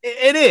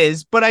 it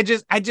is. But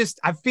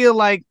I feel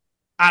like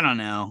I don't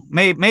know.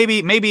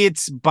 Maybe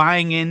it's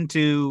buying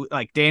into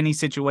like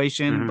Danny's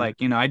situation. Like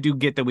I do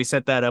get that we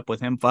set that up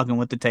with him fucking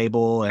with the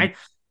table, and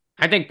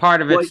I think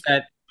part of it's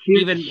that.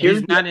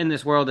 He's not in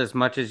this world as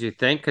much as you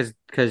think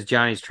because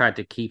Johnny's tried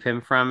to keep him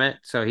from it,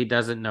 so he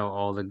doesn't know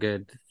all the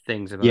good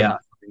things about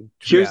it.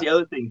 Here's the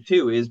other thing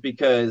too, is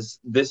because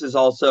this is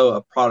also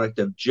a product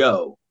of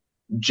Joe,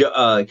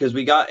 because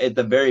we got at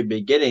the very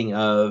beginning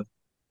of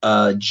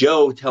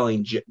Joe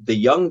telling the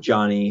young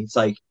Johnny, it's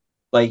like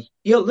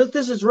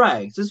this is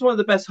rags. This is one of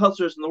the best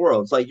hustlers in the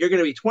world. It's like you're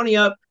gonna be 20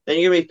 up, then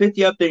you're gonna be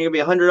 50 up, then you're gonna be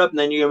 100 up, and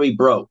then you're gonna be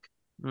broke.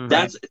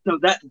 That's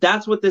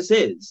what this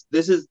is.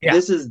 This is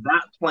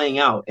that playing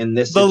out in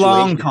this the situation.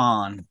 long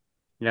con.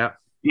 Yeah.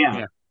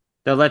 Yeah.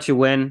 They'll let you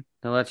win.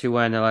 They'll let you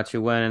win,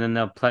 and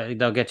then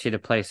they'll get you to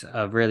place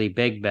a really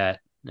big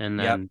bet, and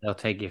then they'll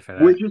take you for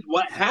that. Which is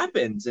what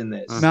happens in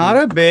this. Not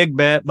a big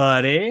bet,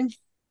 buddy.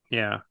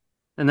 Yeah.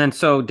 And then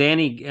so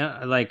Danny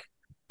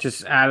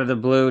just out of the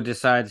blue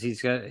decides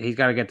he's got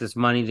to get this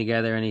money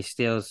together, and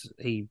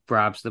he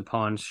robs the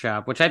pawn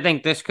shop, which I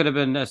think this could have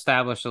been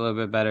established a little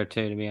bit better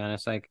too, to be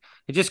honest. Like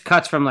it just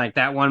cuts from like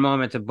that one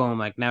moment to boom,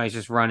 like now he's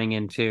just running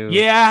into.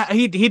 Yeah,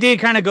 he did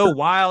kind of go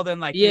wild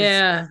and like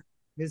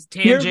his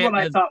tangent.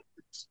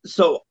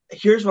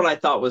 Here's what I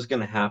thought was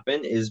going to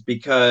happen is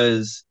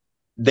because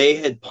they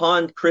had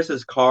pawned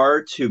Chris's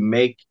car to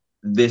make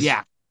this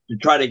to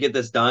try to get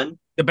this done.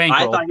 The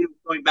bankroll. I thought he was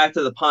going back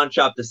to the pawn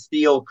shop to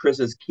steal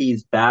Chris's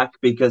keys back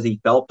because he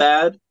felt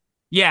bad.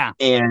 Yeah,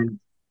 and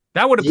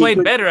that would have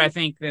played better, I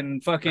think,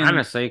 than fucking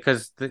honestly,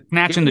 because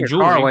snatching the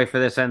jewelry car away for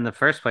this in the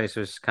first place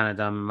was kind of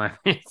dumb in my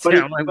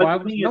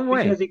opinion. No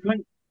way. Because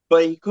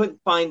he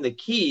couldn't find the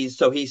keys,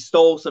 so he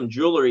stole some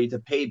jewelry to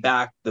pay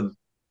back the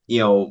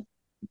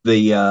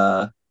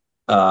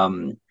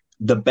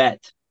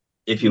bet,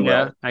 if you will.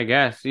 Yeah, I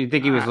guess. You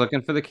think he was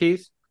looking for the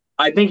keys?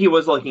 I think he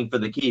was looking for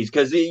the keys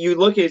because you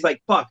look at he's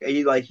like fuck.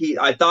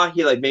 I thought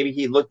maybe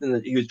he looked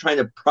he was trying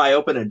to pry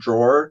open a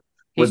drawer.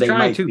 He's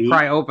trying to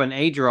pry open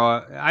a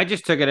drawer. I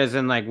just took it as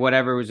in like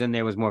whatever was in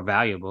there was more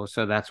valuable,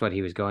 so that's what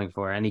he was going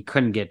for, and he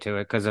couldn't get to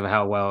it because of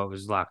how well it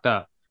was locked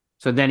up.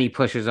 So then he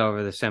pushes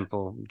over the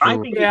simple.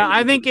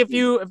 I think if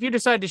you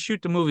decide to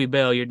shoot the movie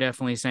bail, you're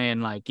definitely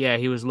saying like, yeah,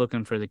 he was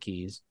looking for the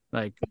keys,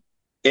 like.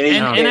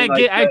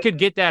 I could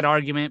get that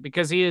argument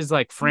because he is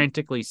like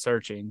frantically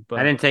searching. But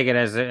I didn't take it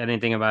as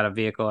anything about a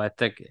vehicle. I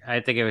think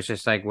it was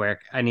just like where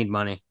I need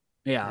money.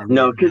 Yeah.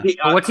 No, because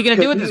what's he gonna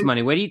do with this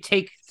money? Where do you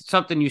take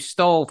something you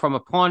stole from a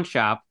pawn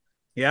shop?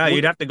 Yeah,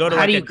 you'd have to go to.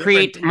 How do you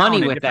create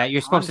money with that?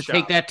 You're supposed to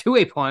take that to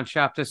a pawn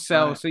shop to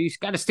sell, so you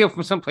got to steal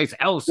from someplace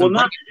else. Well,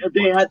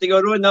 they had to go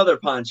to another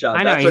pawn shop.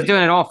 I know he's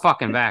doing it all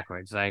fucking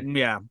backwards. Like,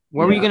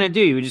 what were you gonna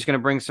do? You were just gonna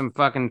bring some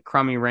fucking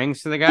crummy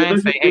rings to the guy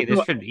and say, "Hey,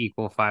 this should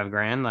equal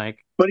 $5,000."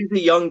 Like, but he's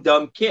a young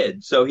dumb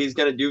kid, so he's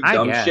gonna do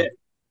dumb shit.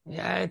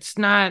 Yeah, it's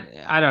not.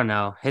 I don't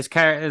know. His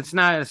character. It's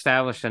not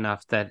established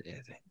enough that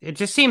it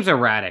just seems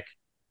erratic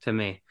to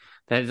me.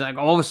 That like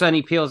all of a sudden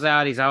he peels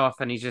out, he's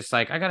off, and he's just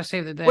like, I gotta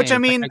save the day. Which I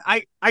mean,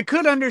 I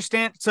could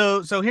understand.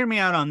 So hear me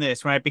out on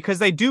this, right? Because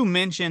they do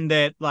mention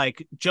that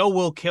like Joe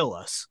will kill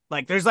us.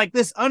 Like there's like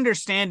this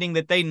understanding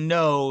that they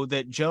know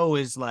that Joe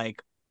is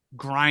like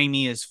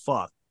grimy as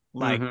fuck.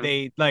 Like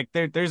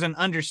there's an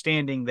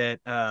understanding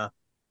that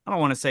I don't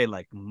want to say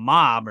like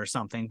mob or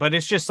something, but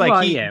it's just like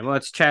well, yeah, well,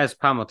 it's Chaz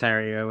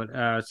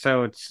Palminteri,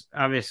 so it's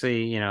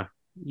obviously,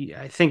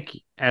 I think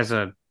as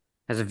a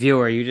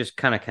viewer, you just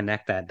kind of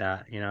connect that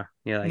dot, you're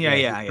like,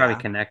 he's probably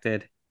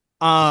connected.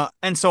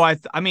 And so I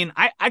mean,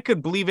 I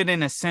could believe it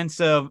in a sense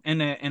of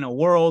in a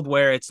world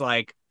where it's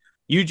like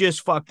you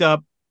just fucked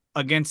up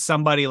against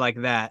somebody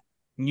like that,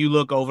 and you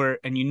look over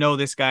and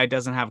this guy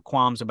doesn't have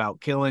qualms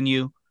about killing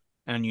you,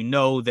 and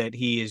that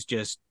he is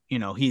just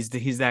he's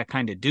that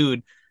kind of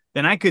dude.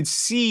 Then I could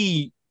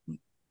see,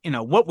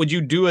 what would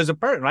you do as a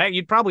person, right?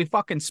 You'd probably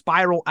fucking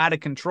spiral out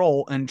of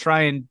control and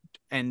try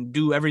and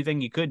do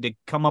everything you could to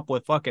come up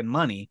with fucking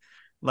money.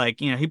 Like,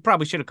 he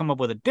probably should have come up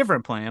with a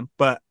different plan,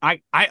 but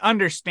I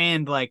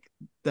understand like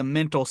the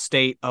mental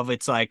state of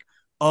it's like,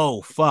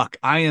 oh, fuck,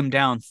 I am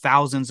down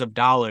thousands of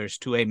dollars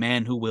to a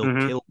man who will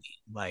kill me.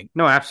 Like,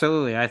 no,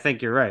 absolutely. I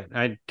think you're right.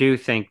 I do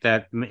think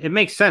that it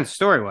makes sense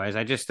story-wise.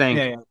 I just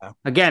think,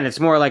 again,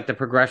 it's more like the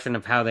progression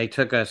of how they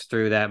took us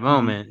through that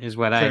moment is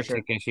what I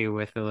take issue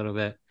with a little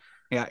bit.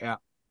 Yeah.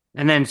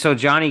 And then so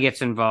Johnny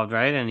gets involved,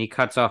 right? And he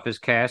cuts off his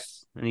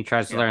cast and he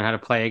tries to learn how to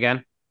play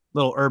again.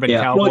 Little urban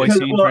cowboy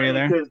scene for you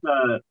there.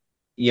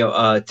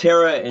 Because,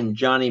 Tara and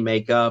Johnny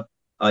make up.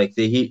 Like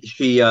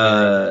she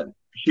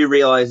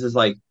realizes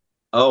like,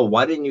 oh,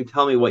 why didn't you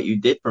tell me what you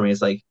did for me?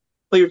 It's like,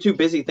 well, you're too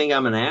busy thinking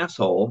I'm an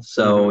asshole.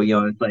 So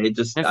it's like it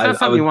just. It's not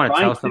something you want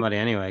to tell somebody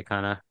anyway.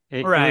 Kind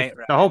of. Right.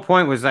 The whole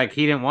point was like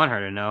he didn't want her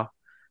to know.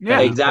 Yeah,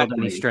 exactly.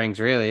 Any strings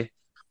really.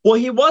 Well,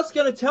 he was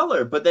gonna tell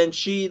her, but then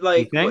she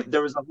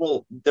there was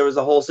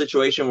a whole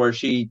situation where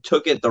she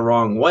took it the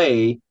wrong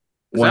way.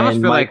 I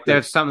almost feel like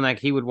there's something like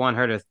he would want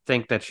her to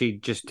think that she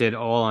just did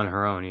all on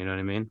her own. You know what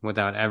I mean?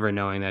 Without ever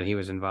knowing that he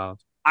was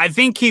involved. I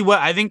think he was.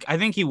 I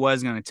think he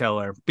was going to tell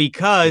her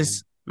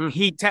because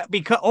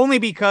because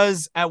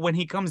when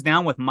he comes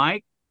down with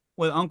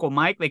Uncle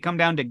Mike, they come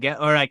down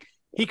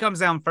he comes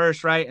down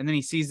first, right? And then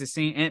he sees the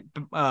scene.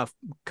 And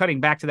cutting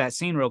back to that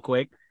scene real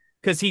quick,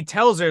 because he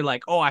tells her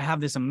like, "Oh, I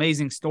have this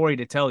amazing story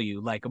to tell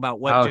you, like about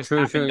what happened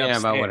upstairs."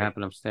 About what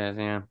happened upstairs,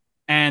 yeah.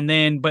 And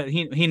then, but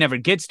he never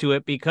gets to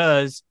it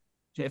because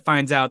it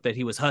finds out that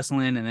he was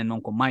hustling, and then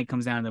Uncle Mike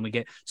comes down, and then we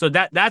get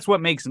that's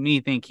what makes me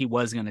think he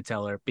was going to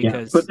tell her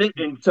because. Yeah. But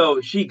then, so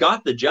she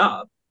got the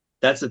job.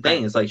 That's the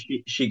thing. It's like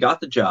she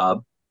got the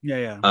job.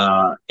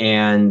 Yeah.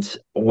 And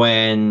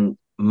when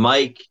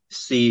Mike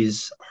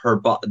sees her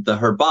boss,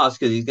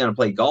 because he's going to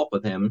play golf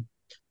with him,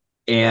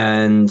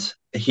 and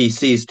he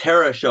sees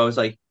Tara show, it's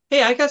like,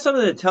 hey, I got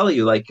something to tell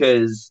you, like,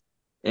 because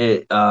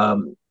he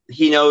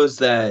knows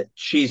that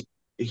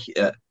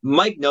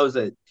Mike knows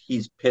that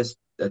he's pissed.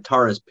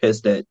 Tara's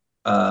pissed at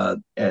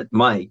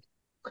Mike,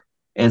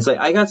 and it's like,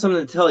 I got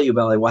something to tell you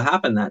about like what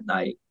happened that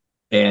night,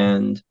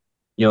 and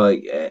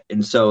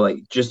and so like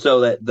just so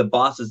that the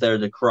boss is there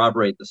to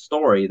corroborate the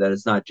story, that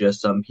it's not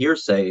just some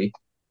hearsay,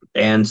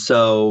 and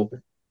so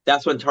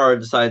that's when Tara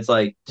decides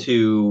like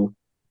because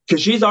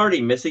she's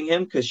already missing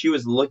him because she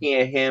was looking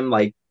at him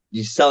like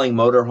he's selling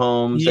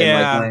motorhomes,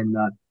 and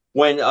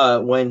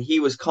like when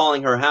he was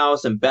calling her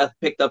house and Beth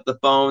picked up the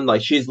phone,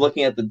 like she's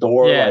looking at the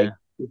door like.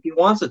 He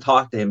wants to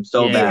talk to him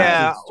so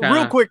bad. Yeah,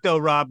 real quick though,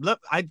 Rob. Look,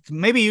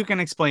 maybe you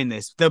can explain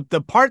this. The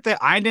part that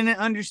I didn't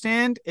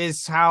understand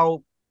is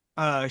how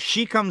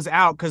she comes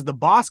out, because the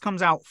boss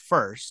comes out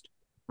first,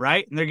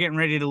 right? And they're getting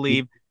ready to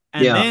leave,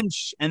 and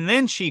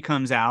then she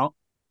comes out,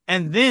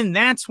 and then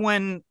that's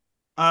when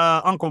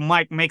Uncle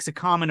Mike makes a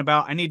comment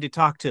about, I need to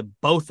talk to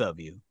both of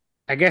you.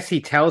 I guess he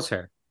tells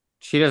her.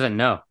 She doesn't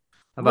know.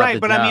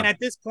 Right, but job. I mean, at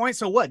this point,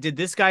 so what? Did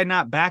this guy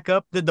not back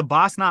up? Did the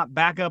boss not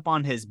back up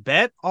on his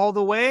bet all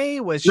the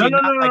way? Was she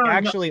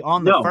actually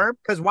on the firm?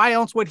 Because why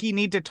else would he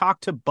need to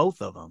talk to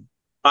both of them?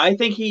 I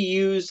think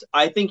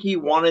he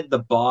wanted the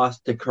boss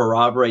to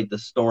corroborate the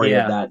story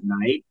of that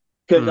night,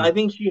 because I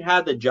think she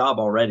had the job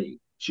already.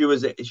 She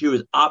was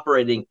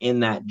operating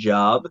in that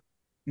job,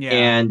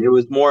 and it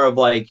was more of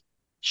like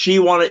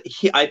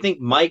I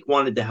think Mike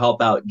wanted to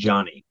help out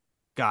Johnny.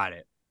 Got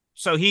it.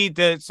 So he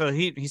did. So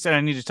he said,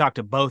 I need to talk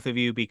to both of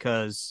you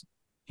because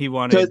he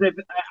wanted.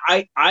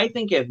 Because I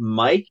think if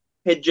Mike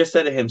had just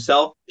said it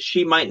himself,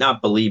 she might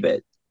not believe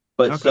it.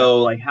 But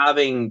so like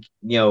having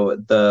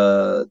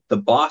the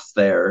boss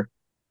there,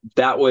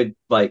 that would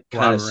like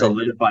kind of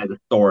solidify the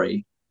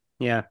story.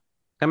 Yeah,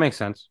 that makes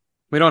sense.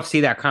 We don't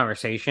see that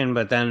conversation,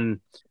 but then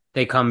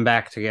they come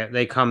back together.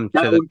 They come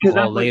to the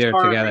pool later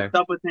together.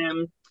 Up with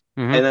him,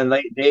 and then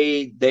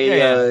they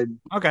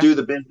do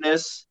the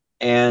business.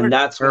 And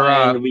that's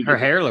when her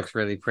hair looks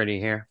really pretty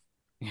here.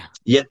 Yeah.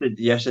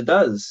 Yes, it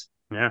does.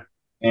 Yeah.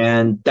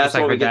 And that's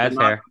when we get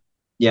hair.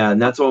 Yeah,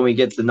 and that's when we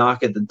get the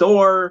knock at the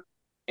door,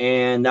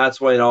 and that's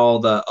when all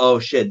the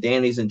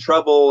Danny's in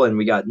trouble, and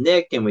we got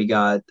Nick, and we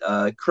got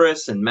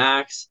Chris and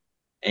Max,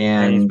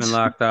 and he's been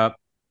locked up.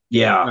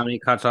 Yeah. And he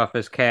cuts off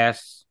his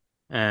cast,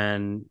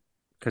 and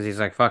because he's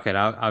like, "Fuck it,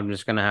 I'm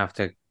just gonna have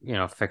to,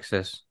 fix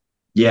this."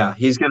 Yeah,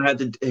 he's gonna have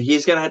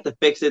to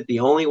fix it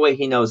the only way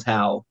he knows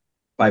how.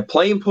 By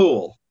playing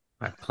pool.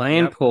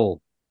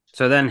 Pool.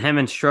 So then him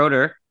and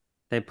Schroeder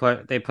They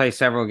play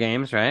several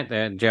games,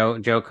 right?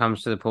 Joe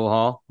comes to the pool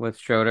hall with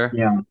Schroeder.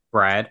 Yeah.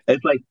 Brad.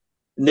 It's like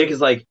Nick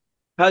is like,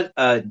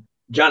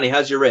 Johnny,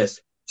 how's your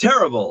wrist?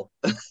 Terrible.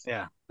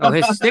 Yeah. Oh,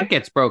 his stick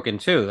gets broken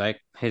too.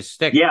 Like his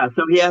stick. Yeah,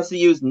 so he has to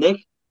use Nick.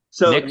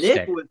 So Nick's Nick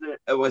stick.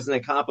 was an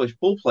accomplished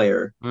pool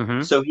player.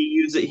 Mm-hmm. So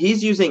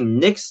he's using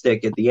Nick's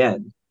stick at the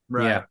end.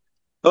 Right. Yeah.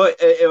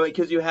 Oh,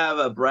 because you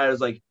have Brad is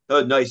like,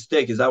 oh, nice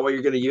stick. Is that what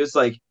you're gonna use?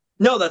 Like,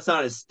 no, that's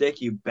not his stick,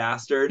 you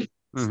bastard.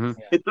 Mm-hmm.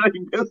 It's like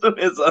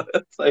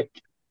it's like.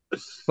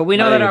 But we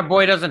know that our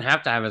boy doesn't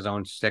have to have his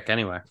own stick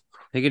anyway.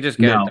 He could just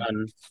get it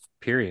done.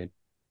 Period.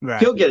 Right.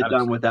 He'll get it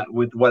done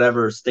with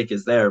whatever stick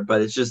is there.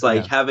 But it's just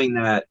like having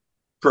that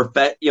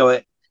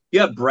you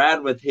have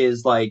Brad with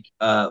his like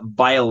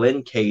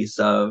violin case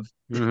of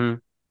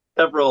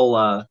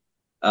several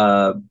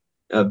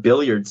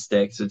billiard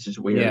sticks, which is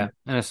weird. Yeah,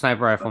 and a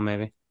sniper rifle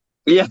maybe.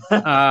 Yeah.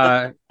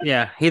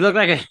 Yeah. He looked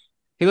like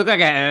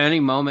at any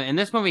moment in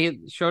this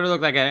movie. Schroeder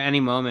looked like at any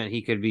moment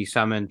he could be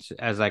summoned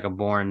as like a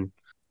born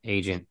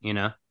agent. You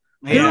know.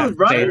 Yeah, dude,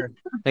 right.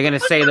 They're gonna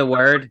say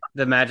the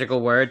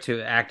magical word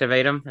to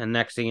activate him, and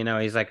next thing you know,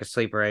 he's like a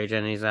sleeper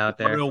agent. He's out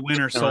there, a real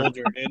winter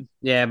soldier, dude.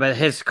 Yeah, but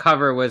his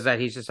cover was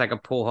that he's just like a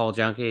pool hall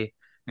junkie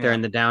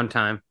during the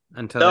downtime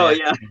until. Oh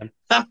yeah,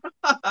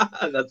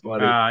 that's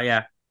funny.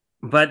 Yeah,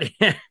 but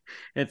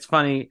it's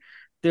funny.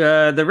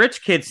 The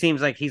rich kid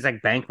seems like he's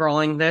like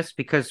bankrolling this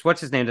because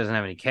what's his name doesn't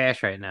have any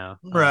cash right now,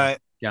 right?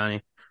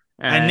 Johnny.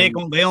 And Nick,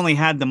 they only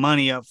had the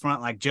money up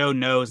front. Like Joe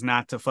knows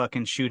not to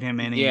fucking shoot him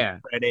any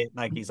credit.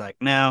 Like he's like,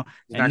 no.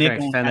 He's and not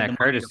Nick extend that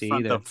courtesy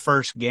either. The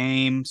first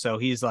game, so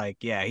he's like,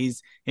 yeah, he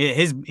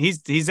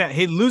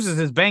loses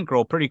his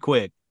bankroll pretty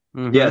quick.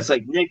 Mm-hmm. Yeah, it's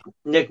like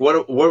Nick,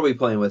 what are we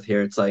playing with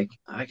here? It's like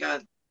I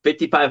got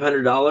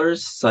 $5,500.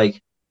 It's like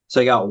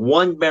so I got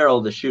one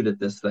barrel to shoot at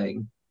this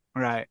thing,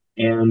 right?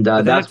 And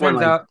that's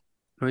when out.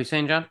 What were you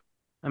saying, John?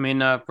 I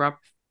mean, Rob.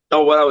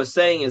 Oh, what I was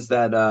saying is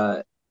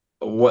that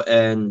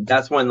and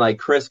that's when like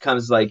Chris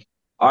comes like,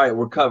 all right,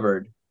 we're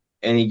covered,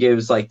 and he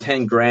gives like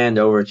 10 grand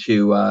over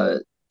to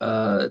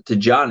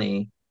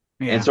Johnny,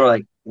 and so we're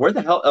like, where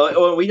the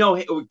hell? We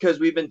know because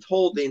we've been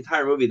told the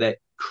entire movie that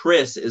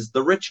Chris is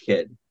the rich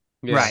kid,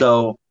 right?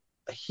 So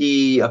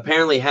he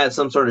apparently had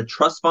some sort of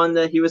trust fund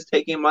that he was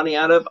taking money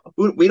out of.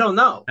 We don't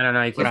know. I don't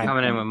know. He keeps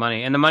coming in with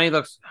money, and the money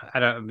looks.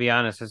 To be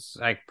honest, it's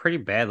like pretty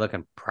bad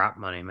looking prop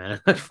money, man.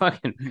 It looks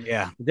fucking.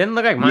 Yeah, it didn't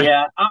look like money.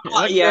 Yeah,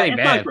 really it's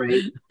bad. not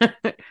great.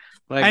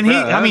 Like, and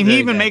bro, he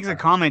even makes a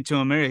comment to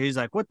him. He's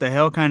like, "What the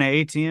hell kind of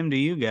ATM do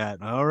you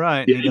got?" All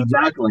right, yeah,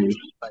 exactly.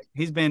 Like,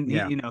 he's been,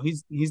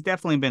 he's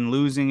definitely been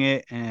losing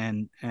it,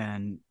 and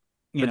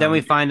but then we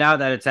find out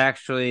that it's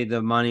actually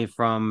the money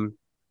from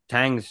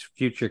Tang's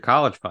future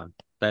college fund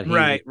that he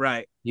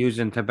right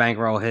using to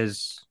bankroll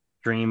his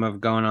dream of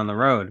going on the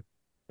road,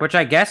 which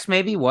I guess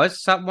maybe was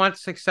somewhat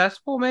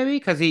successful, maybe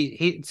because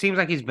he seems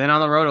like he's been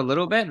on the road a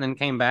little bit and then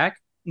came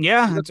back.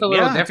 Yeah, it's a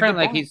little different.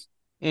 Like he's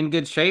in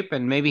good shape,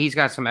 and maybe he's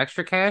got some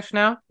extra cash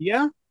now.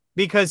 Yeah,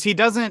 because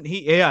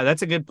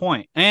that's a good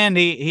point. And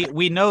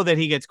we know that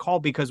he gets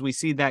called because we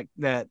see that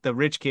the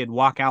rich kid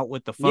walk out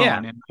with the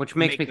phone, and which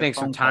makes me think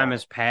some time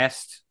has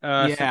passed.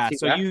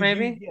 Since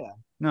maybe.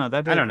 No,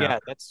 that I don't know. Yeah,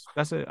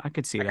 that's I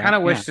could see that. I kind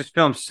of wish this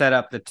film set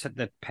up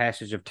the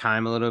passage of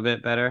time a little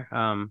bit better.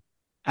 And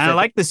I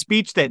like the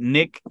speech that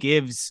Nick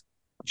gives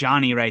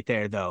Johnny right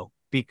there, though.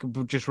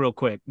 Just real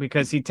quick,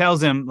 because he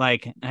tells him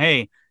like,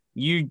 "Hey,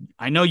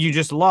 I know you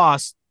just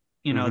lost,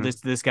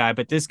 this guy,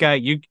 but this guy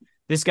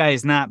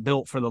is not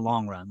built for the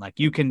long run. Like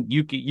you can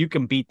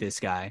beat this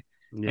guy."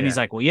 Yeah. And he's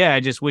like, "Well, yeah, I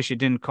just wish it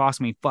didn't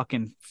cost me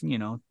fucking,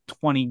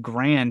 20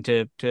 grand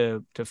to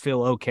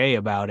feel okay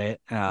about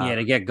it."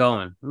 To get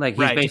going. Like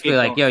he's basically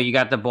like, "Yo, you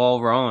got the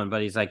ball rolling,"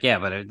 but he's like, "Yeah,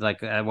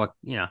 but what,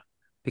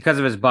 because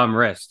of his bum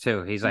wrist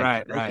too." He's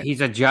like,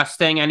 he's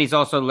adjusting, and he's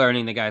also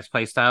learning the guy's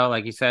play style,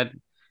 like he said.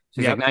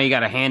 So he's like, now you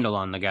got a handle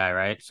on the guy,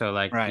 right? So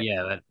like,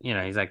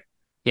 he's like,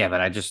 yeah,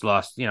 but I just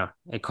lost.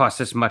 It costs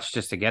this much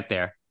just to get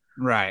there,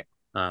 right?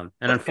 And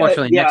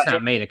unfortunately, Nick's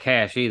not made of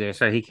cash either,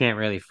 so he can't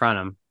really front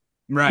him.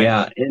 Right.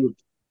 Yeah.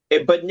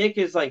 But Nick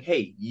is like,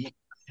 hey,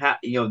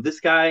 this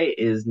guy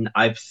is,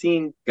 I've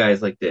seen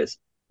guys like this.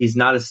 He's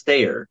not a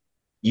stayer.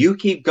 You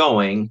keep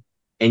going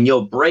and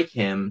you'll break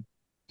him.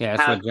 Yeah.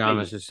 That's what John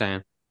was just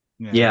saying.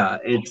 Yeah.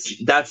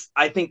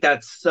 I think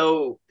that's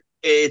so,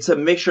 it's a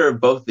mixture of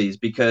both of these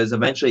because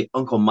eventually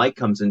Uncle Mike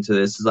comes into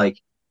this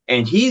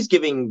and he's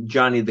giving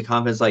Johnny the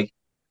confidence, like,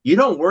 you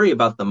don't worry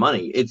about the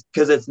money. It's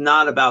because it's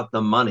not about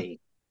the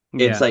money.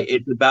 It's like,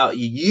 it's about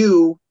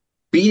you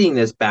beating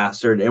this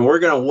bastard, and we're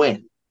gonna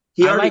win.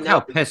 I like how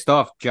pissed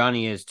off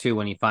Johnny is too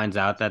when he finds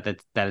out that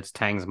it's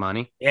Tang's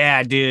money.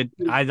 Yeah, dude,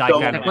 I like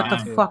that. Like, what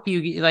the fuck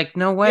you like?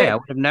 No way, I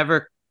would have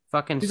never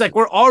fucking. He's like,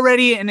 we're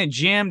already in a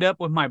jammed up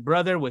with my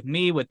brother, with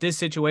me, with this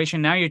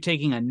situation. Now you're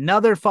taking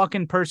another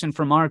fucking person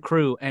from our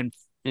crew, and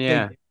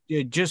you're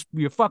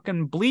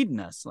fucking bleeding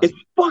us. Like, it's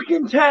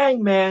fucking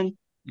Tang, man.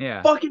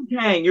 Yeah, fucking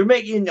Tang. I'm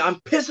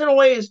pissing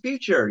away his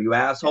future, you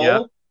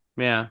asshole.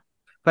 Yeah.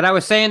 But I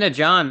was saying to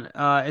John,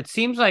 it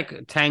seems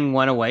like Tang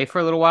went away for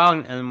a little while,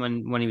 and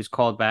when he was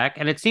called back,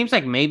 and it seems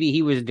like maybe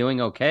he was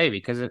doing okay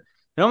because it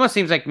almost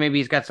seems like maybe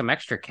he's got some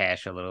extra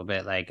cash a little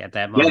bit, like at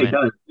that moment. Yeah, he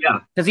does. Yeah,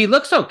 because he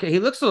looks okay. He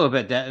looks a little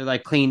bit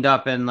like cleaned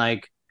up and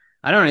like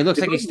I don't know. He looks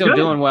like he's still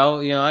doing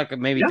well. Like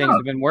maybe things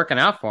have been working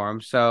out for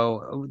him.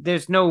 So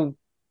there's no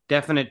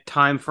definite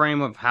time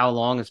frame of how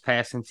long has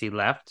passed since he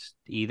left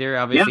either.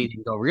 Obviously, he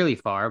didn't go really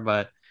far,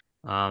 but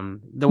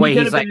the way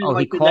he's like, oh,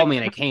 he called me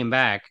and I came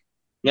back.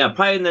 Yeah,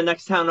 probably in the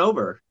next town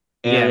over.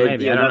 And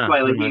maybe. I don't know.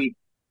 Why,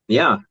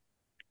 like,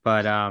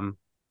 But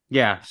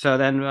yeah. So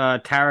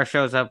then Tara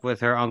shows up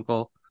with her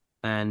uncle,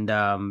 and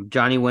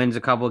Johnny wins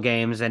a couple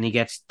games, and he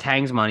gets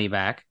Tang's money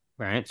back.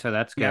 Right, so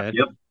that's good.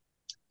 Yep.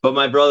 But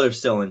my brother's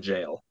still in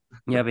jail.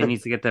 Yeah, but he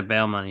needs to get the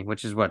bail money,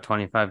 which is what,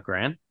 25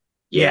 grand?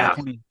 Yeah,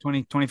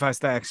 25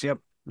 stacks. Yep.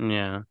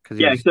 Yeah.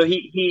 So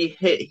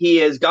he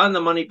has gotten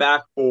the money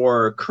back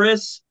for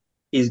Chris.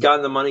 He's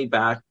gotten the money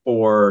back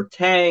for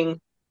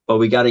Tang. But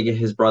we got to get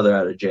his brother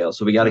out of jail,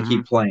 so we got to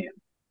keep playing.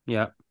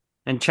 Yep.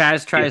 And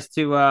Chaz tries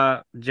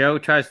to Joe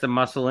tries to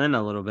muscle in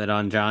a little bit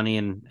on Johnny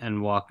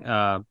and walk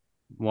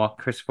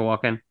Christopher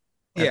Walken.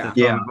 Yeah.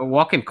 But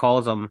Walken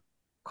calls him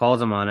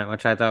on it,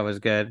 which I thought was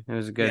good. It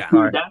was a good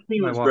part. That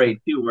scene was great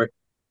too, where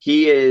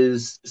he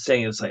is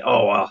saying it's like,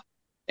 oh well,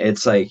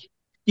 it's like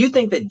you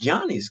think that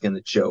Johnny's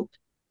gonna choke.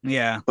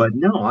 Yeah. But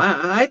no,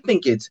 I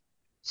think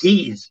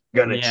he's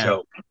gonna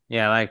choke.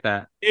 Yeah, I like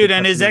that. Dude,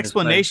 and his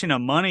explanation of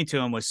money to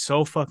him was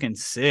so fucking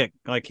sick.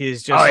 Like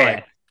he's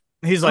just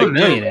he's like,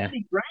 millionaire.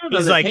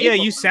 He's like, yeah,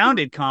 you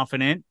sounded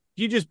confident.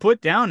 You just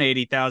put down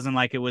 80,000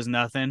 like it was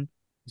nothing.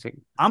 Like,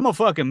 I'm a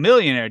fucking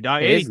millionaire,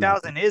 dog.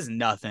 80,000 is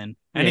nothing.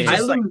 And he's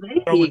just like,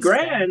 80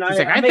 grand. He's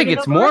like, I think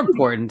it's more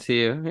important to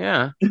you.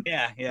 Yeah.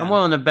 Yeah. I'm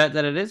willing to bet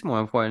that it is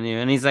more important to you.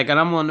 And he's like, and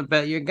I'm willing to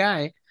bet your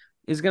guy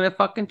is gonna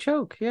fucking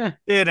choke. Yeah.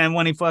 Dude, and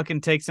when he fucking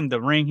takes him the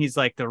ring, he's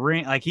like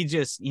like he's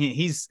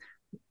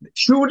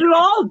shoot it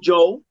all,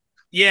 Joe.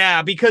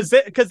 Yeah, because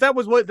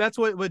that's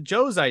what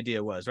Joe's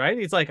idea was, right?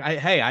 He's like,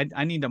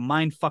 I need to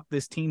mind fuck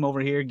this team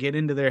over here, get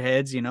into their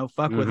heads,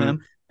 fuck with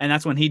him, and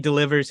that's when he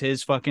delivers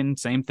his fucking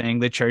same thing,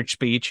 the church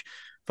speech,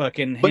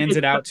 fucking hands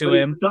it out to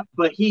him.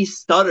 But he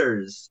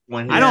stutters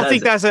when he I don't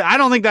think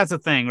that's a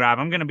thing, Rob.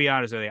 I'm gonna be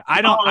honest with you.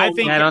 I don't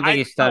think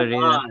he stuttered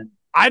either.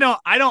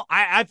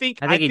 I think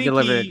he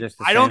delivered it just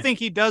the same. I don't think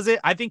he does it.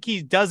 I think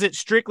he does it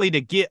strictly to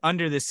get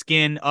under the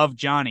skin of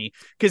Johnny,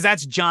 because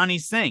that's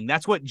Johnny's thing.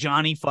 That's what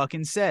Johnny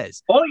fucking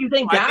says. Oh, you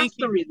think that's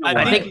the reason?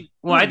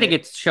 I think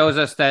it shows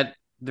us that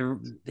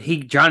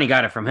Johnny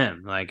got it from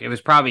him. Like it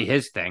was probably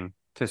his thing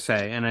to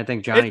say, and I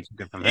think Johnny took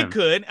it from him. It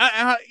could.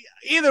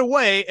 Either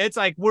way, it's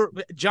like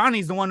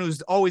Johnny's the one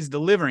who's always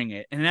delivering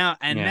it, and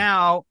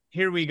now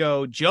here we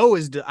go. Joe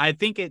is. I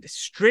think it's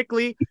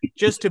strictly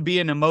just to be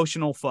an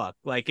emotional fuck.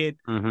 Like it.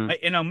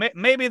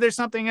 Maybe there's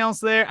something else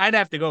there. I'd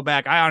have to go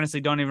back. I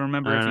honestly don't even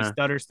remember if he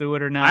stutters through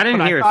it or not. I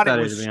didn't hear I thought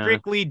stutter, it was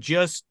strictly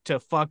just to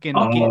fucking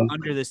get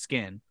under the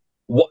skin.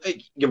 Well,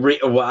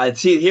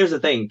 see, here's the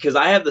thing, because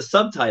I have the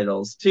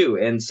subtitles too,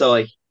 and so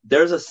like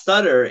there's a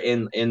stutter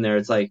in there.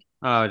 It's like,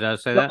 oh, did I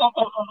say that?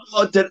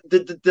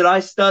 Did I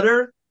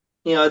stutter?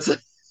 It's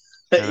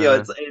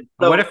it's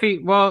what if he?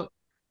 Well,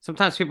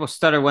 sometimes people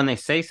stutter when they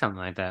say something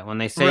like that. When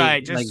they say,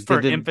 right, just like,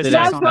 for emphasis.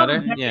 I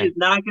stutter? Yeah, he's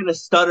not gonna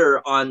stutter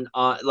on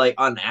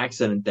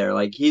accident. There,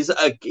 like he's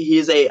a.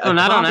 No,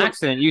 not on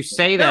accident. You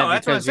say that. No,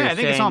 that's what I'm saying. I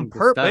think it's on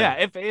purpose.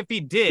 Yeah, if he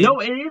did. No,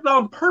 it is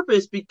on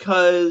purpose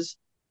because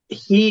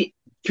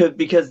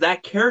because that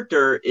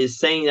character is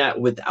saying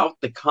that without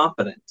the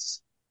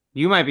confidence.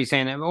 You might be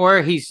saying that, or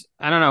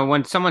I don't know.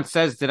 When someone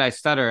says, "Did I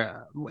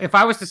stutter?" If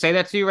I was to say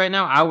that to you right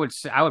now, I would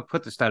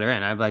put the stutter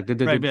in. I'd be like,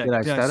 "Did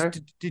I stutter?"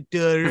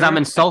 Because I'm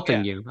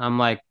insulting you. I'm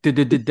like,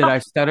 "Did I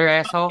stutter,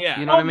 asshole?" Yeah.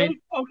 You know what I mean?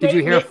 Okay, did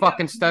you hear a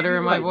fucking stutter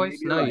in my voice?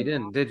 No, you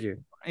didn't, did you?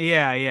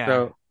 Yeah.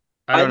 So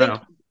I don't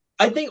know.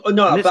 I think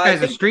no. And this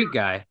guy's a street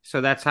guy, so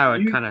that's how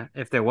it kind of.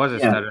 If there was a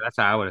stutter, that's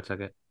how I would have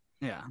took it.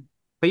 Yeah.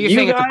 But you're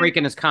saying it's a break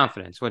in his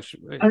confidence, which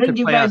I think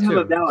you guys have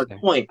a valid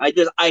point.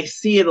 I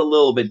see it a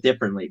little bit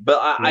differently, but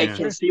I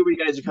can see where you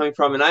guys are coming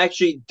from, and I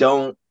actually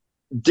don't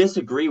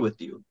disagree with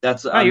you.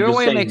 That's your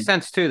way makes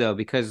sense too, though,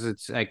 because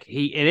it's like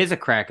it is a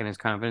crack in his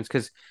confidence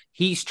because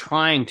he's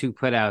trying to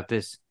put out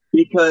this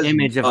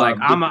image of like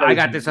I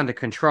got this under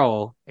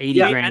control. 80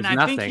 grand is nothing.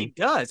 I think he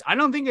does. I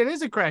don't think it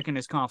is a crack in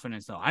his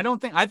confidence, though.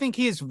 I think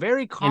he is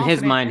very confident. In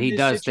his mind, he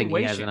does think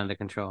he has it under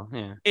control.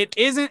 Yeah. It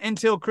isn't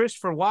until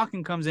Christopher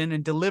Walken comes in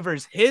and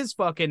delivers his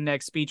fucking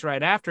next speech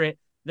right after it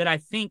that I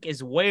think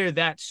is where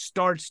that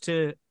starts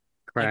to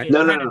crack.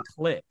 No.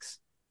 Clicks.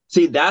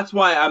 See, that's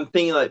why I'm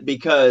thinking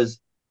because.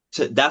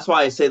 That's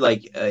why I say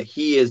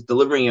he is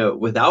delivering it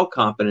without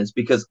confidence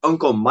because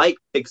Uncle Mike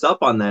picks up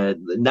on that,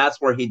 and that's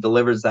where he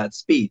delivers that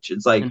speech.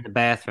 It's like in the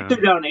bathroom, they're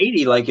down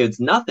 80 like it's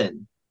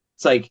nothing.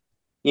 It's like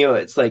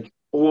it's like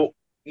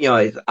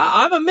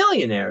I'm a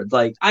millionaire. It's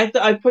like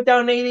I put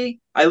down 80,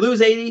 I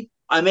lose 80,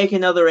 I make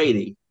another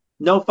 80.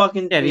 No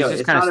fucking he's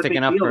just kind of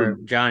sticking up for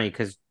Johnny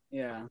because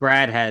Yeah.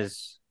 Brad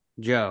has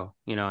Joe,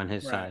 on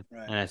his side,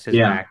 and that's his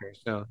backer.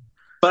 So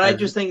But I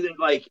just think that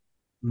like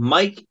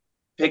Mike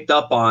picked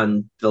up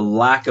on the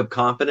lack of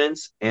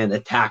confidence and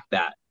attacked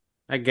that.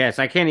 I guess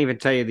I can't even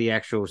tell you the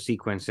actual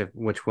sequence of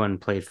which one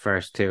played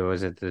first too.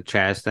 Was it the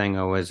Chaz thing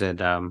or was it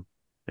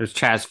it was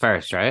Chaz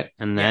first, right?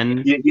 And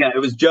then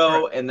it was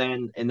Joe and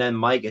then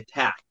Mike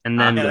attacked. And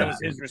then that was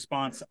his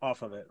response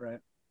off of it, right?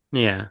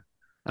 Yeah.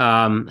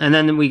 And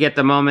then we get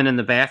the moment in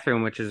the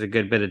bathroom, which is a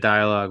good bit of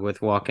dialogue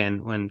with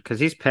Walken because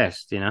he's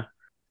pissed, and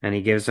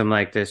he gives him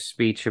like this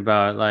speech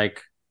about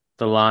like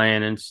the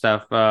lion and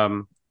stuff.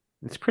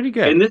 It's pretty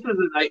good. And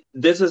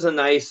this is a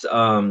nice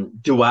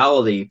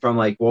duality from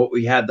like what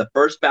we had the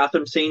first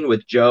bathroom scene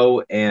with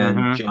Joe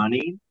and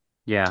Johnny.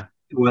 Yeah.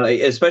 Well,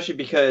 especially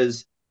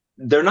because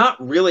they're not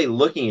really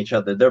looking at each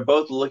other. They're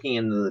both looking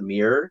into the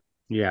mirror.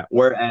 Yeah.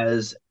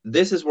 Whereas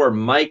this is where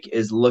Mike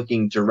is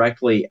looking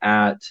directly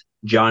at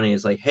Johnny.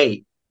 Is like,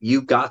 hey,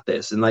 you got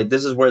this. And like,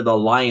 this is where the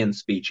lion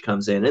speech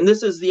comes in. And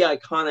this is the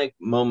iconic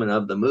moment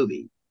of the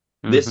movie.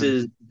 This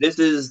is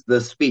the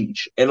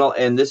speech.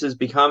 And this has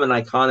become an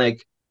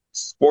iconic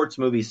sports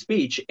movie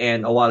speech.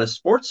 And a lot of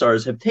sports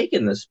stars have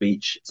taken this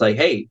speech. It's like,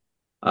 hey,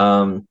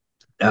 I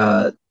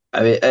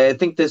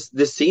think this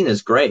scene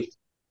is great.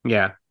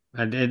 Yeah.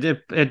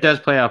 It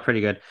does play out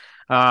pretty good.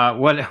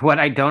 What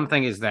I don't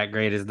think is that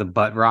great is the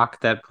butt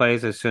rock that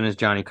plays as soon as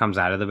Johnny comes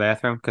out of the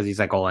bathroom because he's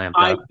like all amped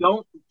up.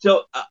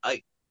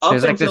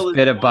 There's like this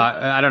bit of butt.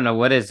 I don't know,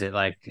 what is it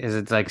like? Is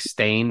it like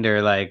Stained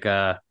or like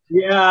Chevelle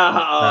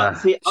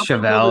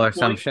or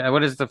some shit?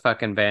 What is the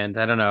fucking band?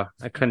 I don't know.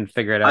 I couldn't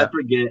figure it out. I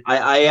forget.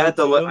 I had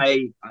to look.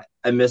 I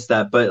missed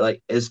that. But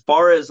like as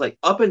far as like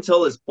up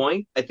until this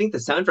point, I think the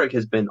soundtrack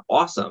has been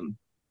awesome.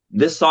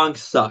 This song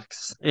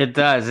sucks. It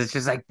does. It's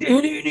just like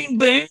playing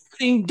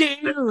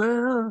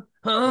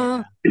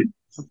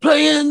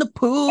the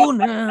pool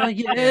now,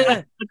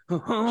 yeah.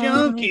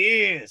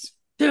 Junkies.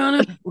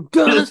 We're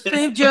gonna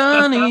save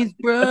Johnny's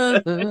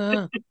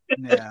brother.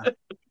 Yeah.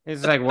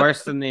 It's like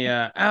worse than the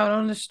out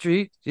on the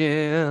street,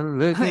 yeah.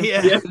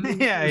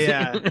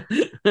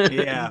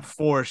 Yeah,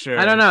 for sure.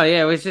 I don't know.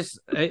 Yeah, it was just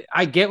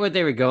I get what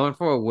they were going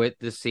for with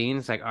the scene.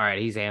 It's like, all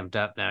right, he's amped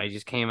up now. He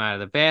just came out of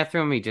the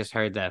bathroom. He just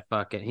heard that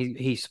fucking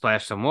he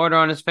splashed some water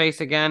on his face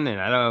again, and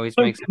I always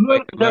makes it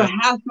quick. There has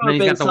to have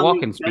been the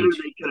walking speech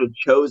they could have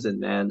chosen,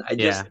 man.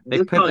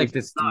 They put like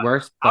this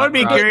worst. I would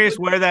be curious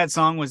where that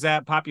song was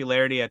at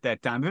popularity at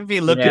that time. If you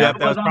looked it up,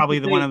 that was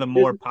probably one of the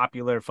more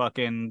popular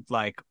fucking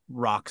like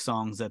rock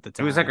songs at the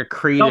time. It was like a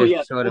Creed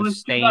sort of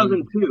Stain.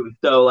 2002.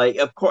 So like,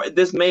 of course,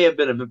 this may have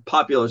been a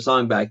popular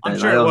song back then. I'm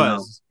sure it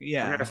was. Know.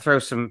 Yeah, we're gonna throw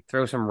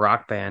some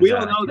rock bands. We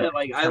all know that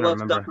like I love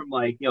stuff from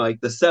like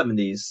like the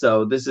 70s.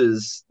 So this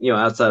is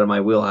outside of my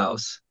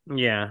wheelhouse.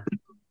 Yeah,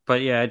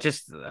 but yeah,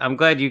 I'm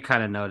glad you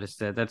kind of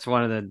noticed it. That's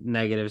one of the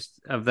negatives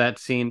of that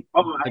scene.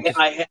 Oh,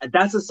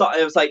 that's a song.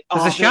 It was like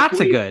the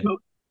shots are good.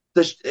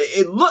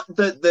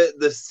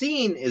 The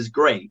scene is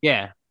great.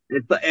 Yeah.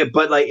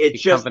 But like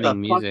it's just the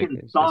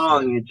fucking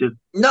song. It's just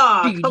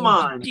come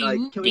on.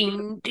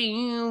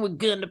 We're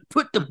gonna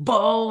put the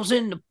balls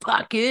in the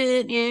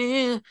pocket.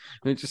 Yeah,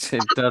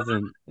 it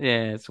doesn't.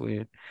 Yeah, it's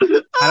weird.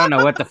 I don't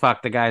know what the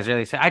fuck the guys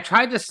really say. I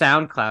tried to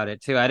SoundCloud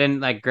it too. I didn't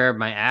like grab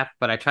my app,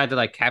 but I tried to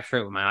like capture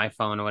it with my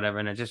iPhone or whatever,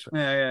 and it just.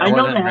 I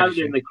know they have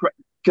it in the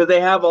because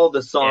they have all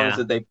the songs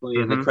that they play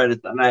in the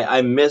credits, and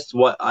I missed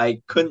what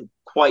I couldn't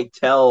quite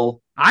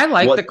tell. I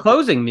like the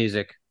closing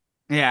music.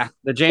 Yeah,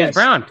 the James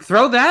Brown.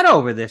 Throw that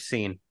over this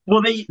scene.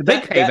 Well, the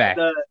big Payback.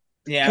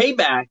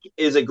 Payback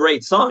is a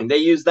great song. They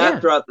use that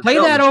throughout the film.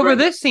 Play that over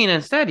this scene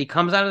instead. He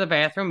comes out of the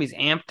bathroom. He's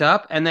amped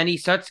up, and then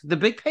the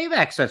big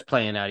Payback starts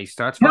playing out. He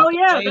starts. Hell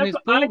yeah! I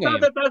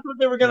thought that's what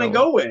they were gonna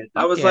go with.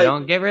 I was like,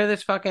 don't get rid of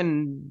this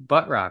fucking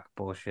butt rock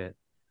bullshit.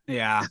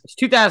 Yeah, it's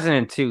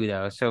 2002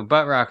 though, so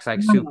butt rock's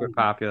like super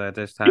popular at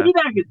this time.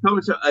 Payback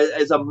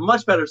is a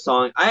much better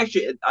song. I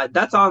actually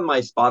that's on my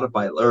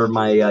Spotify or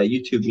my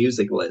YouTube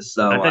music list.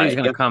 So I thought he's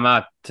gonna come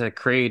out to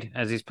Creed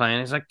as he's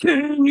playing. He's like,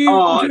 "Can you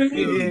tell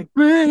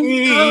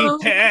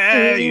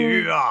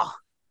you?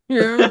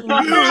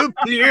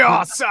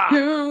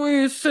 Can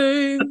we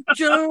save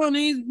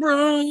Johnny's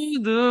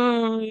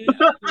brother?"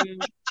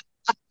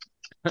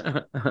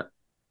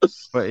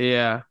 But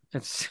yeah,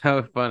 it's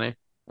so funny.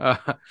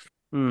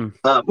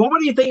 But what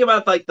do you think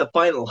about like the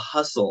final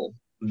hustle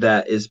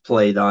that is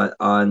played on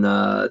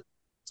Brad?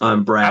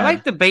 I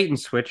like the bait and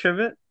switch of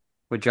it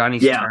with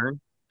Johnny's turn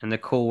and the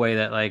cool way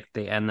that like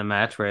they end the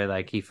match where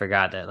like he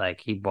forgot that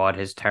like he bought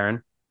his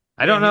turn.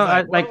 I don't know.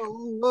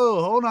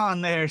 Whoa, hold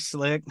on there,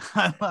 Slick.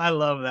 I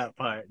love that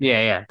part.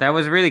 Yeah, that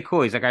was really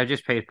cool. He's like, I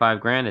just paid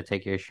 $5,000 to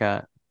take your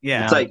shot.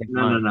 Yeah, it's like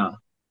no.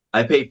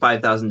 I paid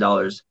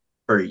 $5,000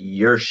 for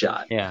your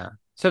shot. Yeah.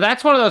 So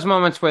that's one of those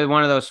moments where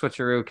one of those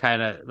switcheroo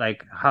kind of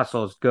like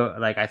hustles go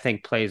like I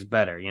think plays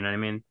better, you know what I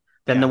mean?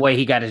 Than the way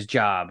he got his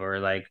job or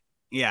like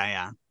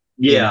Yeah.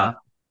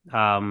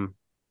 I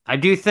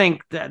do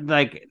think that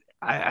like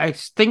I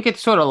think it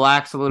sort of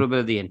lacks a little bit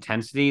of the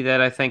intensity that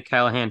I think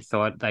Callahan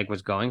thought like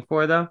was going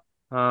for though.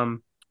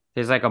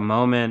 There's like a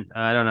moment,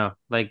 I don't know,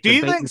 like do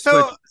you think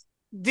so?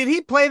 did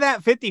he play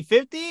that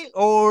 50-50?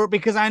 Or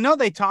because I know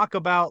they talk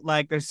about,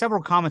 like, there's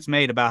several comments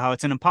made about how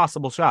it's an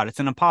impossible shot. It's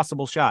an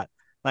impossible shot.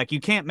 Like, you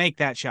can't make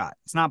that shot.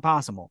 It's not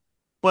possible.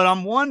 But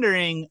I'm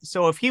wondering,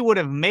 so if he would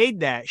have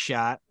made that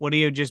shot, would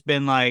he have just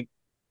been like,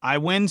 I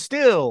win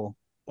still?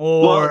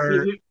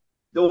 Or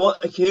well,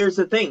 here's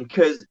the thing,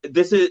 because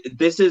this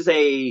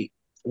is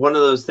one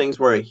of those things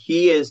where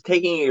he is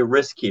taking a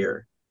risk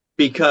here,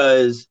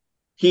 because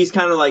he's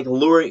kind of like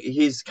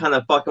he's kind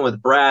of fucking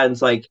with Brad, and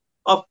it's like,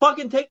 oh,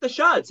 fucking take the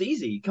shot. It's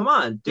easy. Come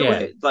on, do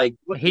it. Like,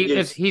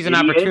 he's an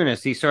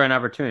opportunist. He saw an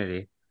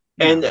opportunity.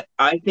 And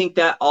I think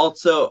that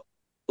also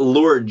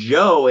lured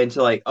Joe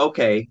into like,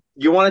 okay,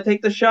 you want to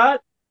take the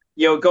shot?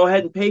 Go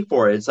ahead and pay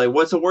for it. It's like,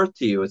 what's it worth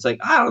to you? It's like,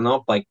 I don't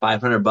know, like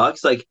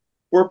 $500. Like,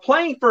 we're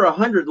playing for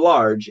 100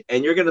 large,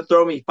 and you're gonna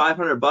throw me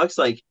 $500.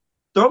 Like,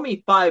 throw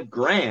me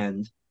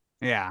 $5,000.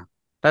 Yeah.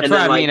 That's what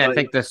I mean. I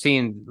think the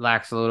scene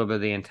lacks a little bit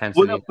of the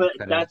intensity. Well, but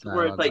that's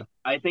where it's like,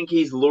 I think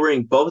he's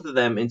luring both of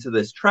them into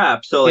this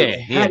trap. So, like,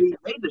 had he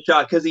made the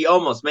shot, because he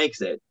almost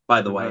makes it,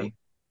 by the way.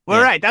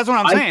 Well, right. That's what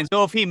I'm saying.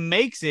 So if he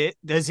makes it,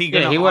 does he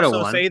gonna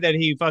also say that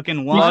he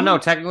fucking won? Oh, no,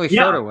 technically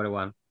Schroeder would have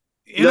won.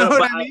 You know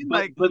what I mean?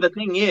 But the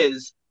thing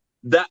is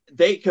that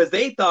because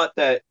they thought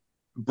that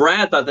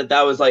Brad thought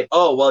that was like,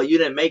 oh, well, you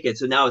didn't make it,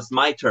 so now it's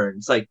my turn.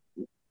 It's like,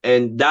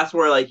 and that's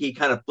where like he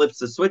kind of flips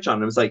the switch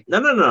on him. It's like,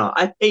 no,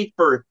 I paid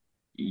for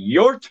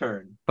your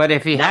turn. But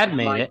if he had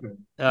made it, right,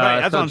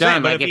 that's what I'm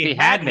saying. Like, if he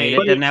had made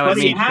it, then that would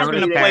mean he's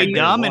going to play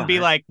dumb and be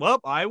like, well,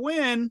 I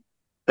win.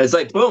 It's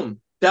like, boom.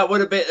 That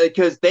would have been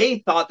because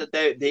they thought that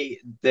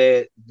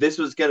this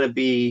was going to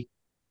be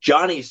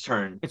Johnny's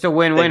turn. It's a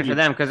win-win for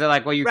them because they're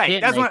like, well, you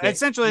can't. That's what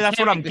essentially that's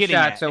what I'm getting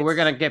at. So we're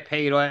going to get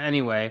paid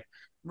anyway.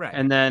 Right.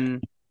 And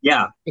then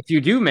yeah, if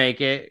you do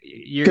make it,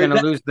 you're going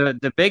to lose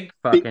the big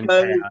fucking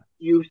payout.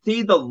 You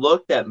see the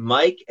look that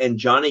Mike and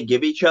Johnny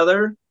give each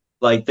other.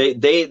 Like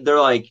they're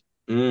like,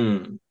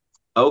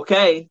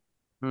 okay.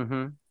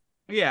 Mm-hmm.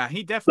 Yeah,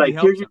 he definitely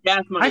like, here's your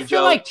gas money, I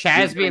feel Joe. like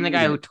Chaz being the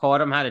guy who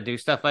taught him how to do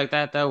stuff like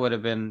that, though,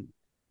 wouldn't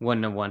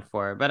have won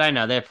for it. But I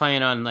know they're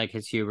playing on like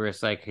his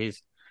hubris. Like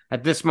he's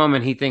at this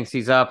moment, he thinks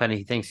he's up and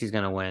he thinks he's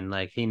gonna win.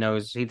 Like he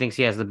thinks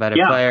he has the better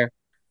player.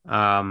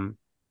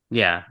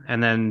 Yeah,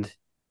 and then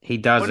he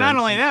doesn't. Well, not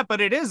only that, but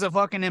it is a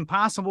fucking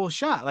impossible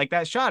shot. Like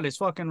that shot is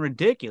fucking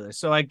ridiculous.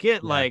 So I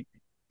get like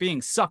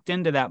being sucked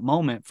into that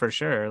moment for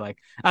sure. Like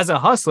as a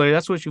hustler,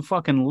 that's what you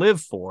fucking live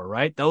for,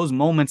 right? Those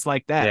moments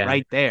like that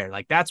right there.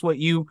 Like that's what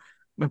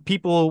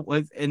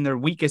people in their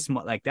weakest,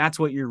 like that's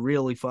what you're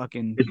really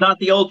fucking. It's not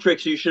the old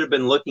tricks you should have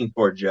been looking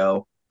for,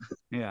 Joe.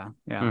 Yeah.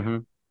 Mm-hmm.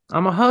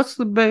 I'm a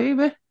hustler,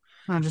 baby.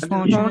 I just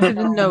want you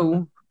to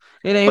know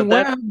it ain't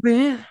where I've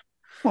been.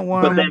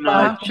 But then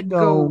to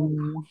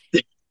go.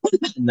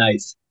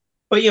 Nice.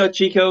 But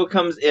Chico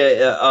comes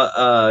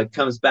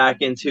back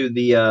into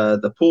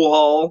the pool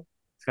hall.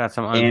 He's got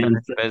some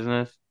unfinished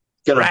business.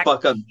 Gonna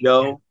fuck up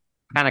Joe.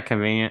 Kind of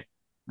convenient.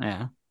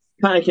 Yeah.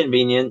 Kind of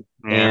convenient.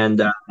 Yeah.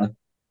 And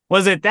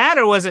was it that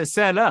or was it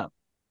set up?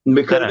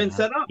 It could have been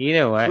set up.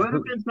 Either way. Could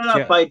have been set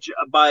up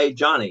by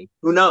Johnny.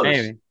 Who knows?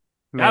 Maybe.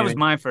 That was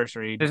my first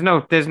read. There's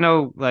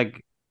no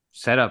like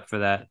setup for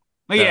that.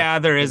 So, yeah,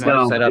 there isn't.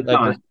 No setup.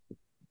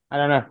 I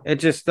don't know. It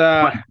just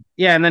and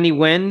then he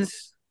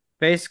wins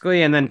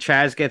basically, and then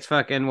Chaz gets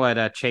fucking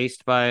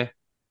chased by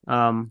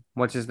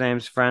what's his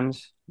name's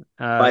friends?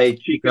 By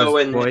Chico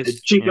and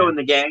boys. Chico and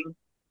the gang.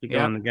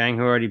 Chico and the gang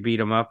who already beat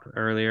him up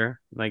earlier.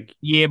 Like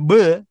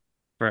but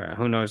for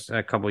who knows,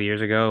 a couple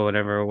years ago,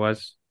 whatever it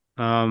was.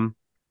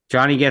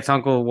 Johnny gets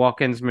Uncle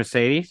Walken's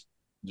Mercedes.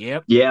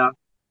 Yep. Yeah.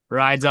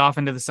 Rides off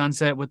into the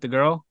sunset with the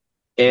girl.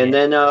 And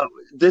then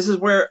this is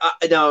where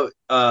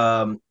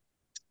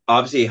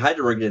obviously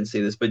Heidelberg didn't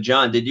see this, but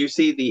John, did you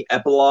see the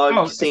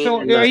epilogue scene? So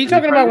are you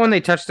talking about when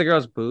they touched the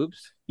girl's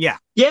boobs? Yeah.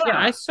 Yeah,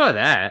 I saw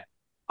that.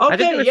 Okay, I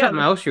think there was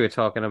something else you were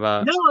talking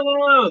about.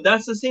 No.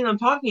 That's the scene I'm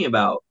talking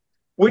about.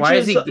 Why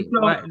is he?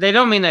 They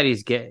don't mean that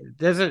he's gay.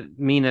 Doesn't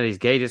mean that he's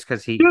gay just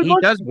because he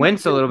does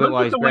wince a little bit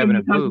while he's grabbing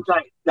her boobs.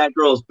 That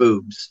girl's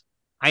boobs.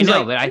 I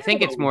know, but I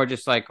think it's more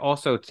just like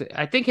also.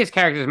 I think his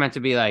character is meant to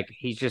be like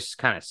he's just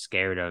kind of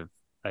scared of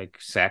like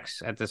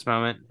sex at this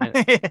moment.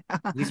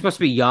 He's supposed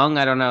to be young.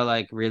 I don't know,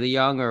 like really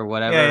young or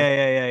whatever.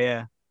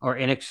 Yeah. Or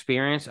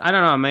inexperienced. I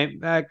don't know, maybe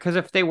because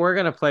if they were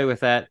gonna play with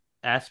that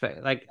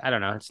aspect, like I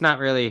don't know, it's not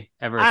really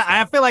ever.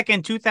 I feel like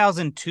in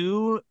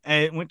 2002,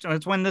 which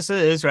is when this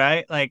is,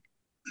 right? Like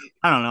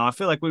I don't know. I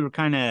feel like we were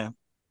kind of.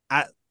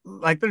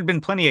 Like there'd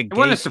been plenty of. It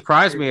wouldn't have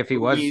surprised me if he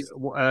was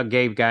a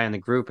gay guy in the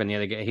group and the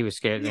other guy he was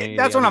scared. Yeah,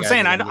 that's what I'm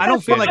saying. I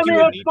don't feel like you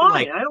would be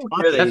like. I don't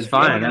care. That's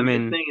fine. I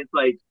mean, it's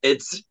like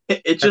it's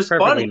just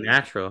funny,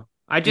 natural.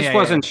 I just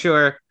wasn't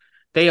sure.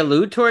 They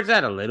allude towards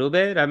that a little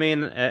bit. I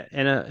mean,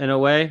 in a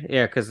way,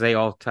 because they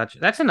all touch.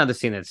 That's another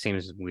scene that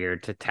seems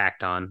weird to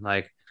tacked on,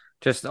 like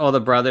just all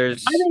the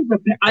brothers.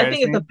 I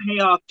think it's a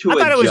payoff to. I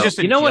thought it was just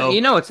you know what?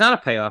 It's not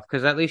a payoff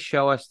because at least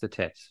show us the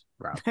tits.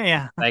 Rob.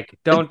 Yeah. Like,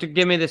 don't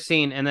give me the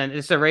scene, and then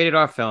it's a rated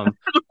R film.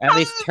 At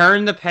least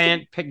turn the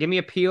pan. Give me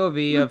a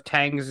POV of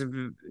Tang's.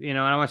 You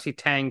know, I don't want to see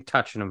Tang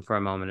touching him for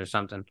a moment or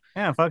something.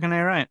 Yeah, fucking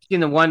A right. In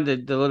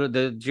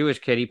the Jewish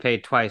kid, he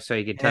paid twice so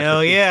he could touch.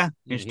 Hell yeah!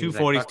 There's There's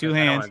 240s, two I don't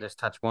hands. want to just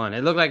touch one.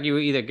 It looked like you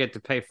either get to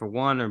pay for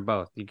one or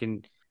both. You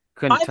couldn't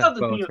I touch thought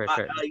the both scene, for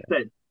sure. I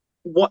said,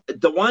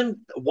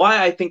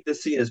 why I think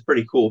this scene is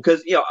pretty cool,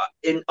 because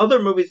in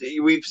other movies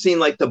we've seen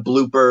like the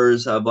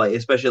bloopers of like,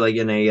 especially like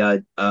in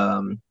a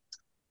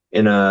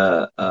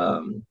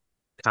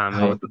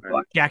Comedy.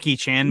 Jackie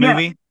Chan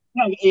movie.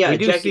 Yeah, we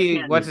do Jackie see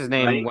Chan, what's his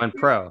name right? went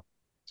pro.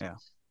 Yeah,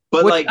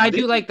 but Which like I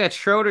do like that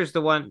Schroeder's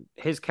the one.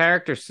 His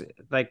characters,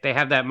 like, they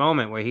have that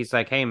moment where he's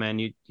like, "Hey man,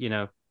 you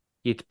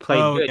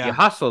played good. Yeah. You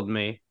hustled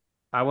me.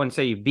 I wouldn't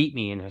say you beat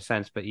me in a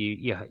sense, but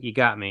you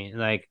got me.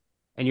 Like,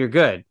 and you're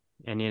good."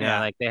 And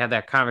like they have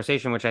that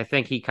conversation, which I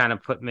think he kind of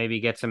maybe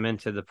gets him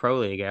into the pro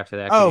league after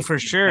that. Oh, for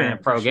sure,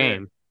 pro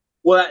game.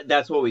 Well,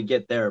 that's what we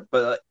get there.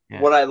 But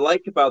what I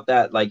like about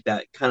that, like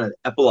that kind of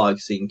epilogue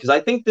scene, because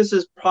I think this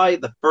is probably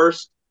the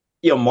first.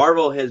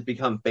 Marvel has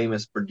become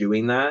famous for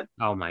doing that.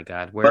 Oh my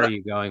God, where are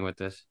you going with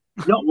this?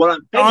 No, what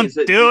I'm saying Don't is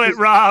that do it,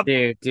 Rob.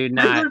 Dude,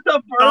 not.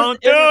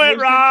 Don't do it,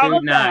 Rob.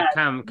 Dude, not.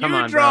 Come you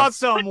on, draw bro.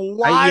 some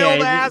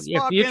wild ass.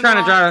 If you're trying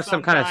to draw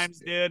some kind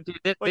of,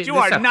 dude, but you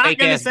are not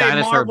going to say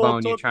dinosaur Marvel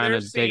bone you're took trying their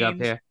to dig up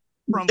here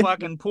from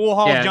fucking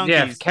Poolhall Junkies.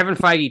 Yeah, Kevin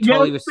Feige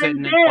totally was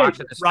sitting and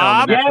watching the film.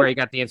 And that's where he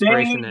got the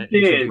inspiration to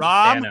introduce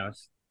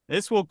Thanos.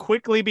 This will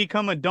quickly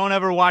become a don't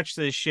ever watch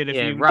this shit if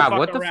you Rob,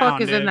 what the around,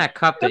 fuck is in that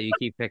cup that you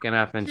keep picking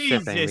up and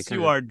sipping? Jesus,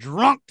 you are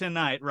drunk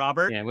tonight,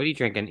 Robert. Yeah, what are you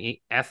drinking?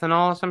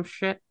 Ethanol or some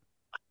shit?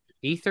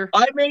 Ether?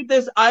 I made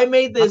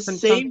this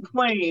same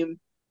claim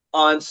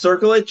on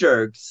Circle of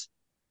Jerks,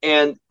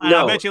 and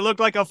I bet you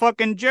look like a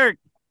fucking jerk.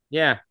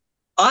 Yeah.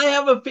 I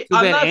have a. Too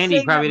bad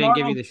Andy probably didn't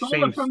give you the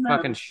same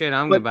fucking shit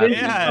I'm about.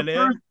 Yeah, the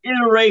first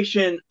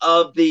iteration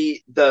of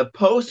the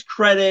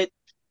post-credit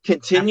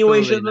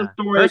continuation of the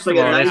story. First of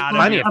all, there's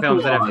plenty of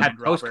films that have had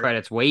post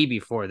credits way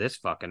before this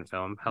fucking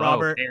film.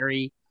 Hello,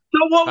 Harry. So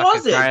what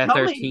was it? Friday the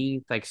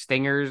 13th, like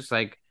stingers,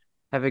 like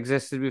have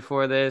existed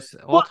before this.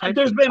 All types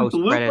there's of been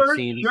bloopers.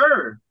 Scenes.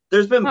 Sure,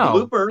 there's been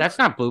bloopers. That's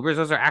not bloopers.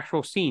 Those are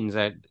actual scenes.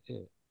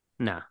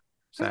 No.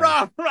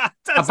 Rob,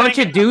 a bunch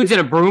of dudes in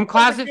a broom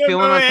closet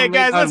filling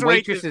on some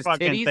waitress's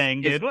titties.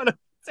 Thing, dude.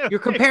 You're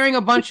comparing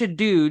a bunch of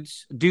dude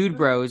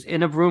bros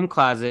in a broom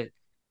closet.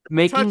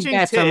 Making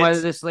bets on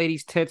whether this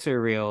lady's tits are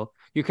real.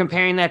 You're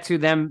comparing that to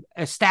them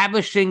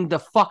establishing the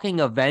fucking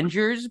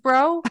Avengers,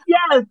 bro?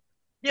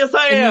 Yes,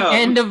 I am. The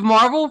end of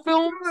Marvel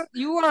films?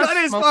 You are Shut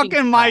his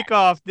fucking mic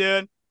off,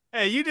 dude.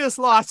 Hey, you just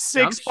lost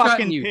 6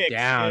 fucking you picks,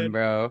 down, dude.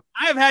 Bro.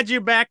 I've had you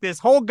back this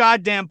whole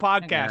goddamn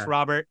podcast,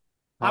 Robert.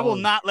 I will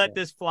not let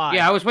this fly.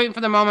 Yeah, I was waiting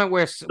for the moment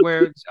where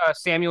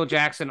Samuel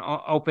Jackson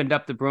opened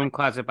up the broom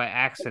closet by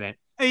accident.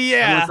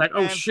 Yeah. I was like,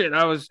 oh shit,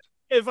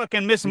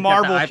 fucking Miss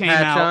Marvel came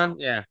out. On?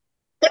 Yeah.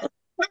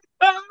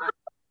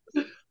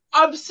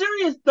 I'm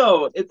serious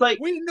though. It's like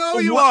we know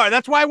you are.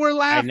 That's why we're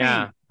laughing.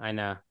 I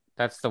know.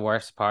 That's the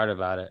worst part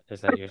about it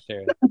is that you're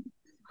serious.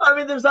 I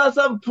mean, there's not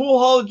some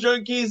Poolhall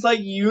Junkies like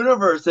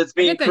universe that's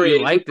being created.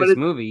 You like this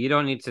movie. You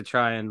don't need to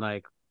try and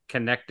like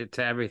connect it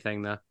to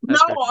everything though.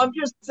 I'm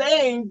just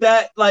saying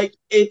that like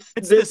it's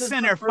the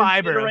center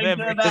fiber.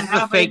 This is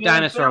a fake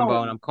dinosaur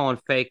bone. I'm calling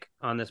fake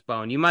on this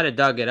bone. You might have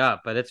dug it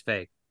up, but it's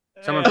fake.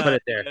 Someone put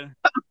it there.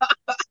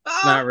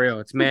 It's not real.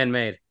 It's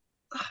man-made.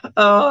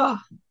 Oh,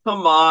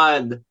 come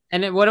on.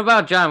 And what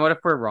about John? What if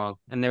we're wrong?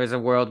 And there was a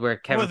world where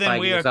Kevin Feige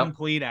we are was up.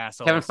 Complete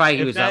assholes. Kevin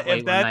Feige was up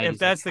late one night. If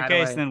that's the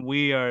case, then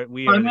we are.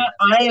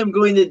 I am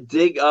going to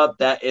dig up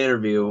that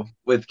interview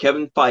with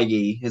Kevin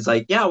Feige. He's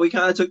like, yeah, we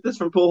kind of took this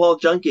from Poolhall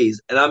Junkies,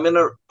 and I'm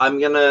gonna.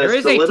 There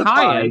is solidify. A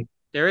tie-in.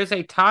 There is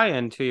a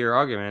tie-in to your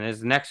argument.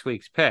 Is next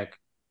week's pick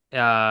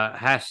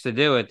has to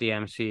do with the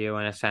MCU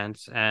in a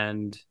sense,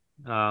 and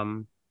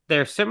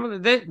they're similar.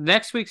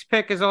 Next week's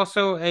pick is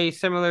also a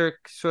similar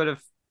sort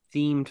of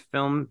themed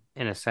film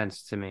in a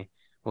sense to me.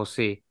 We'll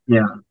see.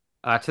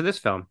 Yeah. To this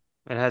film,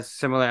 it has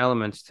similar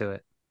elements to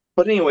it.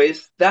 But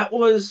anyways, that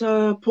was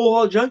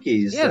Poolhall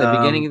Junkies. Yeah, the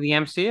beginning of the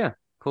MCU.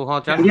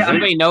 Poolhall Junkies. Yeah.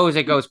 Everybody knows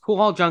it goes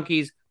Poolhall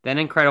Junkies, then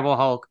Incredible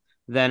Hulk,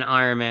 then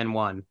Iron Man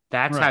 1.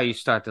 That's how you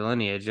start the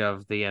lineage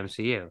of the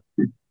MCU.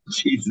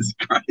 Jesus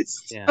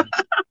Christ. Yeah.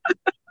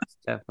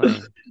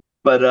 Definitely.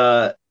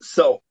 But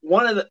so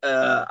one of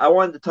the I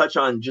wanted to touch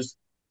on just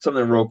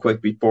something real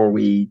quick before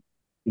we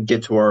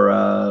get to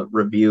our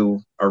review,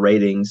 our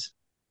ratings.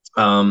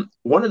 One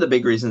of the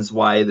big reasons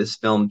why this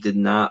film did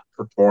not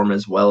perform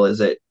as well as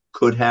it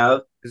could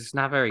have. It's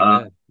not very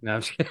good. No,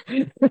 I'm just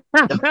kidding.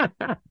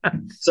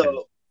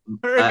 So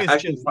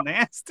it's just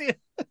nasty.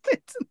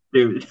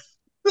 Dude,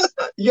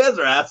 you guys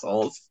are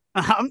assholes.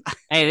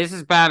 Hey, this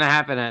is bound to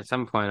happen at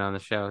some point on the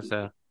show,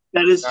 so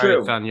that is true.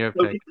 It's on your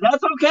pick.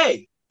 That's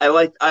okay. I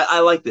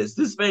like this.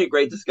 This has been a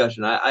great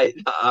discussion.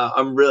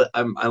 I'm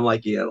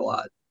liking it a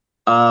lot.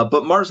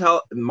 But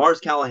Mars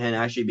Callahan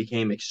actually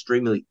became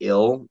extremely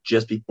ill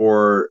just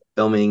before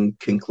filming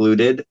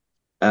concluded.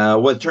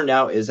 What turned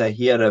out is that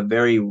he had a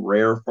very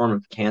rare form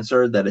of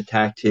cancer that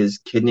attacked his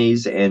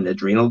kidneys and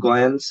adrenal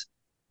glands.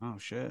 Oh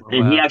shit.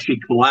 And he actually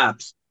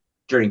collapsed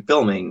during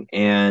filming.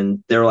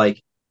 And they're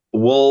like,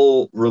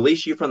 we'll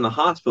release you from the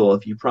hospital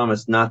if you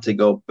promise not to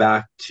go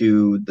back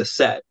to the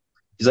set.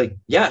 He's like,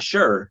 yeah,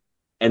 sure.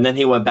 And then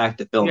he went back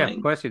to filming. Yeah,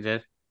 of course he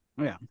did.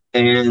 Yeah.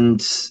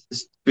 And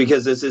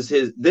because this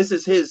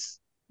is his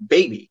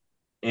baby.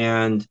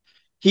 And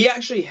he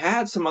actually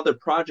had some other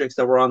projects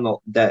that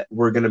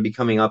were going to be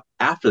coming up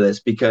after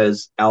this,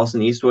 because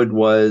Allison Eastwood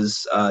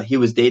was he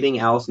was dating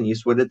Allison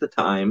Eastwood at the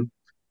time,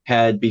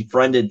 had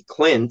befriended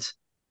Clint,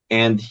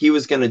 and he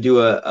was going to do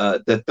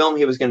the film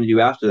he was going to do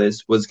after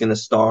this was going to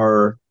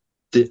star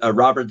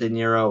Robert De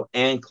Niro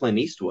and Clint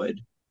Eastwood.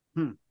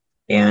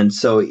 And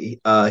so he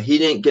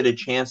didn't get a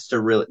chance to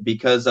really,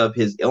 because of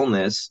his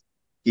illness,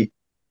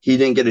 he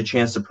didn't get a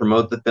chance to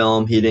promote the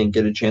film. He didn't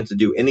get a chance to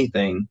do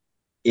anything.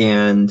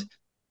 And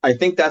I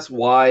think that's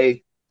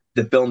why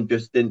the film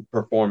just didn't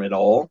perform at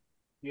all.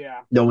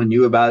 Yeah. No one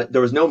knew about it.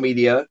 There was no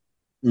media.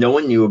 No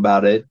one knew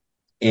about it.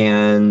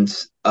 And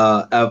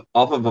off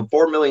of a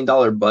 $4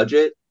 million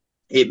budget,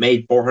 it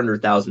made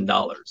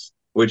 $400,000,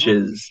 which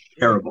is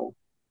terrible.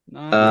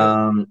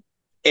 And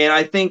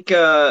I think,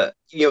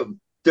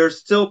 there's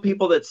still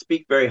people that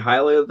speak very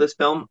highly of this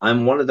film.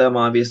 I'm one of them,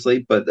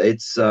 obviously, but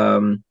it's,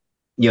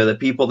 the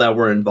people that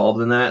were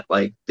involved in that,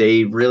 like,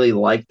 they really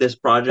like this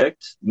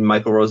project.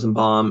 Michael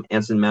Rosenbaum,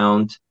 Anson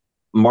Mount,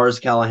 Mars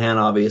Callahan,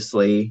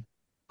 obviously,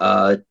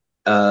 Chaz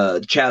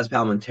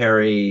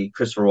Palminteri,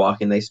 Christopher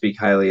Walken, they speak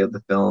highly of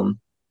the film.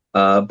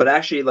 But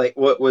actually, like,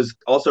 what was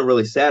also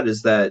really sad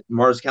is that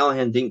Mars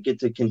Callahan didn't get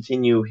to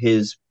continue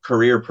his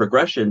career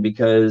progression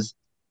because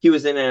he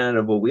was in and out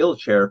of a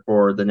wheelchair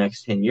for the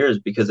next 10 years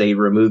because they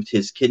removed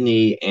his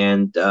kidney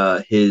and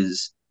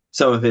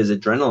some of his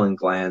adrenaline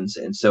glands,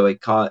 and so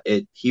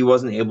he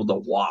wasn't able to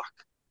walk,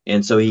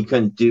 and so he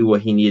couldn't do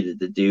what he needed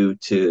to do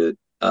to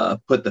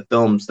put the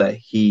films that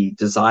he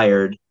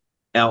desired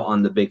out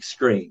on the big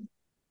screen,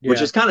 which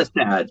is kind of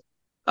sad.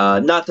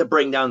 Not to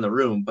bring down the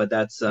room, but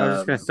that's I was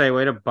just gonna say,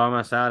 way to bum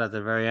us out at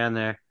the very end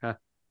there.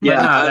 Yeah,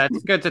 no,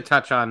 that's good to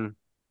touch on.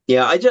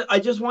 Yeah, I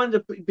just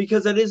wanted to,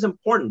 because it is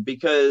important,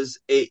 because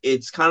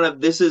it's kind of,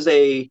 this is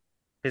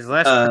his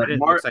last credit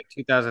looks like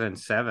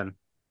 2007.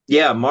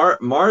 Yeah,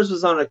 Mars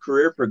was on a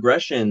career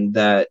progression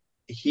that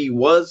he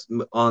was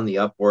on the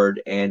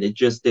upward, and it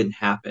just didn't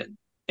happen.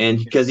 And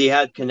because he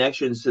had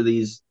connections to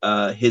these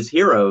his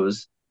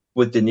heroes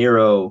with De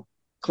Niro,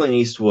 Clint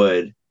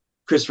Eastwood,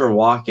 Christopher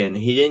Walken,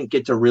 he didn't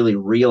get to really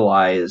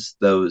realize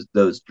those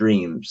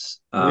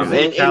dreams.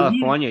 And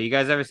California, you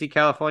guys ever see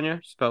California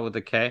spelled with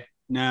a K?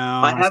 No,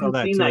 I haven't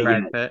seen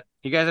that yet.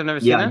 You guys have never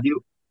seen that?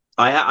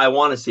 I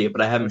want to see it,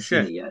 but I haven't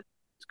seen it yet.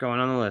 It's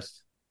going on the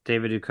list.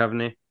 David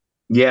Duchovny.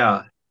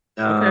 Yeah.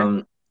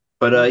 Okay.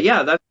 But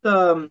yeah, that's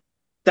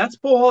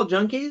Poolhall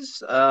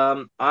Junkies.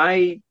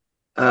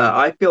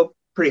 I feel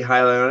pretty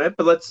highly on it,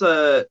 but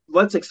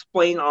let's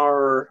explain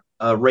our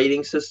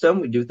rating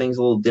system. We do things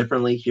a little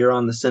differently here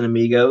on the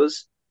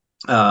Cinemigos.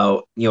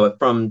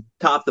 From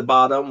top to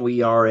bottom,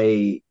 we are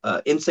a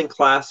instant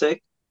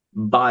classic,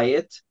 buy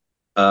it,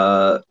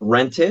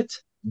 rent it,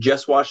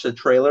 just watch the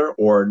trailer,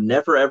 or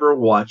never ever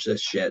watch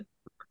this shit.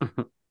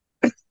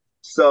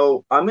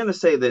 So I'm gonna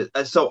say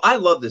that. So I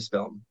love this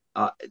film.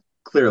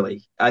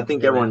 Clearly, I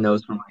think everyone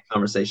knows from my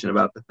conversation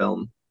about the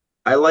film.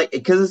 I like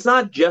it because it's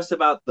not just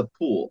about the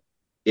pool;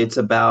 it's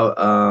about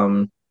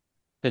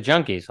the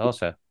junkies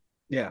also.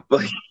 Yeah,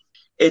 but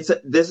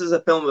this is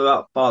a film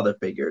about father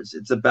figures.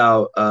 It's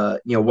about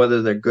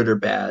whether they're good or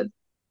bad.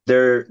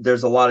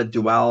 There's a lot of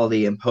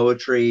duality in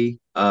poetry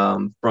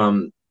from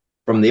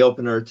the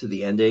opener to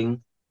the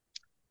ending,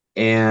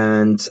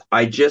 and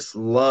I just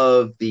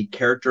love the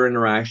character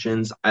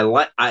interactions.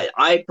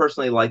 I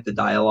personally like the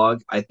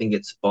dialogue. I think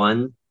it's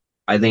fun.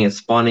 I think it's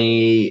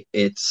funny.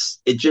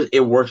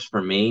 It works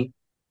for me.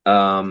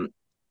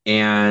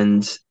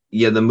 And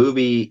yeah, the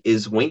movie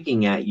is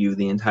winking at you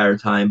the entire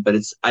time, but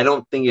I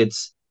don't think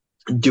it's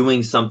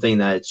doing something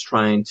that it's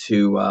trying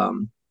to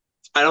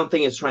I don't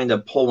think it's trying to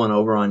pull one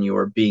over on you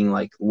or being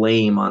like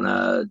lame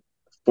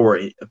for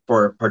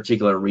a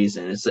particular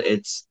reason.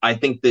 I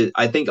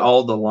think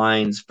all the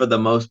lines for the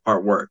most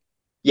part work.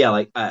 Yeah,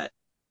 like I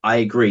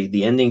agree.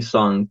 The ending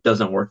song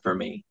doesn't work for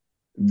me.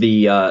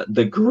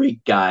 The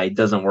Greek guy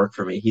doesn't work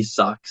for me. He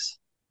sucks.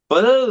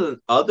 But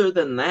other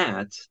than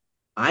that,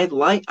 I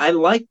like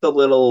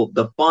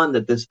the fun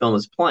that this film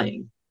is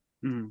playing.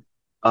 Mm-hmm.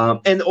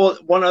 And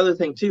one other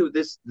thing too,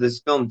 this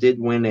film did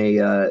win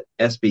a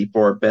ESPY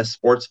for Best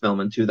Sports Film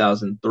in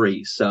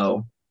 2003.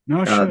 So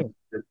no shit.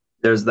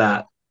 There's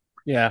that.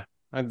 Yeah,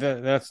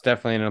 that's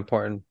definitely an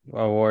important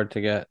award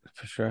to get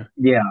for sure.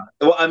 Yeah,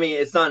 well, I mean,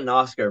 it's not an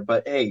Oscar,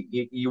 but hey,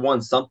 you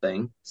won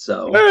something.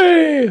 So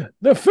hey,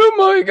 the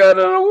film I got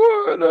an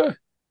award.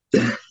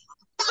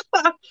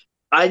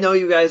 I know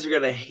you guys are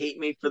gonna hate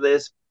me for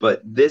this,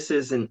 but this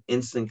is an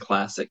instant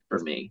classic for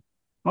me.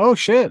 Oh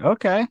shit!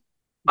 Okay.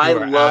 You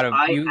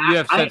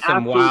have said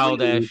some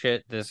wild ass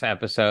shit this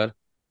episode.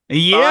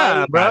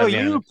 Yeah, bro, Gotta be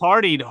you honest.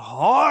 partied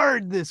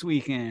hard this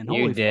weekend.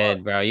 You Holy did,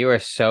 fuck. bro. You are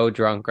so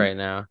drunk right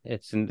now.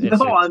 It's No,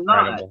 I'm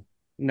not. incredible.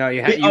 No,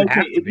 you Okay,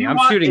 have to be. I'm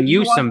shooting if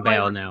you you watch some my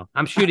bail now.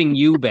 I'm shooting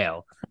you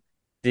bail.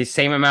 The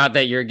same amount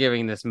that you're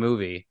giving this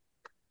movie.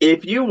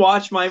 if you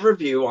watch my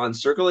review on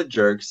Circle of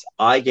Jerks,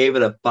 I gave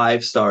it a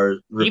 5-star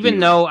Even review.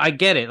 though I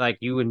get it, like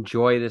you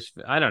enjoy this.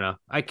 I don't know.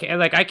 I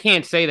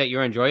can't say that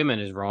your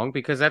enjoyment is wrong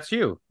because that's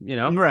you.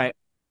 Right.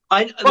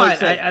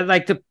 But I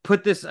like to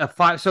put this a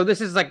 5. So this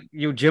is like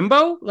you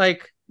Jimbo.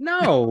 Like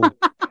no,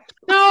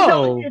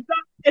 no,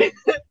 it's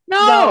not,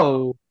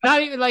 no.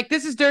 Not even like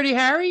this is Dirty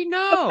Harry.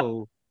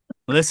 No,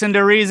 Listen to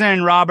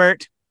reason,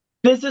 Robert.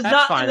 this is that's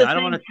not fine. in the I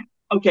don't same. want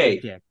Okay,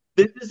 to. Yeah.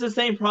 this is the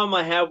same problem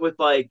I have with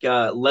like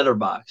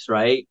Letterbox,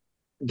 right?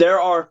 There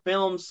are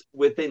films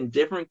within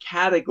different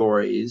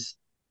categories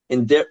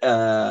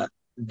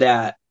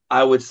that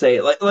I would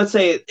say, like, let's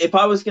say if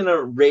I was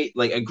gonna rate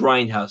like a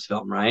grindhouse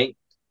film, right?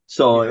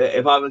 So Yeah.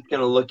 if I was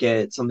gonna look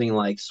at something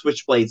like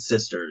Switchblade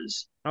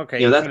Sisters, Okay,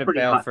 you that's put it pretty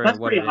bail high. for That's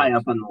what pretty it high is.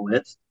 up on the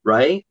list,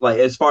 right? Like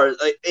as far as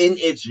like, in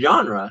its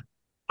genre,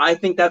 I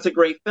think that's a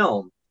great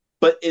film.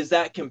 But is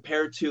that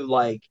compared to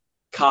like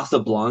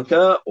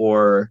Casablanca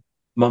or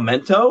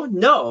Memento?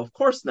 No, of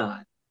course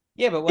not.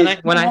 Yeah, but when Is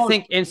I Poolhall?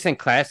 think instant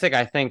classic,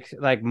 I think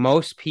like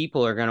most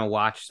people are gonna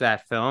watch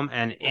that film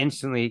and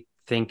instantly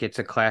think it's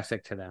a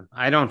classic to them.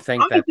 I don't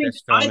think that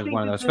this I film is think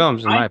one of this those is.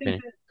 films, in I my think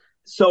opinion. that.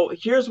 So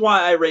here's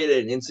why I rated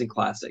it an instant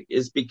classic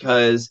is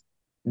because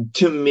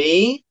to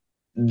me,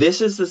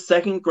 this is the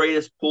second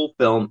greatest pool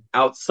film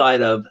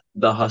outside of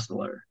The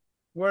Hustler.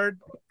 Word.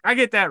 I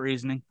get that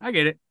reasoning. I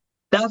get it.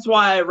 That's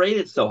why I rate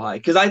it so high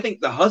because I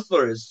think The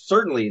Hustler is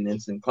certainly an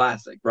instant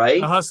classic, The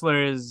right?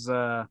 Hustler is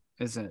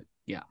it?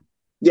 Yeah.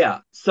 Yeah.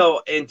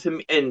 So and to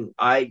me, and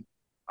I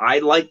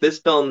like this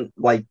film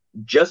like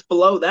just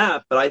below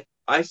that, but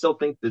I still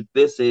think that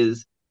this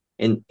is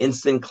an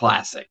instant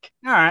classic.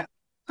 All right.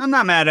 I'm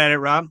not mad at it,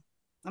 Rob.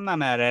 I'm not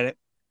mad at it.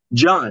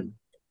 John,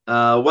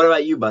 what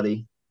about you,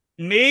 buddy?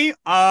 Me,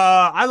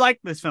 I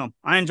liked this film.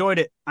 I enjoyed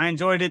it. I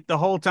enjoyed it the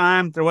whole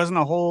time. There wasn't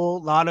a whole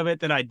lot of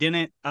it that I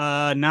didn't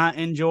not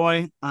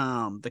enjoy.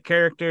 The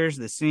characters,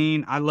 the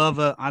scene. I love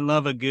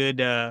a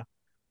good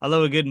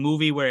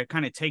movie where it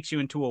kind of takes you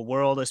into a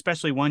world,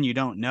 especially one you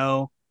don't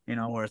know.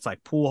 Where it's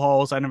like pool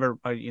halls. I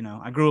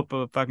grew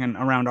up fucking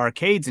around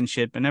arcades and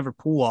shit, but never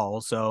pool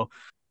halls. So,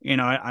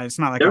 it's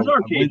not like There's I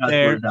arcade went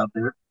there. hustlers out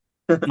there.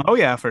 Oh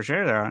yeah, for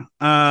sure there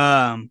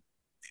are.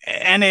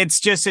 And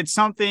it's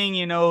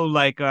something,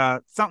 like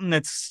something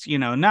that's,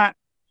 not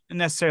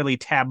necessarily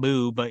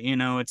taboo, but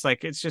it's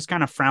like it's just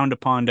kind of frowned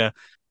upon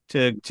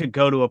to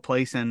go to a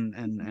place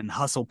and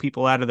hustle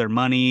people out of their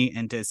money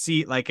and to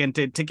see like and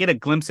to get a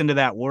glimpse into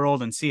that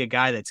world and see a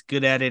guy that's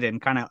good at it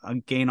and kind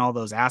of gain all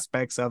those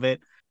aspects of it.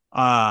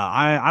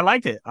 I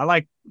liked it. I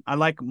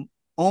like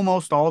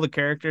almost all the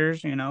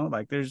characters,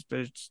 like there's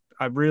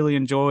I really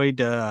enjoyed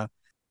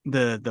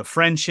the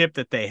friendship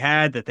that they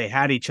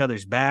had each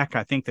other's back.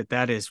 I think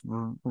that is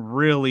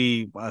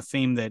really a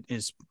theme that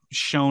is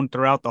shown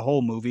throughout the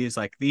whole movie is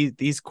like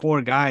these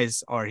core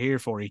guys are here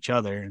for each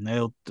other and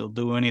they'll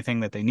do anything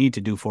that they need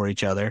to do for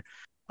each other.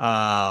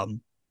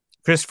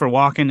 Christopher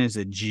Walken is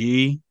a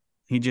G.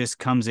 He just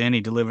comes in,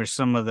 he delivers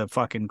some of the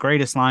fucking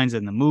greatest lines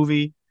in the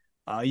movie.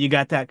 You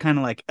got that kind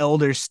of like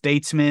elder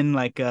statesman,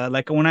 like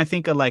when I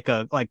think of like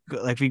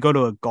if you go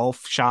to a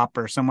golf shop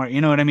or somewhere, you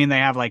know what I mean? They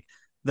have like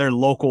their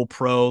local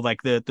pro,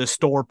 like the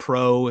store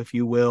pro, if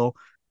you will.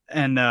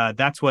 And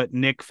that's what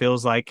Nick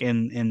feels like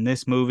in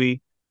this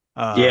movie.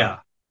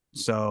 Yeah.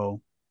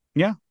 So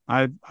yeah,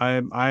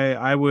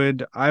 I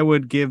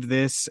would give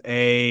this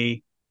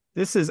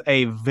is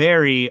a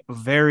very,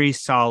 very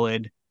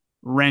solid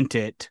rent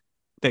it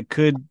that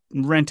could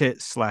rent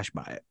it /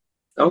 buy it.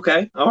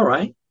 Okay. All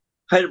right.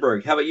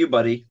 Heidelberg, how about you,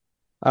 buddy?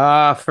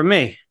 For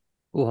me,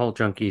 Poolhall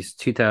Junkies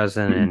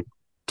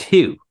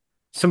 2002.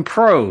 Some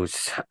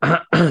pros.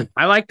 I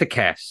like the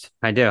cast.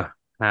 I do.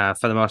 For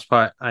the most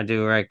part, I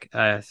do.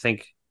 I think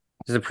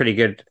this is a pretty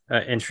good,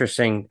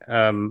 interesting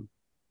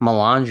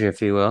melange,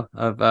 if you will,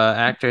 of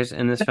actors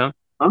in this film.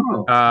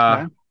 Oh,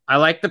 okay. I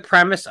like the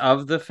premise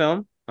of the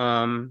film.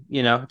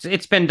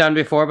 It's been done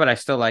before, but I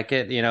still like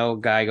it.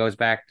 Guy goes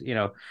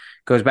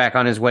back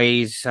on his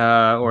ways,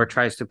 or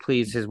tries to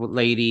please his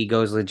lady,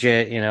 goes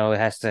legit,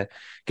 has to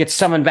get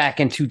summoned back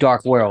into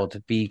dark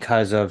world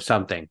because of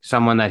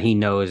someone that he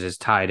knows is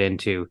got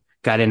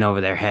in over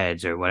their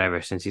heads or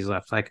whatever since he's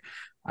left. Like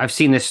I've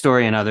seen this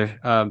story in other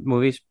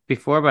movies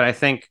before, but I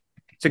think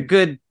it's a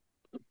good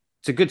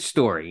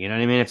story. You know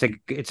what I mean?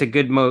 It's a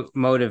good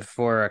motive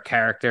for a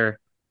character.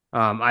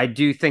 I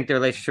do think the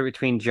relationship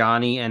between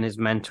Johnny and his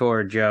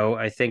mentor Joe,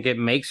 I think it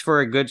makes for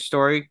a good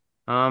story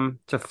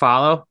to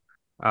follow.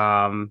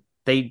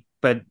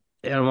 But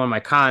one of my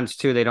cons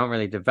too, they don't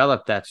really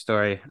develop that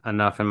story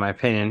enough, in my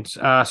opinion.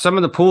 Some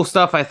of the pool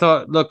stuff I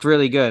thought looked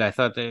really good. I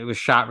thought that it was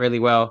shot really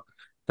well.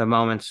 The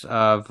moments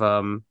of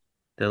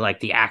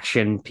the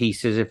action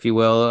pieces, if you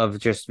will, of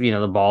just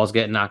the balls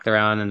getting knocked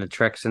around and the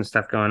tricks and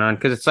stuff going on,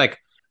 because it's like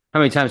how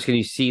many times can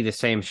you see the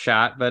same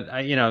shot? But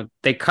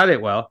they cut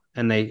it well,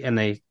 and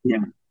they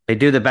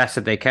do the best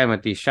that they can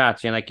with these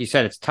shots. Like you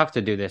said, it's tough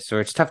to do this, or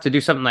it's tough to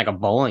do something like a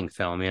bowling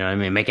film. You know what I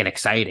mean? Make it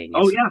exciting.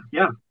 Oh yeah,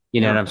 yeah.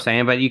 You know what I'm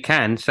saying? But you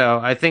can. So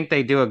I think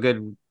they do a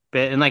good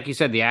bit. And like you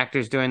said, the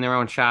actors doing their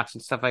own shots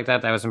and stuff like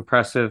that, that was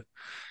impressive.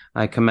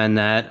 I commend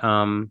that.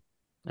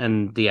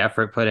 And the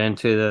effort put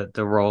into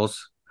the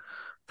roles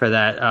for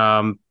that.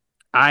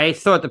 I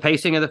thought the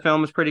pacing of the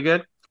film was pretty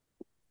good.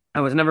 I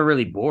was never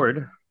really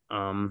bored,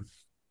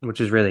 which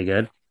is really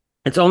good.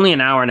 It's only an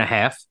hour and a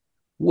half,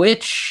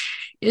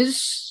 which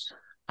is,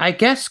 I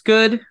guess,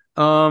 good.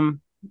 It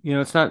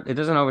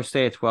doesn't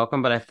overstay its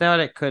welcome, but I thought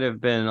it could have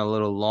been a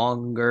little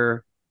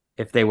longer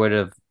if they would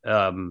have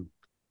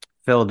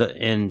filled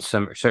in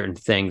some certain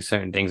things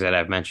that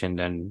I've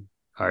mentioned in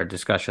our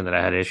discussion that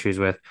I had issues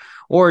with,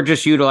 or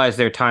just utilize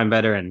their time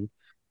better and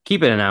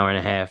keep it an hour and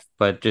a half,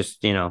 but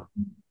just,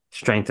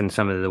 strengthen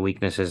some of the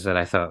weaknesses that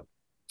I thought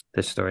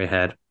this story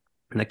had.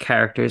 And the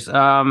characters,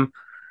 I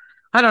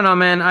don't know,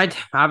 man. I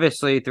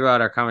obviously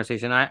throughout our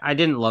conversation, I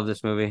didn't love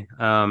this movie.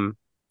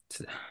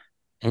 It's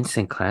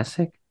instant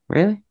classic,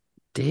 really,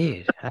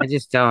 dude. I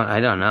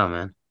don't know,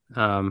 man.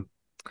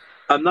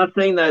 I'm not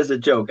saying that as a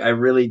joke. I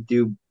really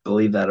do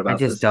believe that about. I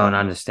just don't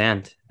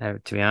understand,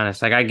 to be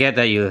honest. Like, I get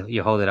that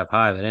you hold it up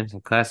high, but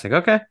instant classic,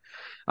 okay.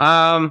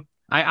 I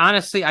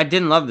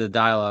didn't love the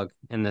dialogue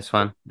in this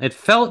one. It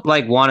felt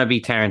like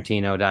wannabe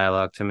Tarantino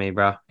dialogue to me,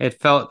 bro.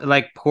 It felt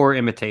like poor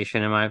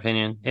imitation, in my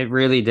opinion. It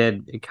really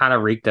did. It kind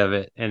of reeked of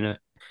it in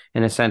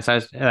a sense. I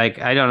was like,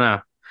 I don't know.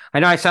 I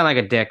know I sound like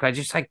a dick, but I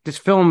just like this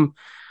film.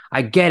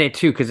 I get it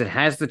too because it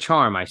has the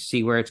charm. I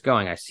see where it's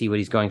going. I see what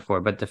he's going for.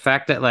 But the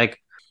fact that like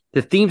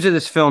the themes of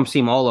this film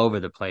seem all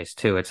over the place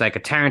too. It's like a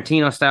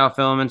Tarantino style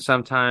film, and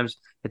sometimes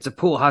it's a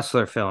pool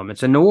hustler film.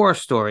 It's a noir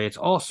story. It's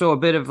also a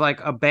bit of like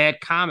a bad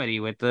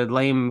comedy with the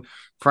lame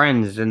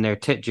friends and their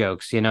tit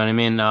jokes. You know what I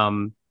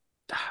mean?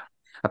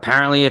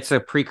 Apparently it's a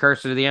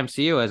precursor to the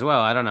MCU as well.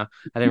 I don't know.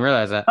 I didn't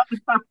realize that.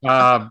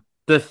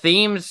 The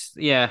themes,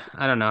 yeah,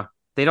 I don't know.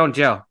 They don't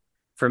gel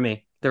for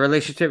me. The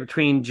relationship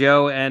between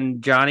Joe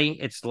and Johnny,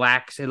 it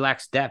lacks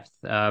depth.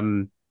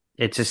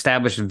 It's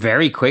established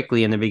very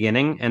quickly in the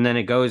beginning, and then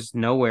it goes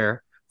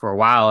nowhere for a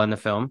while in the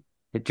film.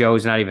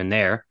 Joe's not even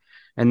there.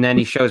 And then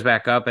he shows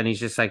back up and he's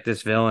just like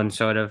this villain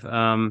sort of.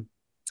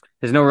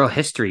 There's no real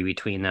history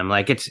between them.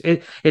 Like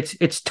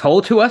it's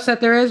told to us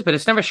that there is, but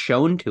it's never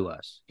shown to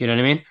us. You know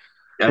what I mean?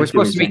 We're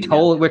supposed to be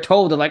told. We're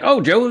told that like, oh,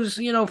 Joe's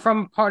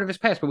from part of his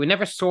past, but we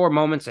never saw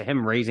moments of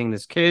him raising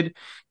this kid,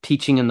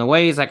 teaching him the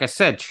ways. Like I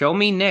said, show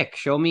me Nick,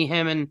 show me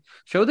him, and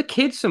show the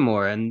kid some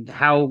more, and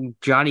how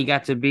Johnny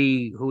got to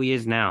be who he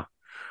is now.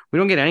 We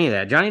don't get any of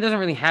that. Johnny doesn't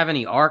really have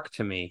any arc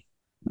to me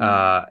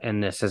in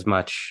this as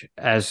much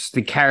as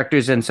the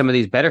characters in some of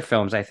these better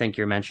films. I think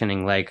you're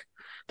mentioning like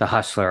The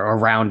Hustler or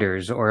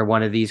Rounders or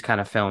one of these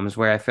kind of films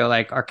where I feel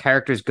like our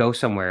characters go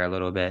somewhere a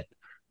little bit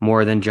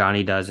more than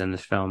Johnny does in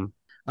this film.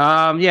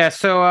 And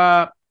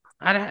the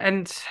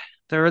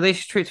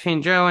relationship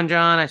between Joe and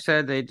John, I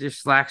said they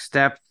just lack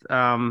depth.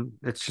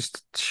 It's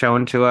just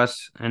shown to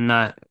us and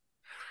not.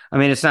 I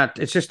mean, it's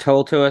just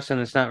told to us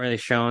and it's not really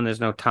shown. There's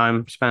no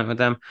time spent with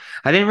them.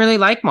 I didn't really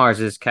like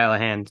Mars's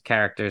Callahan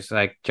characters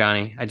like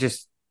Johnny.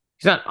 He's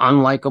not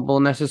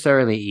unlikable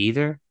necessarily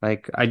either.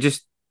 Like, I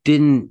just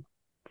didn't,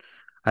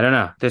 I don't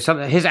know. There's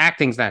something, his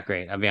acting's not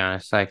great. I'll be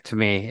honest. Like, to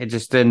me, it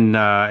just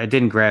it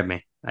didn't grab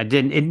me.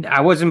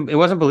 It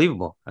wasn't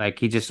believable.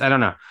 Like, I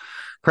don't know.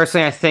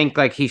 Personally, I think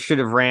like he should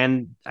have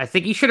ran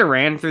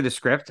through the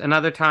script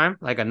another time,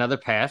 like another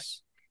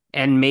pass.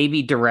 And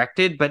maybe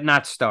directed, but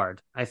not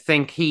starred. I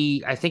think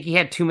he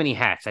had too many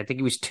hats. I think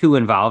he was too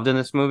involved in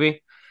this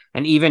movie.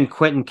 And even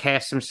Quentin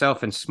casts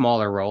himself in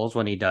smaller roles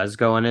when he does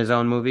go in his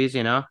own movies,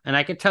 And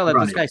I could tell that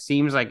This guy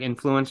seems like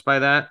influenced by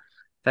that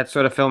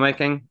sort of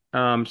filmmaking.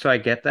 So I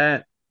get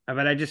that.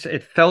 But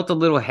it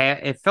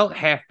felt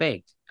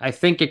half-baked. I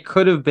think it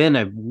could have been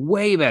a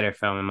way better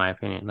film, in my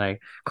opinion, like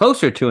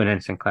closer to an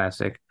instant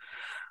classic.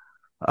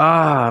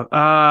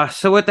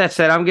 So with that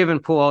said, I'm giving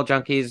Poolhall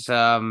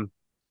Junkies,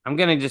 I'm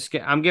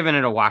giving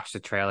it a watch the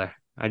trailer.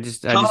 I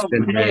just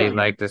didn't really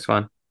like this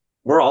one.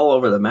 We're all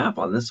over the map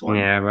on this one.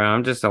 Yeah, bro.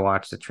 I'm just a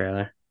watch the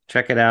trailer.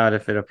 Check it out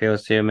if it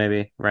appeals to you.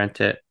 Maybe rent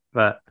it.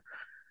 But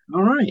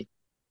all right.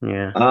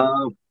 Yeah.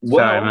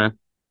 Sorry, man.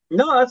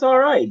 No, that's all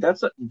right.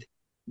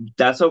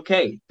 That's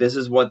okay. This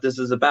is what this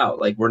is about.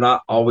 Like, we're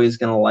not always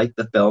gonna like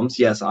the films.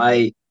 Yes,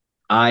 I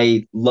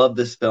love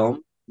this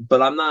film,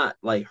 but I'm not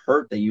like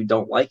hurt that you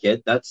don't like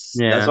it. That's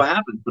what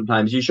happens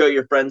sometimes. You show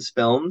your friends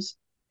films,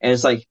 and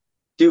it's like,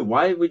 dude,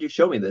 why would you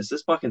show me this?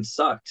 This fucking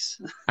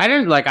sucks.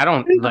 I'm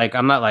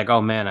not like,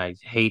 oh man, I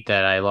hate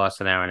that I lost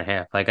an hour and a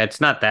half. Like,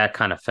 it's not that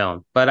kind of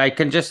film. But I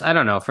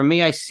don't know. For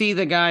me, I see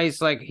the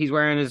guys, like, he's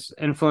wearing his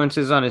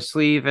influences on his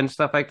sleeve and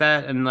stuff like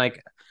that. And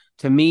like,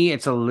 to me,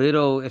 it's a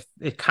little,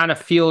 it kind of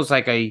feels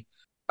like I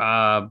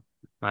don't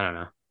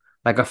know,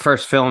 like a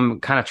first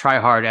film kind of try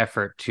hard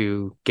effort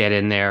to get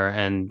in there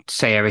and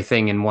say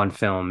everything in one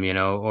film,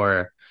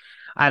 or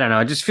I don't know.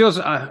 It just feels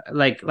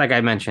like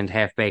I mentioned,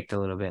 half baked a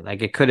little bit.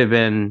 Like it could have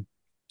been,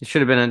 it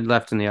should have been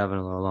left in the oven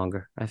a little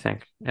longer, I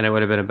think, and it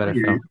would have been a I better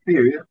hear you. film. I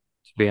hear you.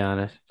 To be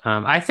honest,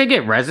 I think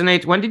it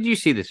resonates. When did you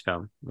see this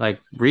film? Like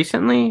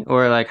recently,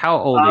 or like how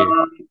old are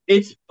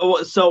you?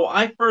 So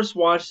I first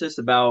watched this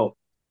about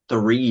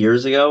 3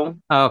 years ago,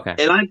 Oh, okay.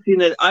 and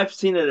I've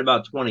seen it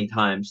about 20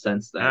 times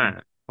since All then.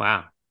 right.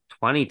 Wow.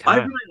 20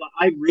 times.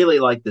 I really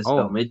like this Oh,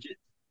 film.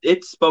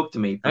 It spoke to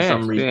me oh for yeah.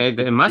 some reason.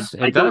 It must.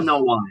 I It don't does.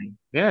 know why.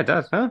 Yeah, it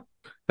does, huh?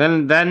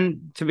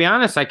 Then, to be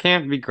honest, I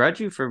can't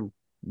begrudge you for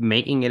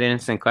making it an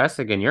instant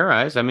classic in your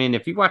eyes. I mean,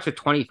 if you watch it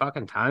 20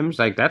 fucking times,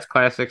 like that's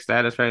classic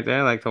status right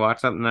there. Like to watch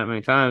something that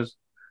many times.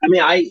 I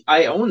mean,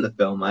 I own the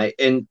film.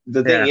 And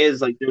the thing Yeah.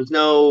 is, like, there's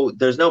no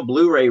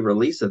Blu-ray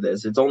release of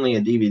this. It's only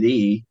a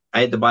DVD. I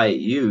had to buy it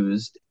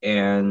used,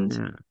 and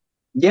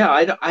Yeah.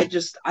 yeah,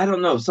 I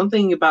don't know.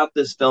 Something about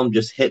this film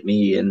just hit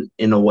me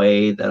in a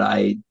way that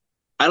I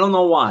don't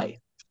know why.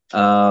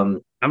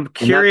 I'm And that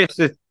curious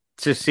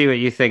to see what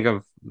you think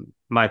of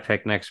my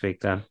pick next week.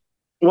 Then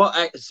well,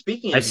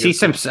 speaking I of see your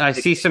some pick, I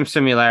see some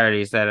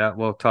similarities that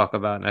we'll talk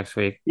about next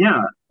week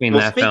yeah. between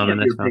Well, that film and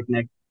this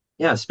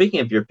film. speaking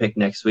of your pick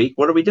next week,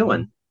 what are we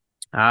doing?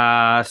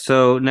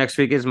 So next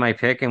week is my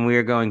pick, and we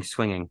are going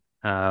swinging.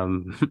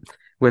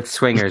 With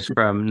Swingers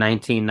from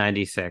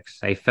 1996,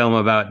 a film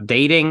about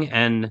dating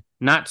and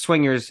not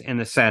swingers in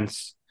the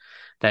sense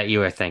that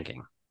you are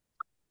thinking.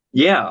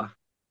 Yeah.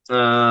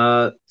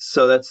 So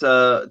that's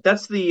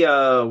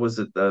the was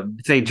it the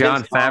It's a John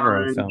Vince Vaughn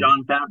Favreau and film.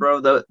 John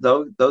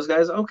Favreau, those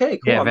guys? Okay,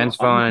 cool. Yeah, Vince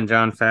Vaughn and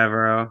John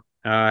Favreau,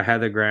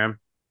 Heather Graham.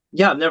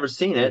 Yeah, I've never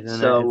seen it, It's in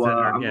it. so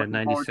I'm Yeah,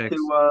 looking forward 96.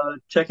 to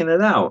checking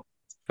it out.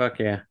 Fuck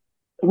yeah.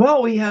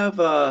 Well, we have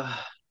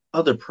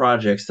other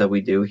projects that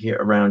we do here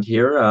around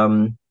here.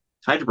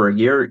 Heidelberg,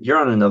 you're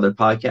on another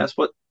podcast.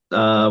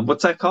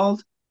 What's that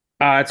called?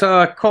 It's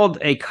called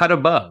A Cut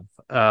Above,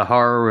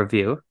 horror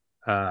review.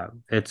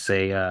 It's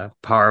a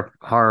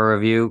horror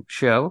review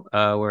show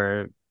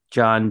where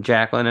John,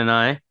 Jacqueline, and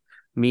I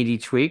meet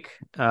each week,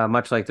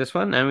 much like this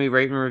one, and we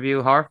rate and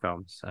review horror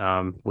films.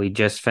 We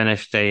just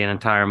finished an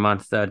entire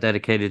month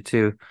dedicated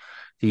to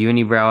the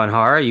unibrow and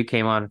horror. You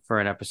came on for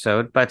an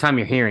episode. By the time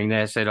you're hearing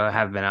this, it'll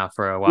have been out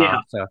for a while. Yeah.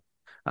 So,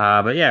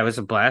 but yeah, it was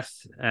a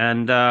blast,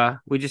 and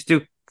we just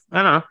do.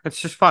 I don't know. It's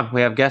just fun.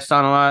 We have guests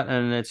on a lot,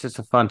 and it's just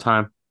a fun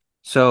time.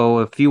 So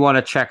if you want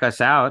to check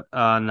us out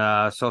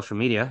on social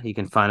media, you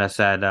can find us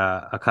at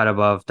a cut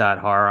above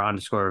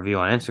horror_review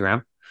on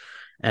Instagram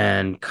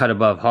and cut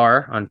above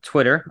horror on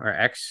Twitter or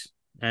X.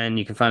 And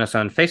you can find us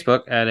on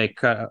Facebook at a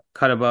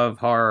cut above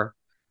horror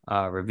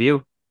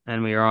review.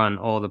 And we are on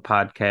all the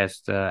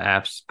podcast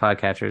apps,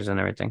 podcatchers, and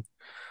everything.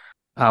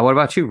 What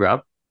about you,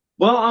 Rob?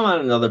 Well, I'm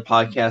on another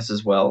podcast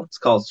as well. It's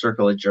called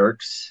Circle of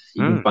Jerks.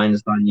 You can find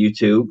us on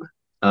YouTube.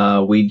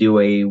 We do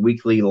a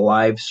weekly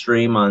live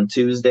stream on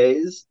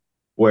Tuesdays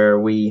where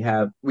we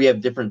have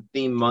different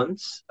theme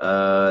months.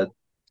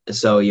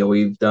 So yeah,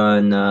 we've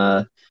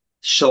done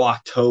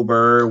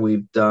Schlocktober.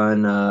 We've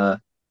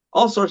done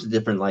all sorts of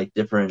different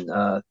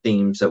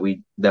themes that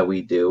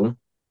we do.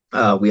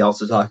 We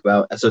also talk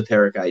about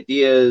esoteric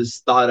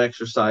ideas, thought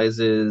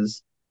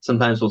exercises.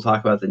 Sometimes we'll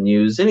talk about the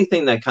news,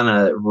 anything that kind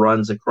of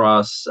runs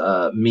across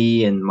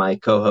me and my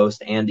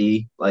co-host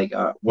Andy,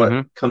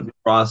 what comes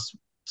across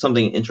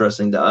something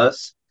interesting to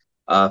us.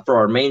 For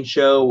our main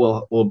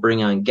show, we'll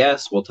bring on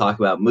guests. We'll talk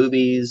about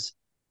movies.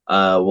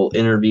 We'll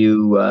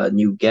interview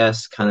new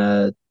guests, kind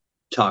of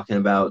talking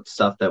about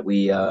stuff that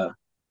we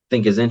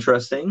think is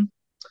interesting.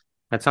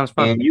 That sounds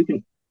fun.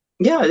 And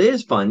yeah, it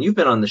is fun. You've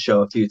been on the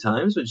show a few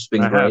times, which has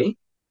been great.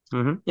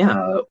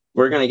 Yeah,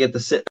 we're gonna get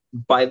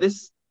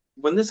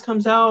when this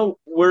comes out.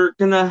 We're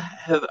gonna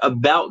have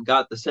about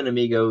got the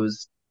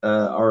Cinemigos,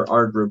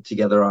 our group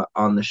together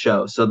on the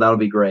show, so that'll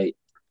be great.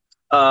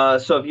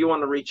 So if you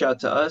want to reach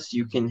out to us,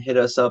 you can hit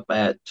us up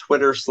at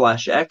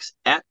Twitter/X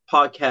at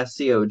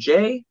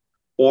podcastcoj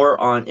or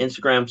on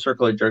Instagram,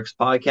 Circle of Jerks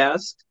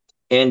Podcast.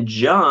 And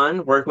John,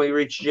 where can we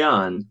reach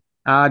John?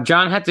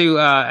 John had to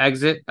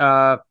exit.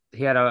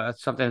 He had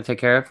something to take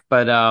care of.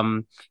 But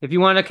if you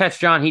want to catch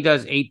John, he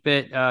does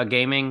 8-bit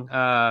gaming.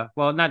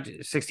 Well, not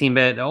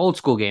 16-bit, old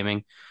school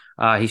gaming.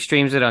 He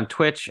streams it on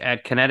Twitch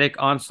at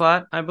Kinetic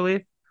Onslaught, I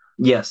believe.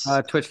 Yes.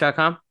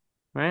 Twitch.com,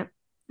 right?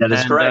 That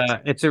is correct.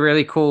 It's a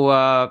really cool.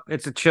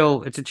 It's a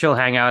chill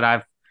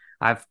hangout.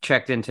 I've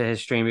checked into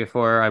his stream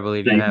before. I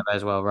believe you have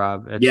as well,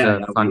 Rob. It's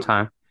a fun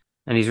time,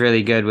 and he's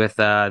really good with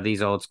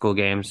these old school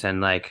games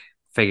and like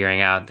figuring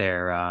out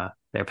their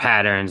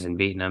patterns and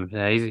beating them.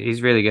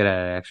 He's really good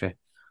at it, actually.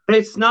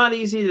 It's not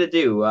easy to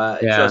do.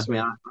 Trust me.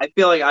 I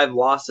feel like I've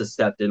lost a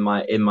step in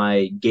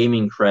my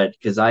gaming cred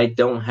because I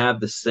don't have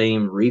the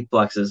same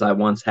reflexes I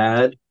once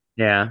had.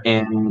 Yeah,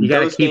 and you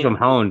got to keep them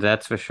honed.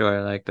 That's for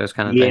sure. Like those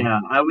kind of things. Yeah,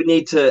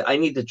 I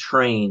need to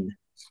train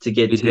to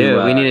get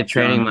we need a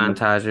training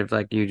montage of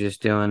like you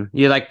just doing.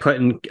 You like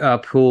putting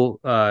pool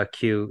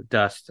cue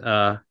dust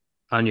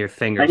on your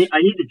fingers. I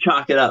need to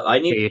chalk it up.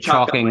 You're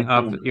chalking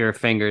up your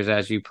fingers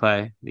as you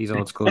play these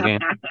old school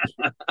games.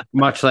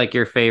 Much like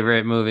your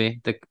favorite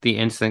movie, the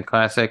instant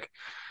classic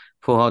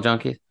Poolhall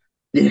Junkies.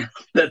 Yeah,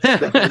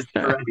 that's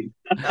correct.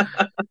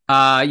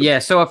 Yeah,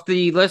 so if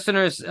the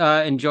listeners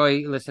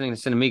enjoy listening to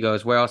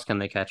Cinemigos, where else can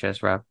they catch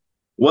us, Rob?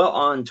 Well,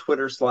 on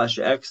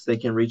Twitter/X, they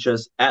can reach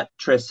us at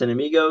Tres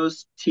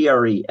Cinemigos,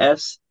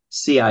 TresCinemigos.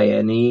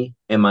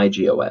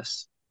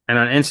 And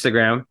on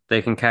Instagram,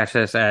 they can catch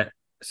us at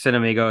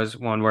Cinemigos,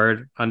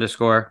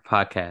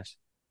 _podcast.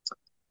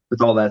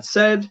 With all that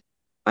said,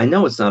 I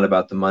know it's not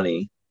about the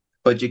money,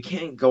 but you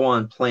can't go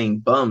on playing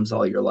bums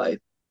all your life.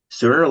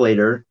 Sooner or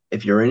later,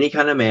 if you're any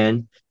kind of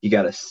man, you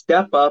got to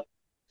step up,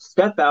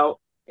 step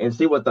out, and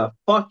see what the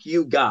fuck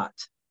you got.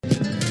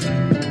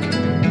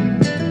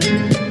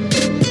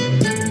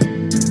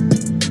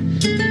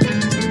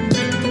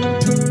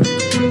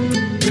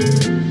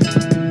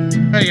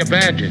 Where are your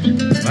badges?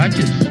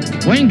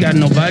 Badges? We ain't got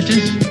no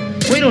badges.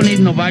 We don't need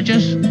no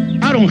badges.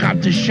 I don't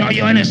have to show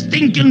you any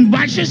stinking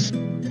badges.